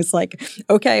 And I was like,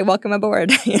 okay, welcome aboard.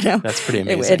 That's pretty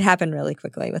amazing. It happened really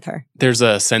quickly with her. There's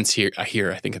a sense here,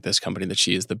 I think, at this company that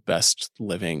she is the best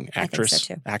living actress, I think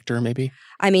so too. Actor, maybe.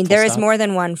 I mean, there is more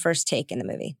than one first take in the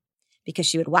movie because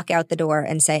she would walk out the door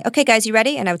and say, okay, guys, you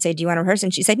ready? And I would say, do you want to rehearse?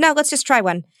 And she'd say, no, let's just try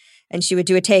one. And she would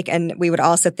do a take, and we would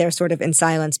all sit there sort of in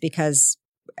silence because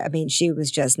she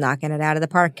was just knocking it out of the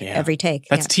park every take.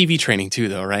 That's TV training too,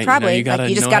 though, right? Probably. You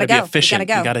just got to be efficient. You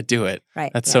got to do it.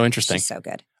 Right. That's so interesting. She's so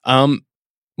good.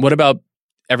 What about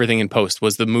everything in post?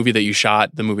 Was the movie that you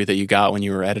shot the movie that you got when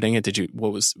you were editing it?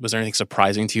 Was there anything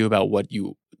surprising to you about what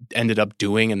you ended up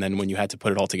doing, and then when you had to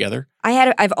put it all together?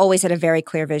 I've always had a very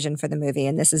clear vision for the movie,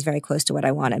 and this is very close to what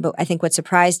I wanted. But I think what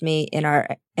surprised me in our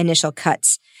initial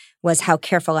cuts was how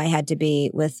careful I had to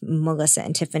be with Melissa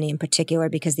and Tiffany in particular,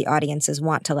 because the audiences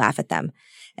want to laugh at them.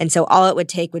 And so all it would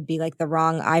take would be like the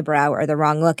wrong eyebrow or the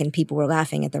wrong look, and people were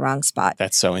laughing at the wrong spot.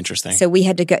 That's so interesting. So we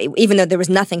had to go, even though there was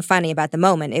nothing funny about the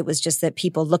moment, it was just that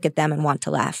people look at them and want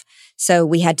to laugh. So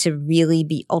we had to really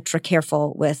be ultra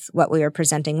careful with what we were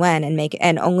presenting when,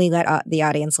 and only let the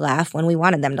audience laugh when we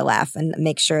wanted them to laugh, and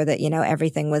make sure that,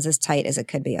 everything was as tight as it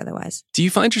could be otherwise. Do you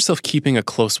find yourself keeping a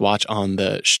close watch on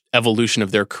the evolution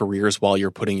of their careers while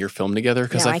you're putting your film together?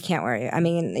 No, I can't worry. I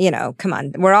mean, come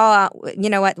on. We're all,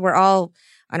 we're all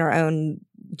on our own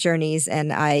journeys,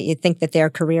 and I think that their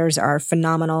careers are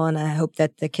phenomenal, and I hope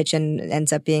that The Kitchen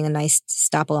ends up being a nice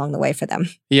stop along the way for them.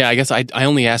 Yeah, I guess I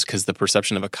only ask because the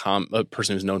perception of a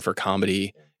person who's known for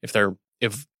comedy,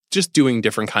 if just doing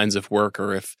different kinds of work,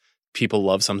 or if people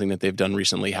love something that they've done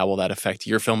recently, how will that affect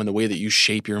your film and the way that you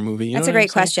shape your movie? That's a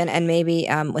great question, and maybe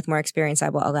with more experience, I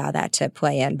will allow that to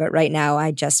play in. But right now,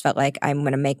 I just felt like I'm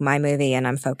going to make my movie, and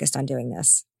I'm focused on doing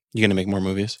this. You're going to make more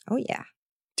movies? Oh, yeah.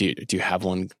 Do you have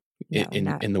one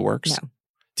in the works? No.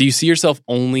 Do you see yourself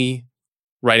only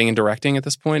writing and directing at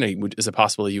this point? Is it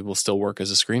possible that you will still work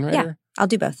as a screenwriter? Yeah, I'll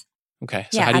do both. Okay.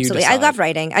 So yeah, how do you absolutely. decide? I love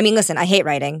writing. I mean, listen, I hate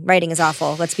writing. Writing is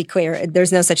awful. Let's be clear.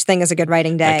 There's no such thing as a good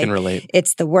writing day. I can relate.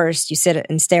 It's the worst. You sit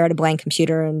and stare at a blank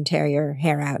computer and tear your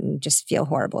hair out and just feel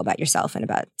horrible about yourself and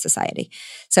about society.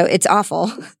 So it's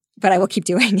awful, but I will keep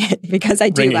doing it because I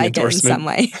do like it in some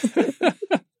way.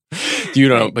 You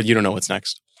don't know what's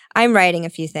next. I'm writing a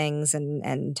few things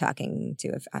and talking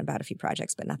about a few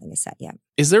projects, but nothing is set yet.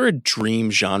 Is there a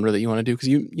dream genre that you want to do? Because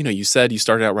you said you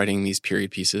started out writing these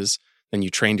period pieces, then you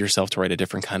trained yourself to write a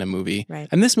different kind of movie. Right.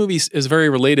 And this movie is very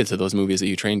related to those movies that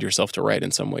you trained yourself to write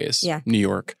in some ways. Yeah. New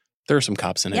York. There are some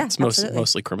cops in it. Yeah, It's absolutely.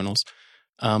 mostly criminals.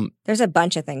 There's a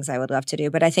bunch of things I would love to do,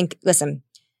 but I think, listen,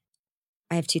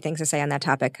 I have 2 things to say on that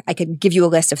topic. I could give you a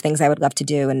list of things I would love to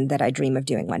do and that I dream of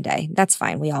doing one day. That's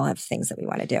fine. We all have things that we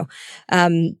want to do.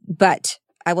 But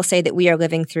I will say that we are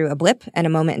living through a blip and a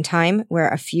moment in time where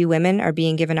a few women are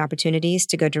being given opportunities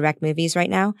to go direct movies right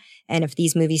now. And if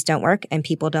these movies don't work and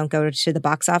people don't go to the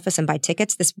box office and buy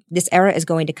tickets, this era is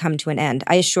going to come to an end.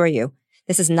 I assure you,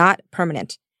 this is not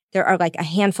permanent. There are like a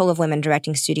handful of women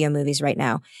directing studio movies right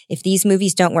now. If these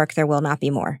movies don't work, there will not be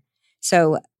more.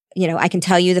 So, I can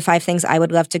tell you the 5 things I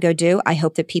would love to go do. I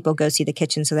hope that people go see The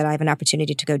Kitchen so that I have an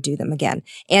opportunity to go do them again.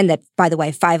 And that, by the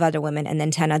way, 5 other women and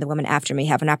then 10 other women after me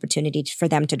have an opportunity for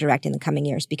them to direct in the coming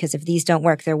years. Because if these don't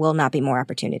work, there will not be more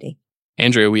opportunity.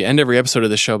 Andrea, we end every episode of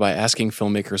the show by asking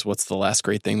filmmakers what's the last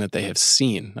great thing that they have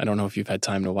seen. I don't know if you've had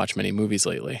time to watch many movies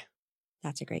lately.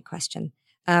 That's a great question.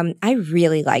 I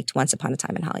really liked Once Upon a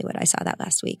Time in Hollywood. I saw that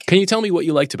last week. Can you tell me what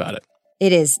you liked about it?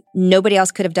 It is, nobody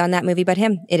else could have done that movie but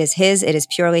him. It is his, it is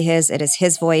purely his, it is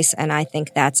his voice, and I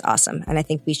think that's awesome. And I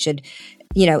think we should,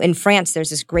 in France, there's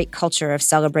this great culture of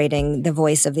celebrating the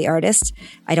voice of the artist.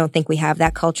 I don't think we have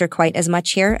that culture quite as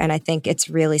much here, and I think it's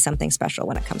really something special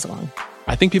when it comes along.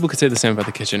 I think people could say the same about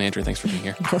The Kitchen. Andrea, thanks for being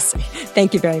here. We'll see.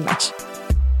 Thank you very much.